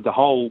told the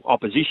whole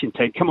opposition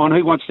team, "Come on,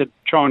 who wants to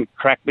try and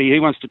crack me? Who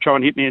wants to try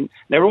and hit me?" And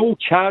they're all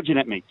charging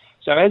at me.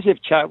 So as they've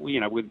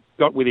we've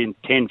got within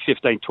 10,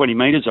 15, 20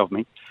 metres of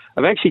me,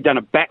 I've actually done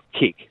a back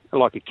kick,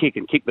 like a kick,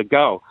 and kicked the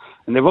goal.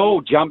 And they've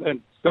all jumped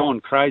and gone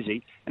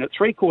crazy. And at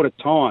three-quarter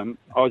time,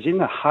 I was in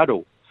the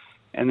huddle,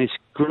 and this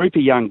group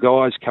of young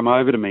guys come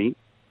over to me,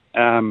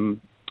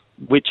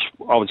 which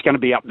I was going to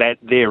be up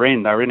their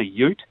end. They were in a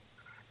ute.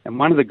 And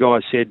one of the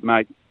guys said,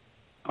 "Mate,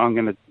 I'm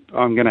going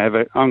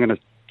to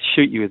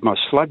shoot you with my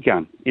slug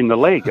gun in the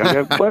leg."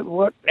 I go,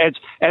 "What?"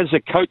 As the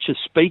coach is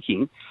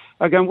speaking,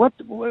 I go, "What?"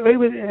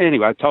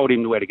 Anyway, I told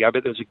him where to go,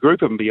 but there was a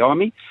group of them behind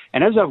me.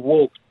 And as I've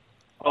walked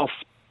off,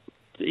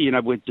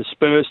 we're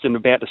dispersed and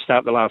about to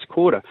start the last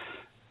quarter,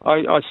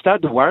 I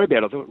started to worry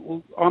about it. I thought,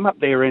 well, I'm up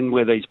there in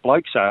where these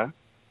blokes are,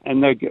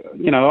 and they,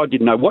 I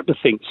didn't know what to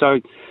think.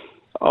 So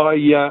I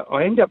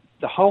ended up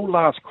the whole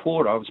last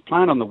quarter. I was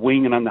playing on the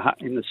wing and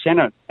in the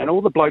centre, and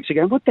all the blokes are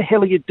going, "What the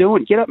hell are you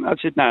doing? Get up!" I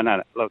said, "No,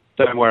 look,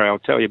 don't worry. I'll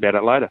tell you about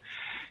it later."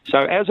 So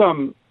as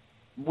I'm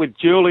with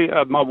Julie,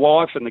 my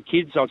wife, and the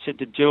kids, I said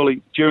to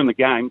Julie during the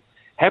game,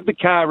 "Have the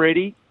car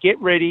ready. Get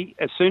ready.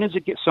 As soon as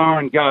the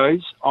siren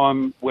goes,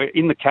 we're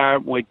in the car.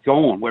 We're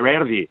gone. We're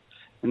out of here."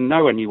 And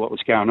no one knew what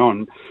was going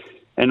on.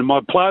 And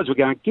my players were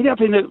going, "Get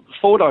up in the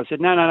forward." I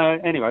said, No.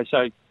 Anyway,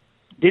 so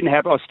didn't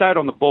happen. I stayed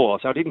on the ball,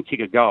 so I didn't kick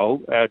a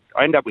goal. I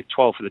ended up with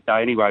 12 for the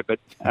day anyway. But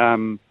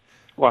I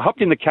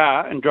hopped in the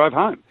car and drove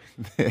home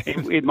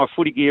with my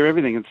footy gear,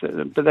 everything.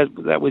 But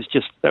that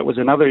was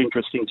another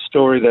interesting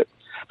story.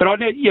 But I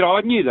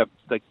knew that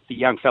the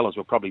young fellas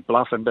were probably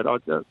bluffing. But I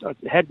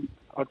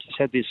just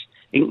had this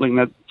inkling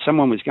that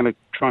someone was going to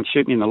try and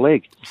shoot me in the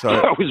leg. So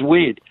it was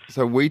weird.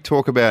 So we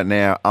talk about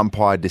now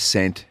umpire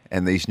dissent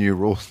and these new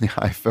rules in the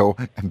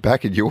AFL. And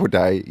back in your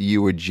day,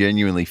 you were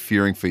genuinely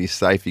fearing for your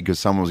safety because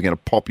someone was going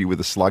to pop you with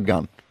a slug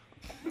gun.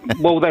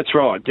 Well, that's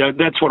right.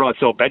 That's what I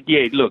thought. But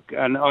yeah, look,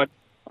 and I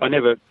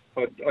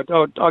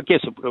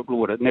guess it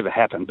would have never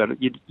happened.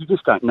 But you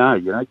just don't know.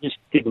 You just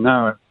didn't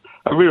know.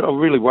 I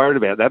really worried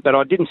about that. But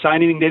I didn't say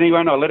anything to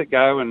anyone. I let it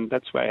go, and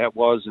that's how it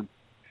was. And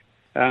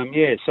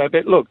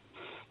but look,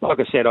 like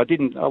I said, I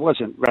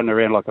wasn't running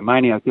around like a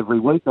maniac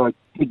every week. I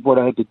did what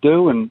I had to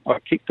do, and I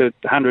kicked the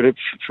 100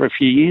 for a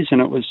few years,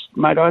 and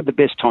I had the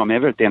best time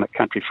ever down at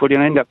country footy,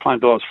 and I ended up playing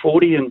till I was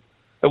 40, and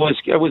it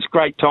was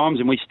great times,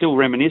 and we still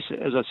reminisce.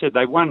 As I said,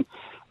 they won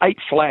 8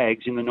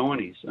 flags in the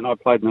 90s, and I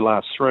played in the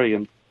last 3,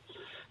 and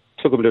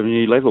took them to a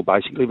new level,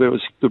 basically, but it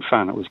was good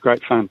fun. It was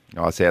great fun.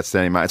 Oh, it's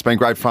outstanding, mate. It's been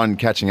great fun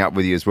catching up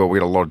with you as well. We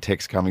got a lot of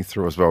texts coming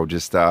through as well,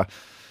 just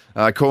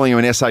calling you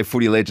an SA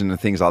footy legend and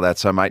things like that.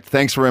 So, mate,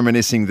 thanks for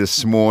reminiscing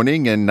this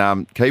morning,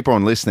 and keep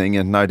on listening,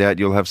 and no doubt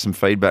you'll have some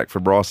feedback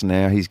for Bryce and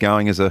how he's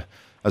going as a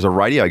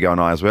radio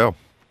guy as well.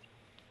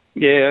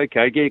 Yeah,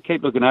 okay. Yeah,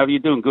 keep looking over. You're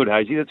doing good,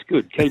 Hazy. That's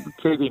good. Keep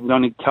him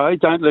on his toes.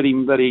 Don't let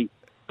him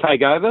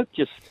take over.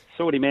 Just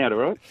sort him out, all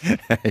right?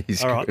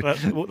 All right,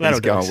 that'll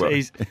do.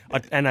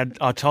 Well.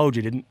 I told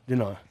you, didn't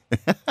I?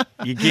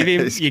 You give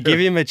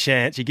him a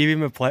chance. You give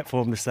him a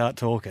platform to start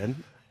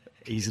talking.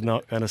 He's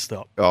not going to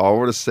stop. I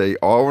want to see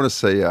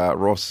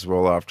Ross as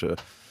well after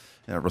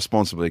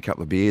responsibly a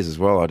couple of beers as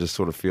well. I just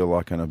sort of feel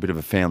like a bit of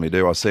a family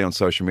do. I see on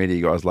social media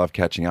you guys love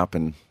catching up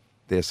and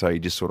there, so you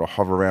just sort of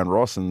hover around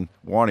Ross and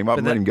wind him up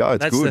and let him go.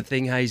 It's that's good. The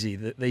thing, Hazy,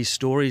 that these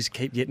stories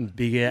keep getting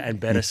bigger and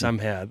better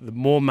somehow. The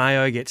more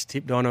mayo gets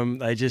tipped on them,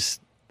 they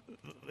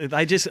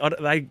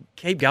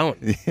keep going.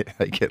 Yeah,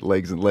 they get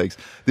legs and legs.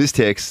 This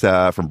text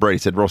from Brett, he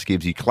said, "Ross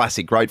Gibbs, you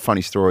classic, great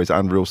funny stories,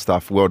 unreal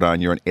stuff. Well done,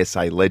 you're an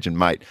SA legend,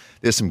 mate."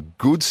 There's some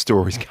good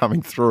stories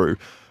coming through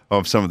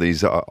of some of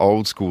these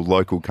old school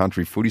local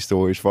country footy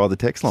stories via the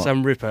text line.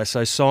 Some ripper.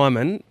 So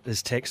Simon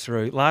has text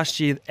through. Last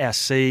year, our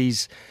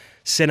C's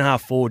centre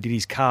half forward did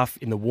his calf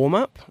in the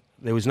warm-up.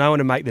 There was no one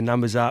to make the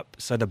numbers up,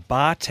 so the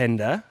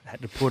bartender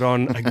had to put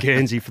on a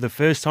Guernsey for the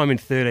first time in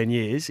 13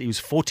 years. He was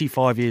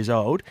 45 years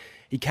old.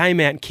 He came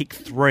out and kicked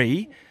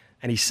 3,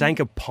 and he sank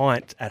a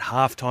pint at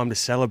halftime to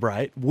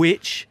celebrate,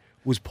 which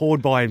was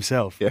poured by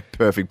himself. Yeah,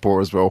 perfect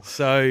pour as well.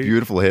 So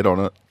beautiful head on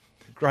it.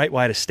 Great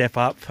way to step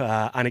up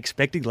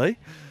unexpectedly.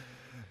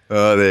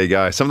 Oh, there you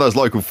go. Some of those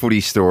local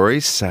footy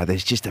stories.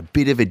 There's just a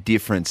bit of a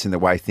difference in the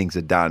way things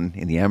are done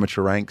in the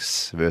amateur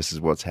ranks versus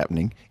what's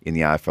happening in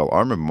the AFL. I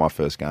remember my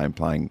first game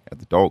playing at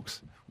the Dogs.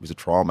 It was a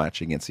trial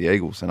match against the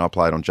Eagles, and I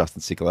played on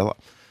Justin Ciccolella.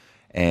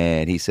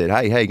 And he said,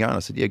 "Hey, how you going?" I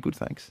said, "Yeah, good,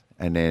 thanks."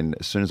 And then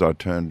as soon as I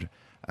turned,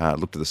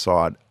 looked to the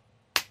side,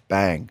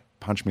 bang,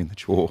 punched me in the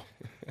jaw.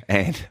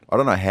 And I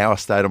don't know how I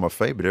stayed on my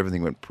feet, but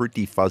everything went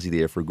pretty fuzzy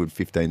there for a good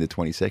 15 to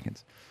 20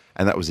 seconds.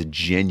 And that was a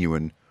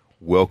genuine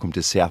welcome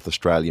to South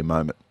Australia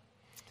moment.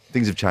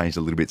 Things have changed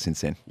a little bit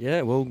since then.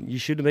 Yeah, well, you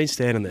should have been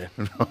standing there.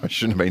 I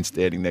shouldn't have been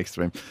standing next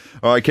to him.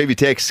 All right, keep your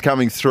texts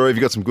coming through. If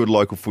you've got some good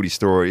local footy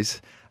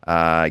stories,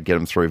 get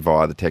them through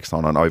via the text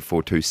line on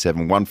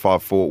 0427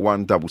 154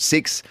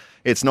 166.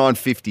 It's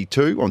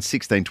 9:52 on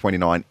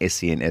 1629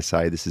 SEN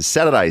SA. This is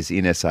Saturdays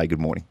in SA. Good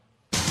morning.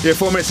 Yeah,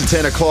 4 minutes to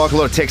 10 o'clock. A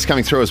lot of text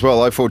coming through as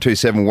well.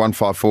 0427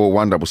 154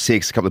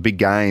 166. A couple of big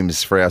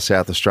games for our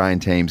South Australian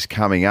teams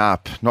coming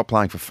up. Not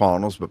playing for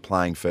finals, but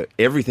playing for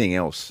everything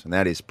else, and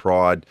that is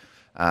pride.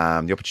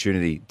 The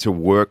opportunity to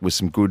work with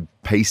some good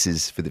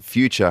pieces for the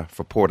future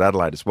for Port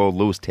Adelaide as well.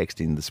 Lewis texted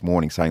in this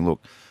morning saying,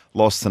 look,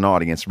 loss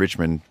tonight against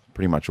Richmond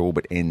pretty much all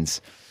but ends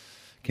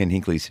Ken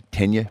Hinckley's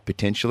tenure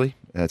potentially.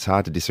 It's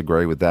hard to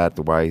disagree with that,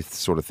 the way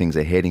sort of things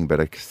are heading,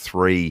 but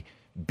 3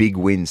 big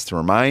wins to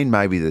remain.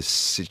 Maybe the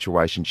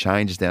situation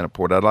changes down at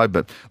Port Adelaide,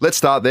 but let's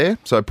start there.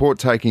 So Port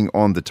taking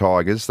on the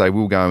Tigers. They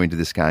will go into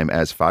this game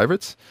as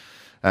favourites.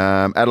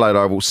 Adelaide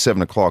Oval,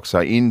 7 o'clock. So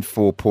in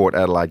for Port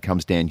Adelaide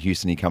comes Dan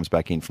Houston. He comes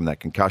back in from that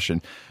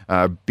concussion.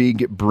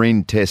 Big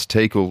Bryn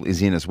Test-Teakle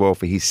is in as well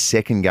for his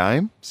second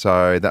game.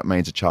 So that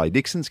means that Charlie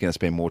Dixon's going to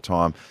spend more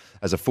time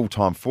as a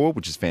full-time forward,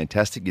 which is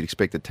fantastic. You'd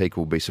expect that Teakle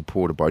will be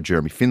supported by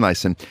Jeremy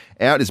Finlayson.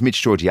 Out is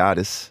Mitch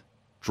Georgiadis,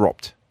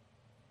 dropped.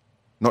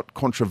 Not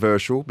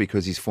controversial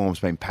because his form's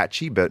been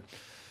patchy, but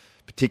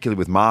particularly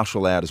with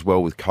Marshall out as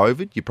well with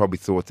COVID, you probably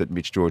thought that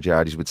Mitch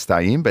Georgiadis would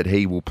stay in, but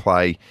he will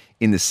play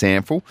in the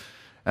sample.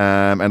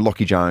 And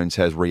Lockie Jones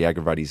has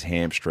re-aggravated his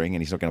hamstring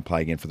and he's not going to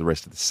play again for the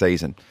rest of the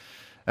season.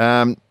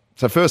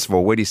 So first of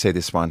all, where do you see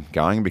this one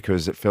going?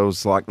 Because it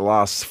feels like the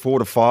last 4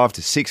 to 5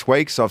 to 6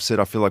 weeks, I've said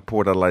I feel like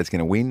Port Adelaide's going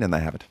to win, and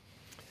they haven't.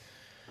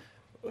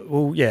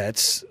 Well, yeah,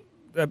 it's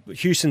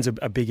Houston's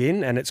a big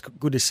in, and it's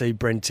good to see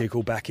Brent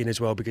Tickle back in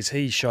as well because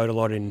he showed a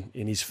lot in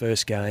his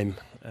first game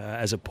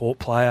as a Port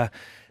player.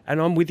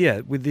 And I'm with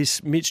you. With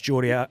this Mitch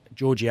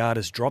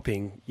Georgiadis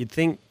dropping, you'd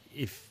think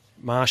if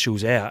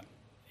Marshall's out,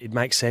 it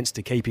makes sense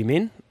to keep him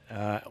in,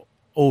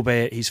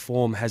 albeit his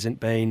form hasn't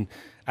been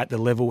at the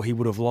level he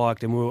would have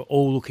liked, and we were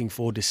all looking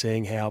forward to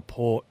seeing how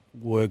Port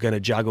were going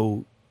to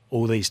juggle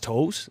all these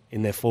tools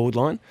in their forward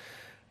line.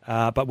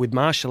 But with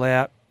Marshall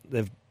out,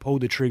 they've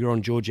pulled the trigger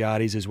on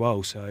Georgiadis as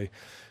well, so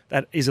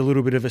that is a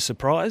little bit of a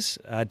surprise.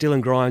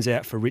 Dylan Grimes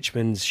out for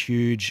Richmond's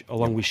huge,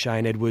 along with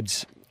Shane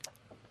Edwards.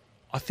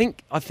 I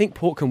think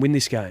Port can win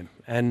this game,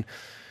 and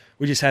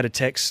we just had a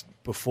text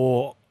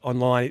before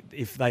online.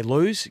 If they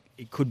lose,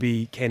 it could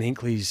be Ken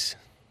Hinckley's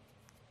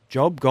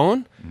job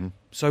gone. Mm-hmm.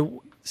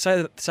 So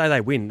say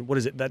they win. What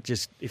is it? That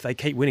just, if they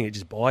keep winning, it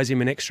just buys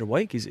him an extra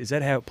week. Is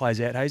that how it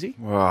plays out, Hazy?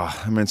 Well,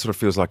 I mean, it sort of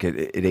feels like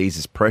it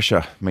eases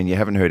pressure. I mean, you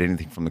haven't heard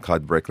anything from the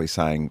club directly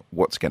saying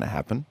what's going to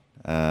happen.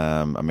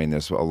 I mean,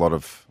 there's a lot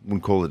of,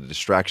 wouldn't call it a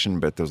distraction,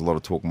 but there's a lot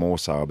of talk more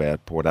so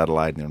about Port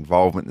Adelaide and their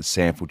involvement in the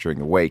sample during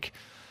the week.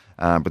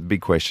 But the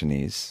big question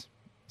is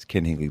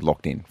Ken Hinckley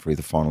locked in for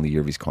the final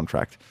year of his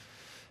contract?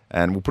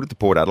 And we'll put it to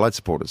Port Adelaide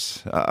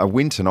supporters. A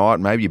win tonight,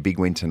 maybe a big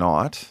win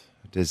tonight,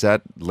 does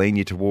that lean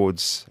you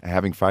towards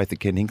having faith that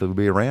Ken Hinckley will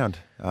be around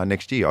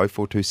next year?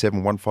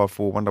 0427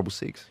 154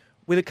 166.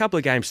 With a couple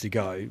of games to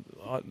go,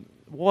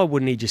 why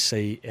wouldn't he just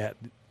see out,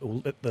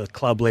 or let the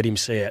club let him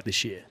see out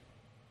this year?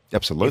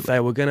 Absolutely. If they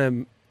were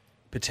going to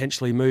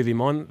potentially move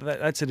him on,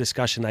 that's a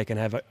discussion they can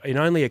have in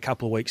only a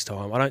couple of weeks'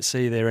 time. I don't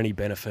see there any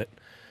benefit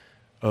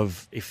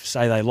of, if,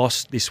 say, they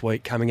lost this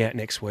week, coming out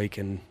next week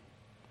and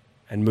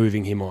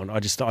moving him on. I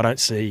don't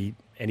see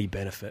any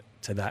benefit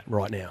to that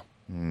right now.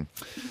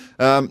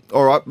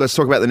 All right, let's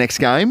talk about the next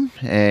game,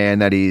 and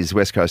that is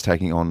West Coast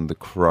taking on the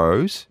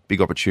Crows.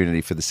 Big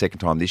opportunity for the second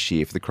time this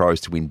year for the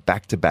Crows to win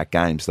back-to-back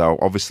games. They'll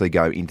obviously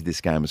go into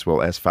this game as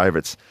well as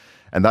favourites,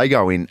 and they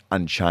go in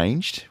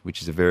unchanged,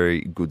 which is a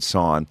very good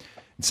sign.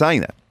 In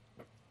saying that,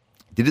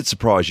 did it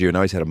surprise you? I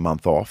know he's had a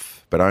month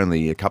off, but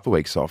only a couple of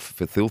weeks off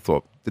for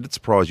Thilthorpe. Did it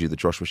surprise you that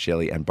Joshua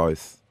Shelley and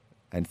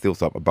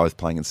Thilthorpe are both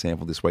playing in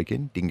sample this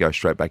weekend? Didn't go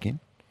straight back in,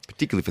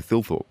 particularly for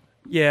Thilthorpe.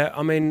 Yeah,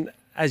 I mean,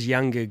 as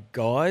younger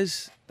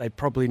guys, they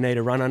probably need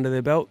a run under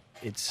their belt.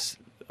 It's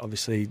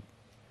obviously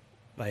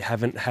they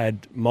haven't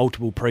had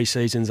multiple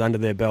pre-seasons under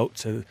their belt,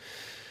 so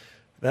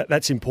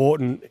that's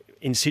important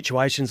in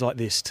situations like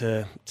this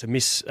to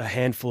miss a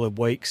handful of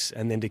weeks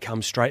and then to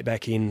come straight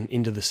back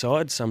into the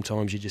side.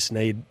 Sometimes you just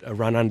need a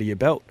run under your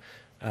belt,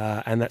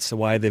 and that's the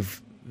way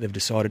they've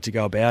decided to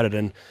go about it.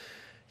 And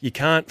you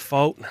can't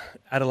fault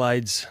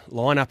Adelaide's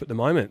lineup at the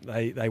moment.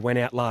 They went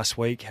out last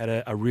week,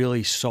 had a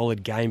really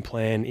solid game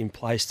plan in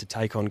place to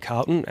take on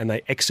Carlton, and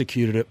they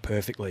executed it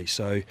perfectly.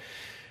 So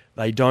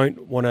they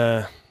don't want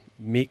to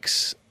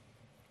mix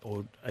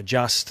or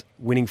adjust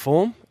winning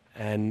form,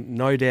 and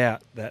no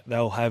doubt that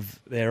they'll have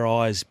their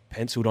eyes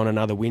penciled on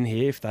another win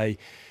here if they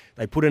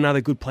put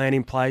another good plan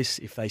in place,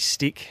 if they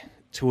stick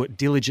to it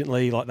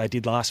diligently like they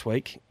did last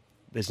week.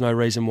 There's no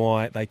reason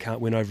why they can't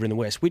win over in the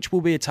West, which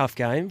will be a tough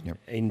game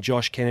in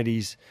Josh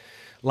Kennedy's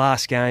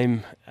last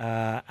game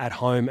at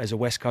home as a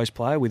West Coast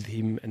player, with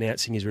him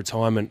announcing his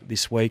retirement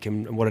this week,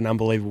 and what an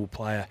unbelievable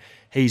player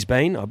he's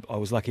been. I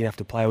was lucky enough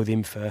to play with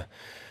him for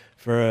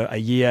a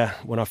year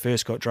when I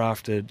first got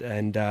drafted,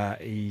 and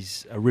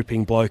he's a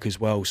ripping bloke as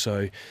well.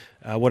 So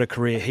what a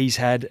career he's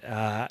had.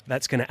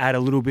 That's going to add a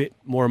little bit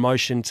more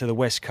emotion to the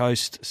West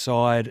Coast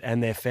side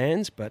and their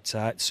fans, but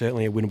it's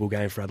certainly a winnable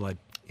game for Adelaide.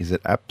 Is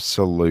it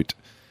absolutely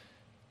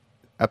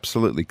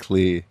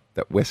clear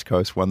that West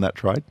Coast won that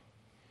trade?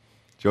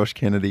 Josh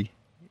Kennedy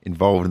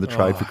involved in the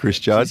trade for Chris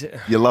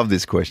Judd? You love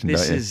this question,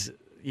 don't you?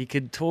 You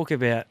could talk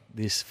about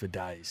this for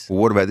days. Well,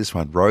 what about this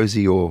one?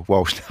 Rosie or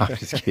Walsh? No, I'm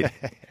just kidding.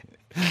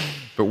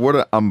 But what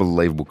an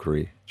unbelievable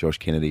career Josh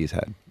Kennedy has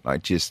had.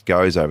 Like, just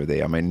goes over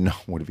there. I mean, no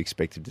one would have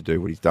expected to do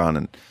what he's done.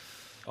 And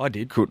I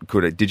did.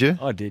 Could it? Did you?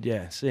 I did,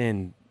 yeah.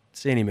 Seeing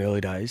him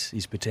early days,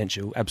 his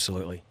potential,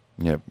 absolutely.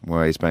 Yeah,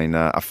 well, he's been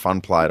a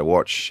fun player to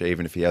watch,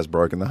 even if he has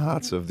broken the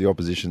hearts of the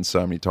opposition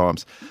so many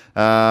times.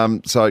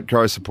 So,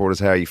 Crows supporters,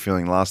 how are you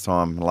feeling? The last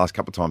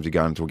couple of times you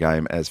go into a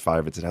game as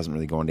favourites, it hasn't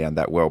really gone down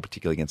that well,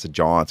 particularly against the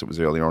Giants. It was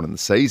earlier on in the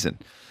season.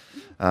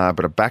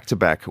 But a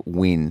back-to-back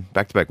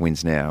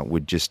wins now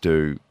would just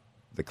do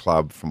the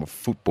club, from a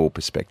football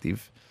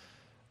perspective,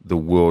 the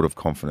world of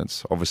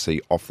confidence. Obviously,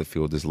 off the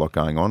field, there's a lot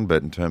going on,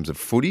 but in terms of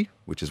footy,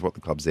 which is what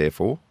the club's there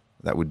for,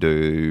 that would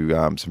do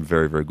some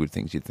very, very good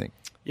things, you'd think.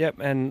 Yep,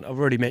 and I've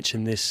already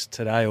mentioned this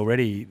today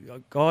already.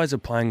 Guys are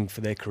playing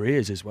for their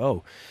careers as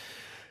well.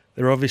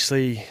 They're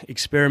obviously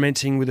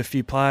experimenting with a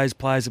few players.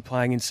 Players are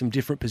playing in some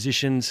different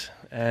positions,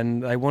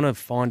 and they want to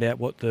find out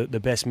what the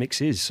best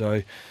mix is.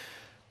 So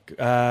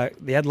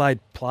the Adelaide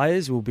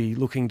players will be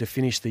looking to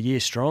finish the year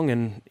strong,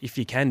 and if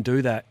you can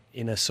do that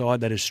in a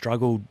side that has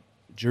struggled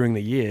during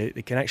the year,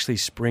 it can actually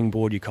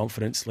springboard your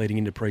confidence leading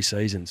into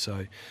pre-season.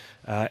 So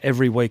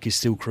every week is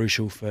still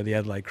crucial for the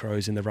Adelaide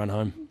Crows in the run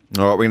home.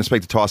 All right, we're going to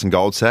speak to Tyson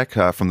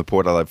Goldsack from the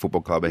Port Adelaide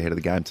Football Club ahead of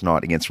the game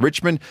tonight against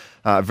Richmond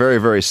very,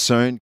 very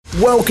soon.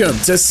 Welcome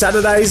to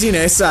Saturdays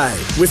in SA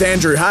with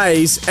Andrew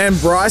Hayes and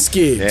Bryce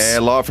Gibbs. Yeah,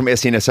 live from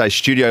SNSA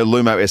Studio,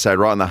 Lumo SA,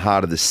 right in the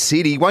heart of the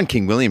city, 1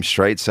 King William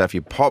Street. So if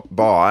you pop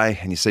by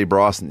and you see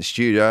Bryce in the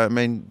studio, I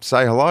mean,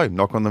 say hello,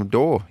 knock on the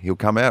door. He'll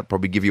come out,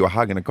 probably give you a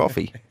hug and a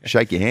coffee,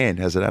 shake your hand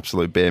as an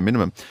absolute bare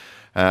minimum.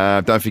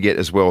 Don't forget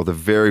as well, the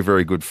very,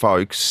 very good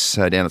folks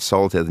down at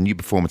Solitaire, the new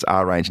Performance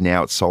R range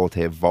now at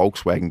Solitaire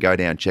Volkswagen. Go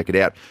down, check it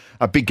out.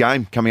 A big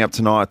game coming up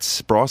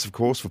tonight, Bryce, of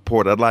course, for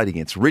Port Adelaide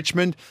against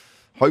Richmond.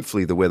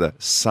 Hopefully the weather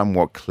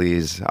somewhat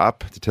clears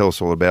up. To tell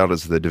us all about it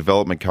is the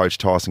development coach,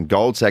 Tyson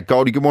Goldsack.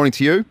 Goldie, good morning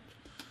to you.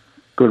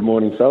 Good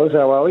morning, fellas.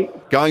 How are we?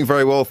 Going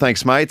very well,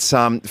 thanks, mates.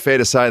 Fair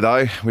to say,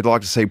 though, we'd like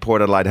to see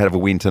Port Adelaide have a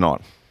win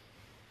tonight.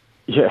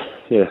 Yeah,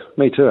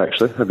 me too,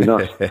 actually. That'd be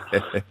nice.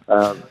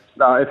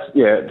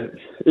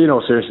 In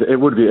all seriousness, it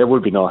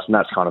would be nice, and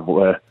that's kind of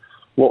what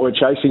we're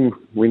chasing.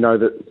 We know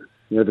that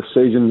the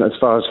season, as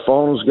far as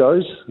finals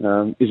goes,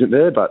 isn't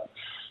there, but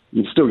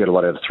you still get a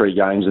lot out of 3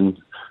 games and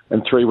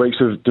 3 weeks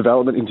of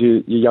development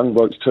into your young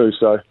blokes too.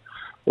 So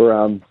we're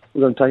going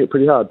to take it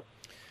pretty hard.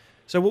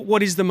 So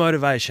what is the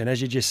motivation,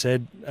 as you just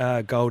said,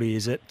 Goldie?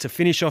 Is it to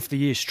finish off the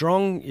year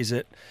strong? Is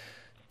it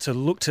to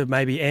look to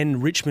maybe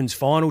end Richmond's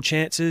final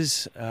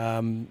chances?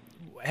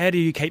 How do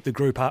you keep the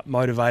group up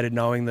motivated,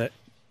 knowing that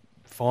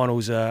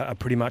finals are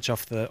pretty much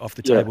off the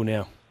table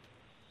now?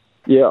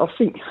 Yeah, I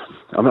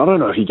don't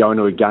know if you go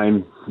into a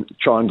game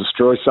try and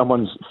destroy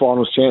someone's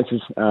finals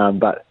chances,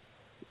 but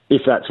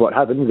if that's what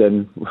happens,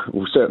 then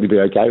we'll certainly be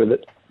okay with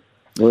it.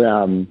 We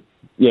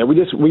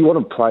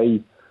want to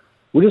play.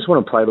 We just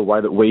want to play the way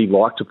that we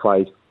like to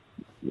play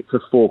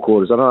for 4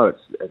 quarters. I know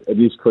it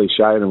is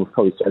cliche, and we've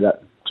probably said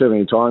that too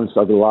many times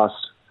over the last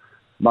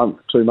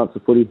 2 months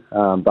of footy,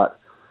 but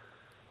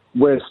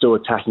we're still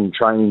attacking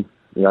training,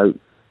 like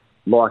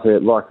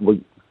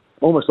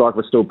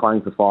we're still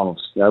playing for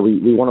finals.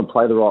 We want to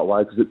play the right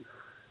way, because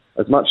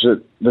as much as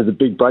there's a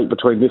big break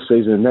between this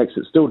season and next,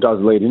 it still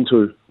does lead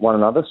into one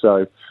another.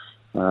 So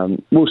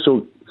we'll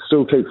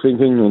still keep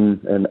thinking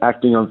and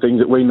acting on things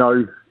that we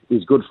know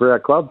is good for our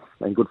club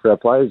and good for our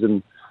players,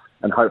 and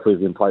hopefully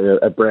we can play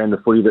a brand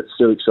of footy that's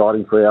still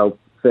exciting for our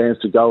fans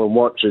to go and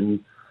watch, and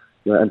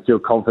feel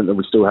confident that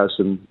we still have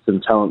some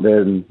talent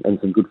there and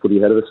some good footy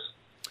ahead of us.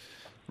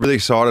 Really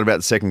excited about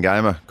the second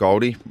gamer,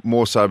 Goldie.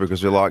 More so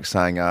because we like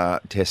saying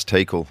Tess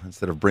Teakle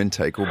instead of Bryn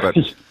Teakle. But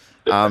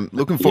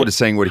looking forward to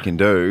seeing what he can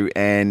do.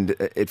 And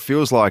it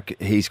feels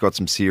like he's got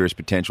some serious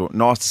potential.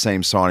 Nice to see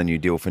him sign a new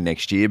deal for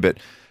next year. But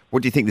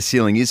what do you think the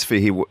ceiling is for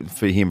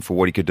him for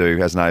what he could do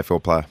as an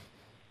AFL player?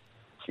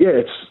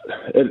 Yeah,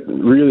 it's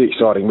really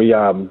exciting. We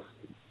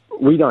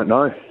don't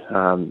know,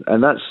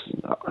 and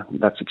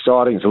that's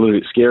exciting. It's a little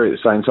bit scary at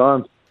the same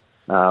time.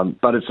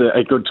 But it's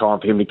a good time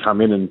for him to come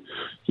in and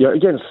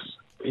against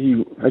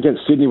he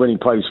against Sydney when he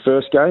played his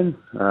first game,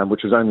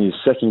 which was only his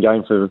second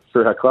game for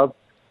our club.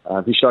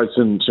 He showed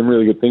some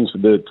really good things for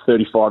the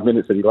 35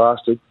 minutes that he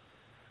lasted.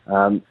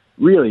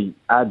 Really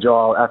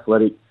agile,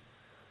 athletic,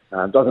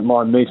 doesn't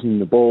mind meeting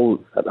the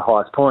ball at the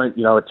highest point,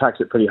 attacks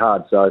it pretty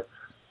hard. So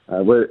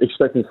we're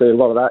expecting to see a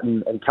lot of that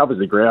and covers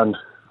the ground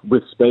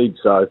with speed.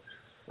 So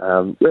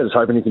we're just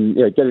hoping he can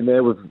get in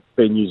there. We've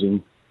been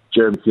using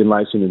Jeremy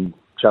Finlayson and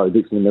Charlie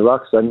Dixon in the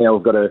ruck. So now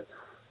we've got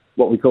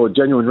what we call a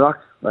genuine ruck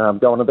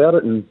going about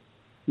it. And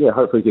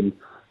hopefully he can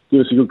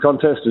give us a good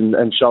contest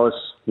and show us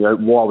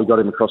why we got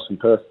him across from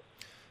Perth.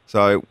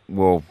 So,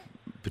 well,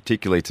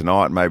 particularly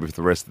tonight, maybe for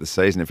the rest of the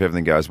season, if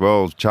everything goes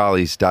well,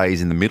 Charlie's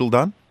days in the middle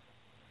done?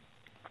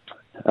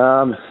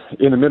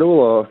 In the middle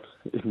or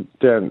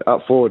down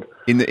up forward?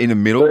 In the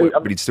middle,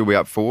 but he'd still be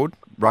up forward,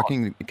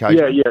 rucking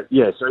occasionally?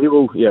 Yeah. So he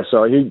will. Yeah,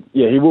 so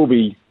he will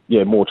be.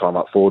 Yeah, more time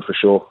up forward for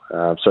sure.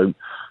 So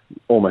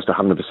almost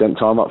 100%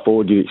 time up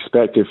forward. You'd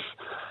expect if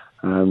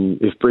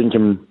Bryn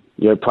can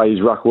play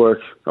his ruck work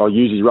or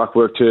use his ruck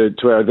work to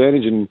our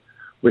advantage, and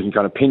we can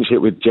kind of pinch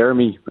hit with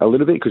Jeremy a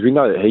little bit because we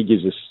know that he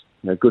gives us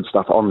good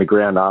stuff on the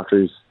ground after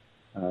his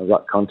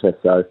ruck contest.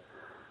 So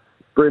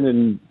Bryn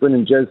and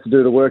Jez to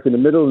do the work in the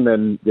middle, and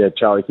then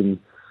Charlie can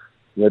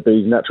be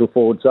his natural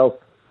forward self.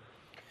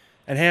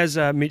 And how's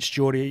Mitch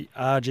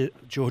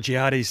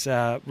Georgiades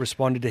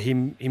responded to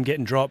him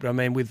getting dropped? I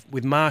mean,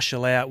 with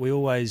Marshall out, we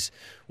always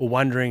were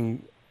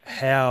wondering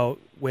how,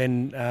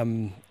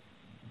 when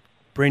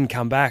Bryn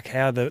come back,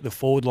 how the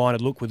forward line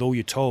would look with all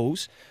your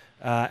tools.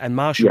 And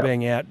Marshall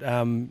being out,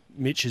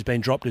 Mitch has been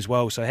dropped as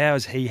well. So how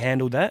has he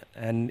handled that?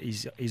 And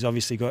he's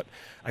obviously got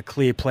a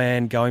clear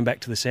plan going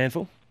back to the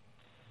Sandful?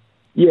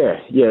 Yeah.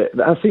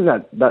 I think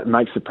that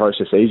makes the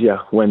process easier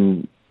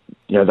when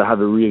they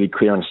have a really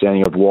clear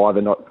understanding of why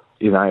they're not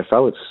in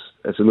AFL.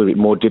 It's a little bit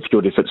more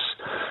difficult if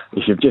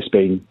you've just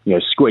been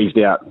squeezed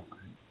out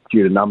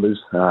due to numbers.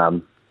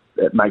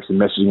 It makes the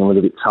messaging a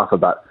little bit tougher.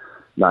 But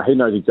no, he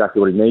knows exactly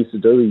what he needs to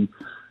do.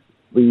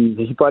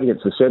 He played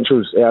against the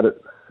Centrals out at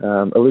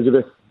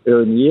Elizabeth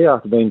early in the year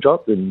after being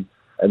dropped and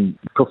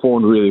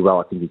performed really well.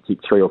 I think he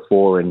kicked 3 or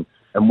 4 and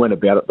went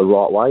about it the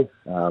right way.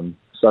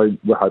 So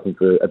we're hoping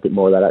for a bit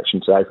more of that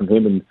action today from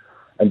him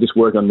and just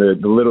work on the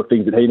little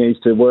things that he needs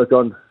to work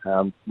on,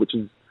 which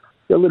is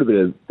a little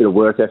bit of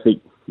work ethic,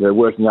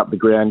 working up the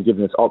ground,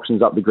 giving us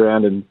options up the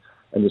ground and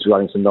just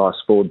running some nice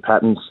forward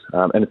patterns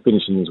and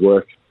finishing his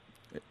work.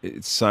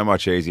 It's so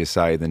much easier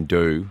say than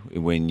do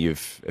when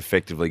you've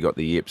effectively got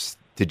the yips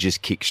to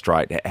just kick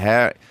straight.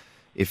 How,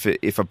 if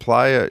a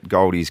player,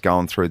 Goldie's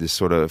going through this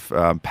sort of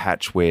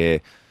patch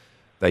where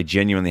they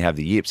genuinely have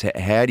the yips,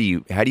 how do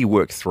you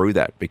work through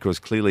that? Because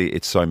clearly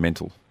it's so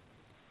mental.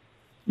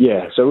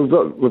 Yeah, so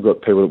we've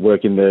got people that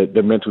work in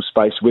the mental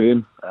space with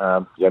him,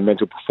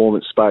 mental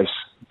performance space.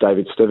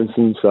 David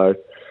Stevenson, so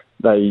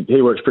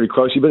he works pretty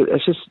closely. But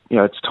it's just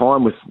it's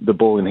time with the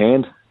ball in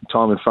hand,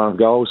 time in front of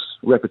goals,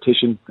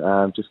 repetition,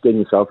 just getting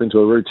yourself into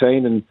a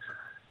routine, and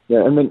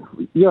then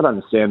you got to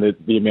understand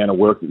the amount of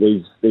work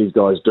that these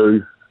guys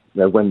do.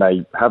 When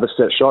they have a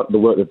set shot, the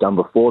work they've done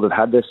before, they've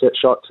had their set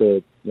shot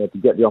to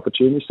get the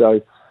opportunity.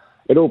 So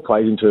it all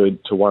plays into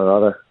one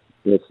another.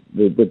 It's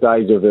the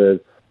days of a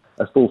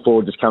full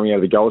forward just coming out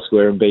of the goal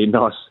square and being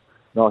nice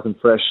and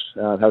fresh,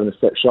 having a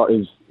set shot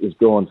is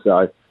gone.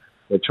 So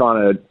they're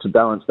trying to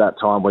balance that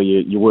time where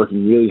you're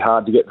working really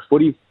hard to get the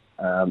footy,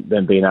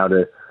 then being able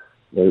to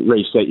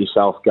reset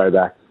yourself, go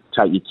back,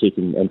 take your kick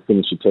and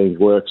finish your team's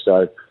work.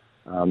 So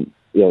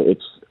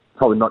it's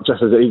probably not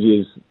just as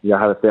easy as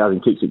have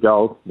 1,000 kicks at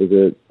goal.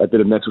 There's a bit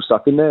of mental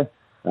stuff in there,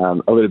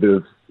 a little bit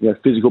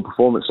of physical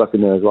performance stuff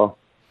in there as well.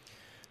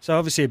 So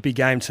obviously a big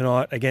game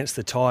tonight against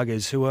the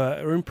Tigers, who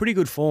are in pretty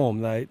good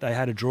form. They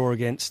had a draw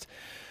against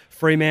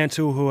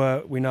Fremantle,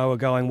 who we know are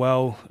going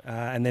well,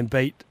 and then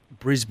beat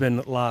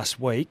Brisbane last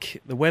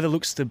week. The weather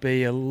looks to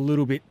be a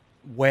little bit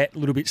wet, a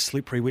little bit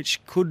slippery, which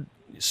could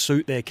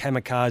suit their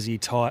kamikaze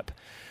type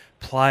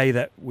play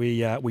that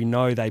we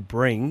know they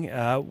bring.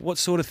 What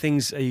sort of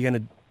things are you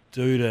going to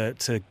do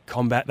to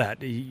combat that?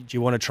 Do you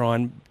want to try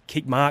and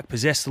kick mark,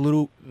 possess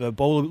the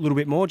ball a little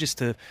bit more, just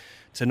to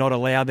not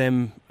allow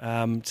them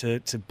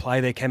to play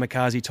their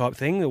kamikaze type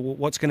thing?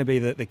 What's going to be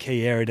the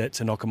key area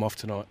to knock them off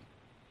tonight?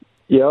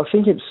 Yeah, I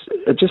think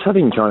it's just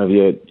having kind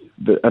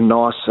of a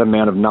nice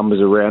amount of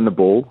numbers around the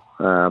ball,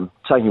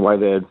 taking away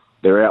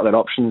their outlet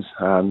options,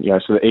 so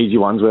the easy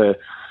ones where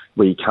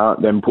you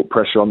can't then put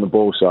pressure on the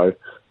ball. So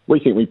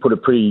we think we put a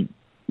pretty,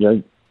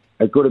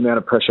 a good amount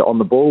of pressure on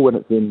the ball when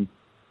it's in,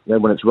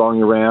 when it's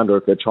rolling around, or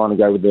if they're trying to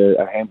go with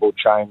a handball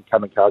chain,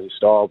 kamikaze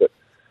style. But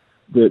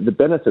the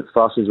benefit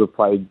for us is we've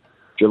played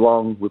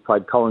Geelong, we've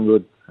played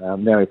Collingwood,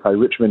 now we play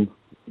Richmond,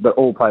 but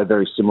all play a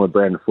very similar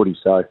brand of footy.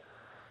 So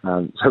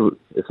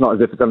it's not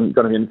as if it's going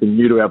to be anything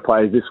new to our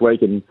players this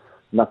week and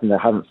nothing they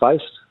haven't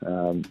faced.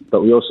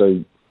 But we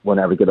also want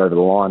to get over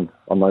the line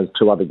on those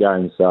 2 other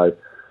games. So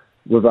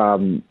we've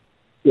kind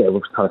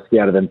of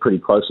scouted them pretty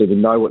closely to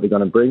know what they're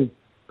going to bring,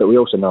 but we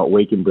also know what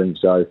we can bring.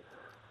 So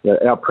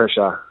our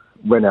pressure,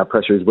 when our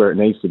pressure is where it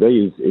needs to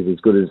be, is as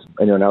good as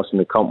anyone else in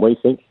the comp, we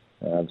think.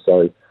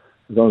 So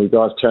as long as the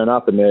guys turn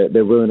up and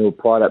they're willing to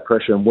apply that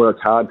pressure and work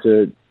hard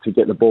to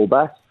get the ball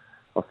back,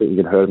 I think we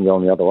can hurt them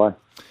going the other way.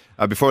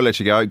 Before I let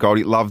you go,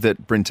 Goldie, love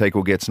that Bryn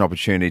Teakle gets an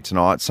opportunity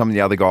tonight. Some of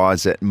the other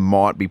guys that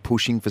might be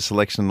pushing for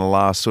selection in the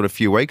last sort of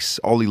few weeks,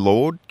 Ollie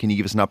Lord, can you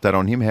give us an update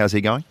on him? How's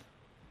he going?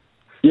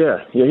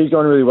 Yeah, he's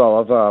going really well.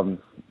 I've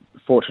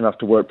fortunate enough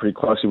to work pretty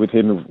closely with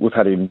him. We've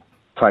had him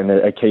playing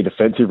a key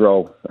defensive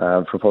role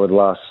for probably the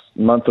last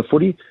month of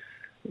footy,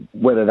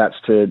 whether that's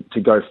to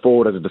go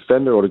forward as a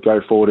defender or to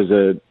go forward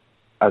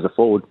as a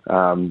forward,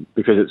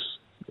 because it's,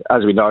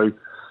 as we know,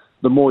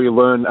 the more you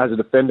learn as a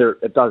defender,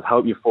 it does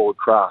help your forward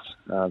craft.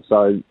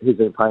 So he's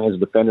been playing as a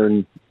defender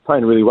and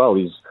playing really well.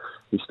 His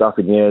stuff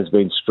in the air has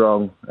been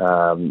strong.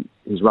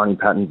 His running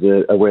patterns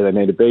are where they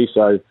need to be.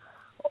 So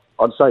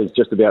I'd say he's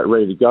just about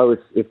ready to go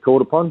if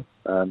called upon,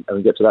 and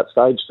we get to that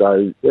stage.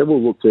 So yeah,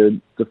 we'll look to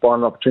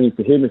find an opportunity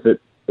for him if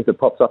it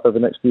pops up over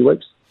the next few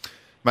weeks.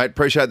 Mate,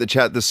 appreciate the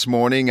chat this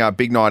morning.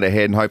 Big night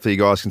ahead, and hopefully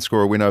you guys can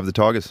score a win over the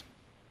Tigers.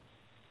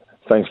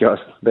 Thanks, guys.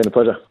 Been a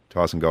pleasure.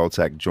 Tyson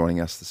Goldsack joining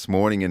us this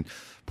morning, and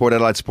Port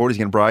Adelaide supporters are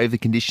going to brave the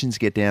conditions,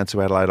 get down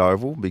to Adelaide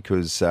Oval,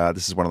 because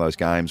this is one of those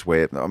games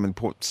where,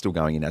 Port's still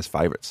going in as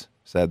favourites.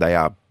 So they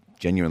are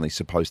genuinely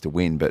supposed to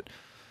win. But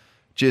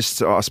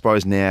just, I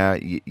suppose now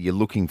you're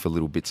looking for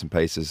little bits and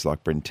pieces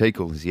like Bryn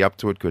Teakle. Is he up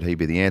to it? Could he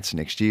be the answer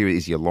next year?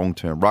 Is he a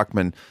long-term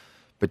ruckman?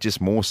 But just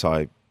more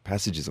so,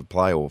 passages of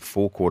play or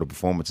four-quarter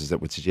performances that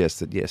would suggest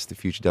that, yes, the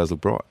future does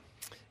look bright.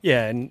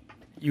 Yeah, and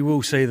you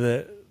will see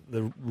the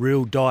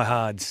real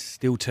diehards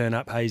still turn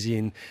up, Hazy,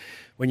 and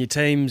when your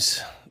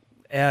team's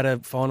out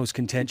of finals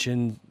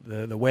contention,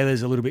 the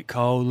weather's a little bit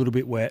cold, a little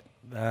bit wet,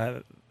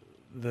 the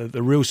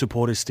real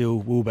supporters still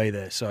will be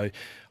there. So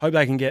hope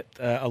they can get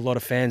a lot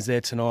of fans there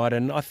tonight,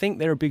 and I think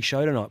they're a big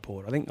show tonight,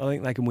 Port. I think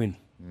they can win.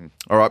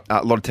 All right,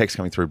 a lot of text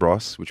coming through,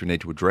 Bryce, which we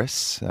need to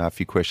address. A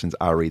few questions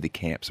re the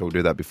camp, so we'll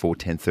do that before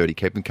 10:30.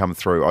 Keep them coming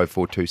through,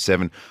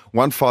 0427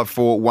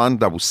 154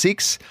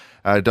 166.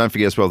 Don't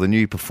forget as well, the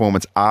new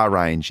Performance R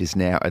range is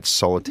now at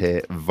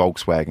Solitaire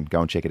Volkswagen.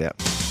 Go and check it out.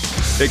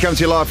 It comes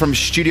to you live from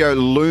Studio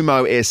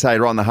Lumo SA,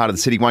 right in the heart of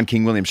the city. 1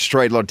 King William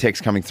Street. A lot of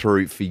text coming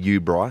through for you,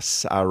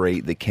 Bryce, re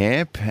the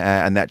camp.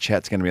 And that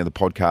chat's going to be on the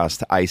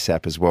podcast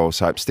ASAP as well.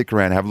 So stick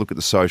around, have a look at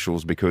the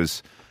socials,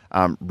 because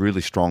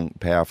really strong,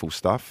 powerful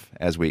stuff,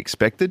 as we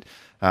expected.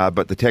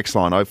 But the text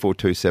line,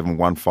 0427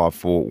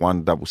 154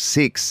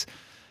 166.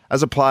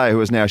 As a player who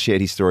has now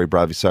shared his story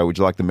bravely so, would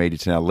you like the media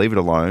to now leave it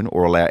alone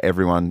or allow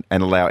everyone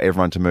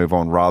to move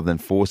on rather than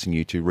forcing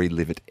you to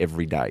relive it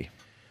every day?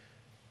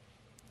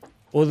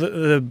 Well,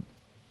 the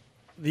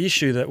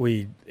issue that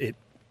it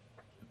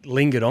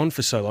lingered on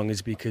for so long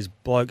is because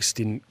blokes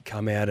didn't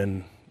come out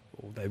and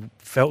they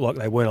felt like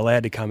they weren't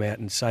allowed to come out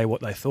and say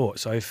what they thought.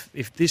 So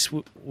if this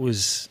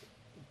was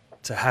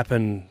to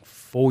happen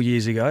 4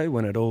 years ago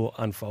when it all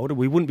unfolded,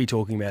 we wouldn't be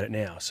talking about it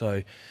now.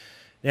 So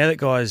now that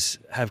guys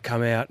have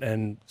come out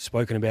and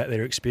spoken about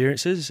their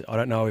experiences, I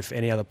don't know if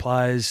any other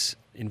players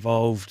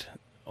involved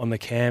on the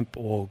camp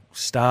or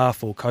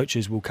staff or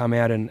coaches will come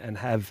out and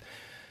have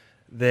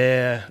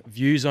their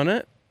views on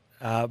it.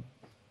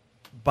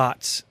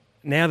 But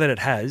now that it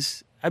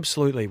has,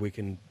 absolutely we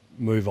can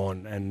move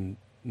on and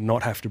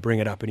not have to bring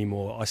it up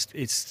anymore.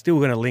 It's still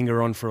going to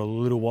linger on for a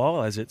little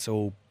while as it's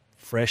all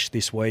fresh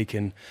this week,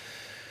 and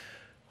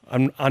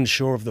I'm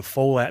unsure of the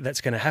fallout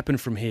that's going to happen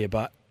from here.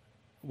 But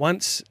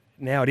once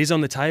now it is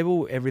on the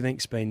table,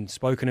 everything's been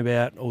spoken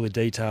about, all the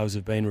details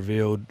have been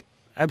revealed.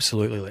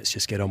 Absolutely, let's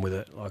just get on with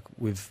it.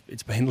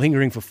 It's been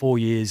lingering for 4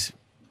 years.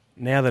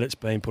 Now that it's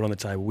been put on the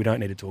table, we don't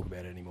need to talk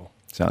about it anymore.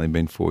 It's only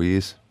been 4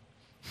 years.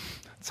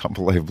 It's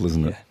unbelievable,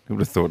 isn't it? Who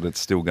would have thought it's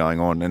still going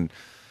on? And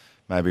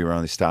maybe we're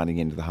only starting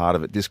into the heart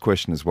of it. This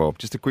question as well,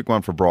 just a quick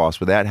one for Bryce,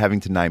 without having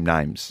to name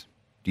names.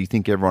 Do you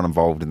think everyone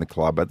involved in the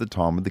club at the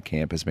time of the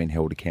camp has been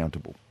held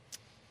accountable?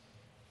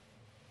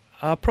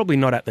 Probably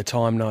not at the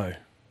time, no.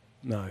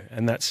 No,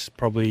 and that's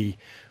probably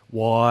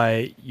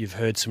why you've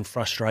heard some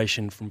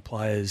frustration from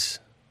players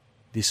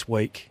this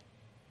week,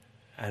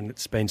 and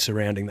it's been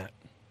surrounding that.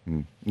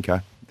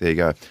 Okay, there you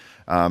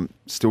go.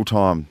 Still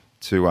time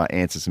to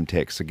answer some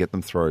texts, so get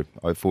them through,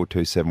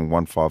 0427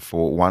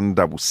 154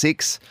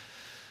 166.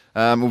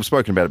 We've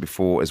spoken about it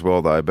before as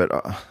well, though, but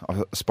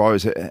I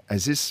suppose,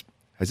 has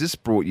this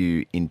brought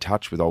you in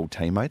touch with old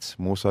teammates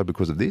more so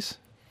because of this?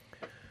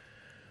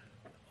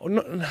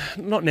 Well,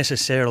 not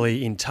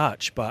necessarily in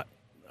touch, but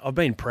I've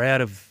been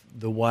proud of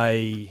the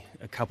way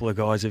a couple of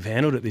guys have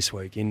handled it this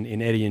week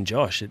in Eddie and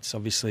Josh. It's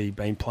obviously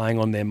been playing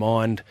on their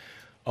mind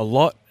a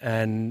lot,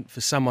 and for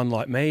someone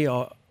like me,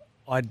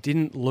 I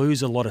didn't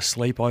lose a lot of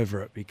sleep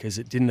over it because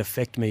it didn't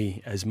affect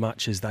me as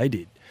much as they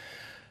did.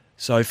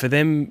 So for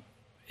them,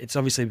 it's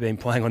obviously been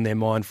playing on their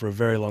mind for a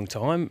very long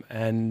time,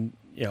 and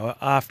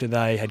after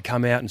they had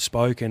come out and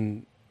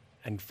spoken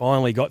and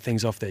finally got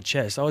things off their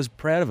chest, I was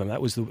proud of them.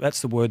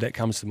 That's the word that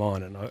comes to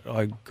mind, and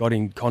I got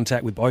in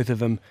contact with both of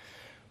them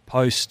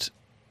post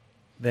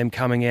them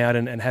coming out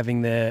and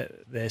having their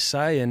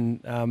say,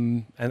 and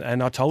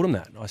I told them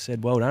that. I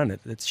said, well done,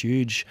 it's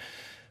huge,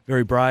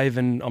 very brave,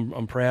 and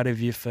I'm proud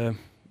of you for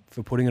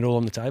for putting it all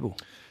on the table.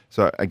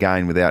 So,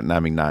 again, without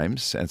naming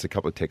names, and it's a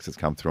couple of texts that's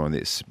come through on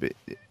this, but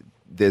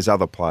there's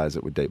other players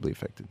that were deeply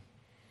affected.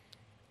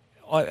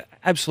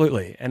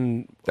 Absolutely.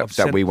 And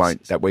that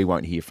we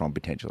won't hear from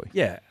potentially.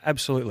 Yeah,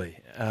 absolutely.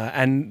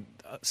 And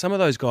some of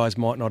those guys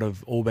might not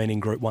have all been in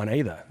Group 1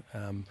 either.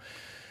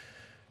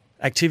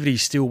 Activity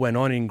still went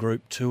on in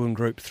Group 2 and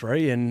Group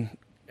 3, and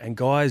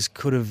guys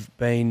could have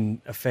been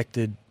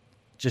affected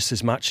just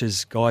as much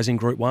as guys in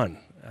Group 1.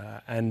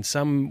 And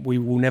some we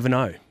will never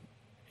know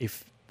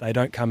if they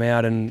don't come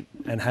out and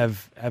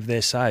have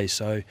their say.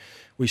 So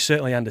we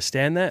certainly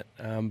understand that.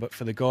 But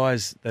for the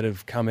guys that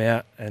have come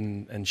out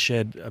and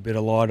shed a bit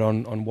of light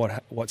on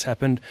what's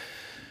happened,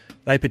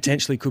 they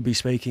potentially could be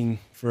speaking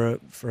for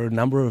a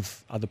number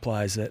of other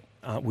players that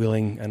aren't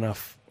willing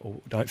enough or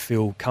don't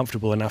feel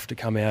comfortable enough to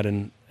come out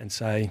and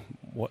say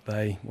what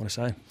they want to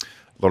say.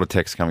 A lot of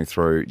texts coming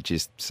through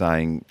just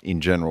saying,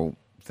 in general,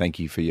 thank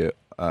you for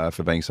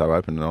being so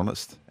open and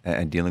honest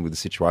and dealing with the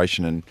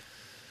situation, and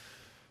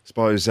I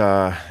suppose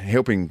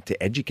helping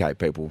to educate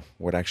people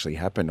what actually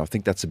happened. I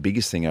think that's the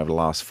biggest thing over the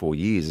last 4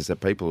 years is that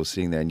people are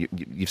sitting there and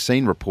you've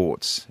seen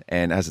reports,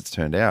 and as it's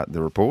turned out,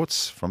 the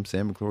reports from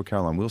Sam McClure,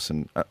 Caroline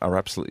Wilson are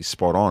absolutely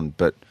spot on,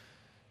 but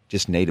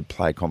just needed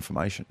player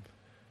confirmation.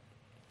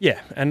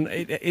 Yeah, and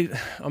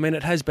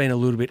it has been a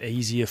little bit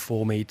easier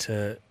for me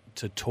to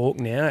talk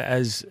now,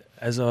 as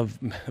I've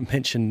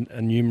mentioned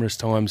numerous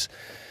times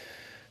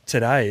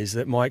today, is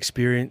that my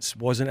experience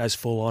wasn't as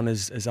full on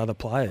as other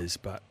players,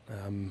 but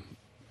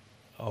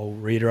I'll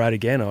reiterate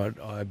again,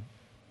 I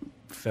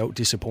felt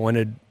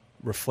disappointed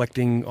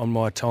reflecting on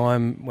my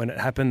time when it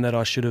happened, that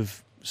I should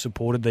have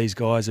supported these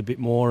guys a bit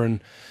more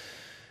and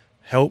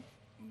help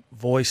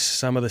voice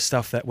some of the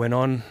stuff that went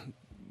on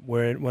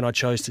when I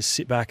chose to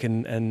sit back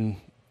and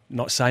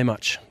not say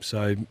much.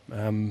 So,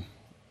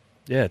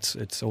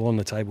 it's all on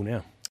the table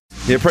now.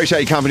 Yeah,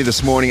 appreciate your company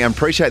this morning and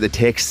appreciate the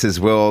texts as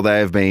well. They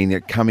have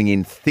been coming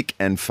in thick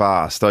and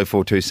fast.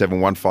 0427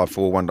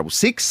 154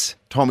 166.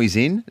 Tommy's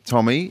in.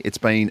 Tommy, it's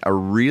been a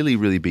really,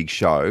 really big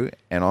show,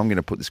 and I'm going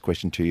to put this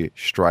question to you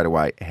straight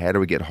away. How do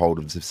we get hold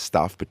of this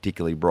stuff,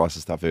 particularly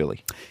Bryce's stuff,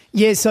 early?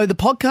 Yeah, so the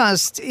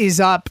podcast is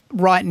up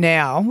right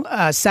now,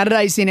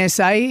 Saturdays in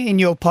SA, in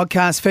your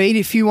podcast feed.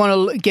 If you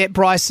want to get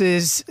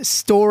Bryce's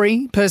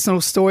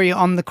personal story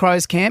on the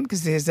Crows camp,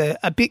 because there's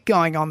a bit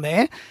going on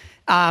there.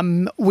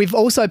 We've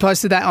also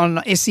posted that on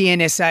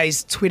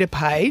SENSA's Twitter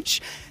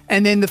page,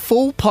 and then the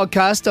full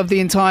podcast of the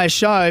entire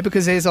show,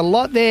 because there's a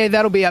lot there,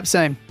 that'll be up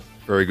soon.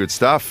 Very good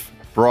stuff.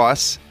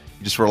 Bryce,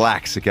 just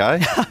relax,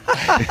 okay?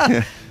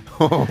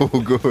 Oh,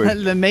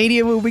 good. The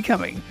media will be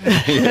coming.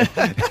 Yeah.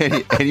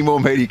 Any more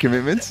media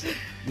commitments?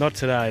 Not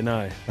today,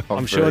 no. Oh,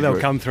 I'm sure they'll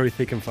good. come through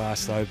thick and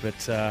fast, though,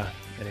 but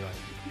anyway,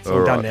 it's all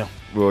right. done now.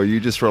 Well, you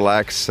just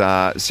relax.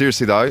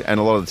 Seriously, though, and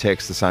a lot of the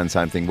texts are saying the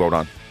same thing. Well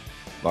done.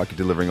 Like you're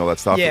delivering all that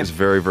stuff. Yeah. It was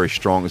very, very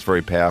strong. It was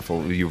very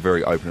powerful. You were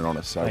very open and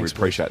honest, so Thanks, we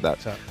appreciate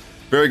that. So.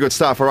 Very good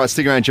stuff. All right,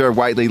 stick around. Joe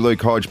Waitley,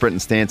 Luke Hodge, Brenton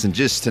Stanson,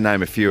 just to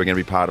name a few, are going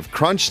to be part of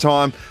Crunch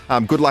Time.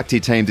 Good luck to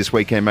your team this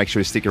weekend. Make sure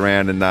you stick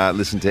around and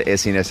listen to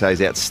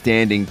SNSA's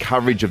outstanding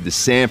coverage of the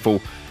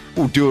sample.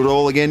 We'll do it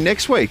all again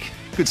next week.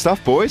 Good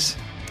stuff, boys.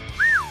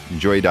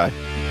 Enjoy your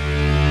day.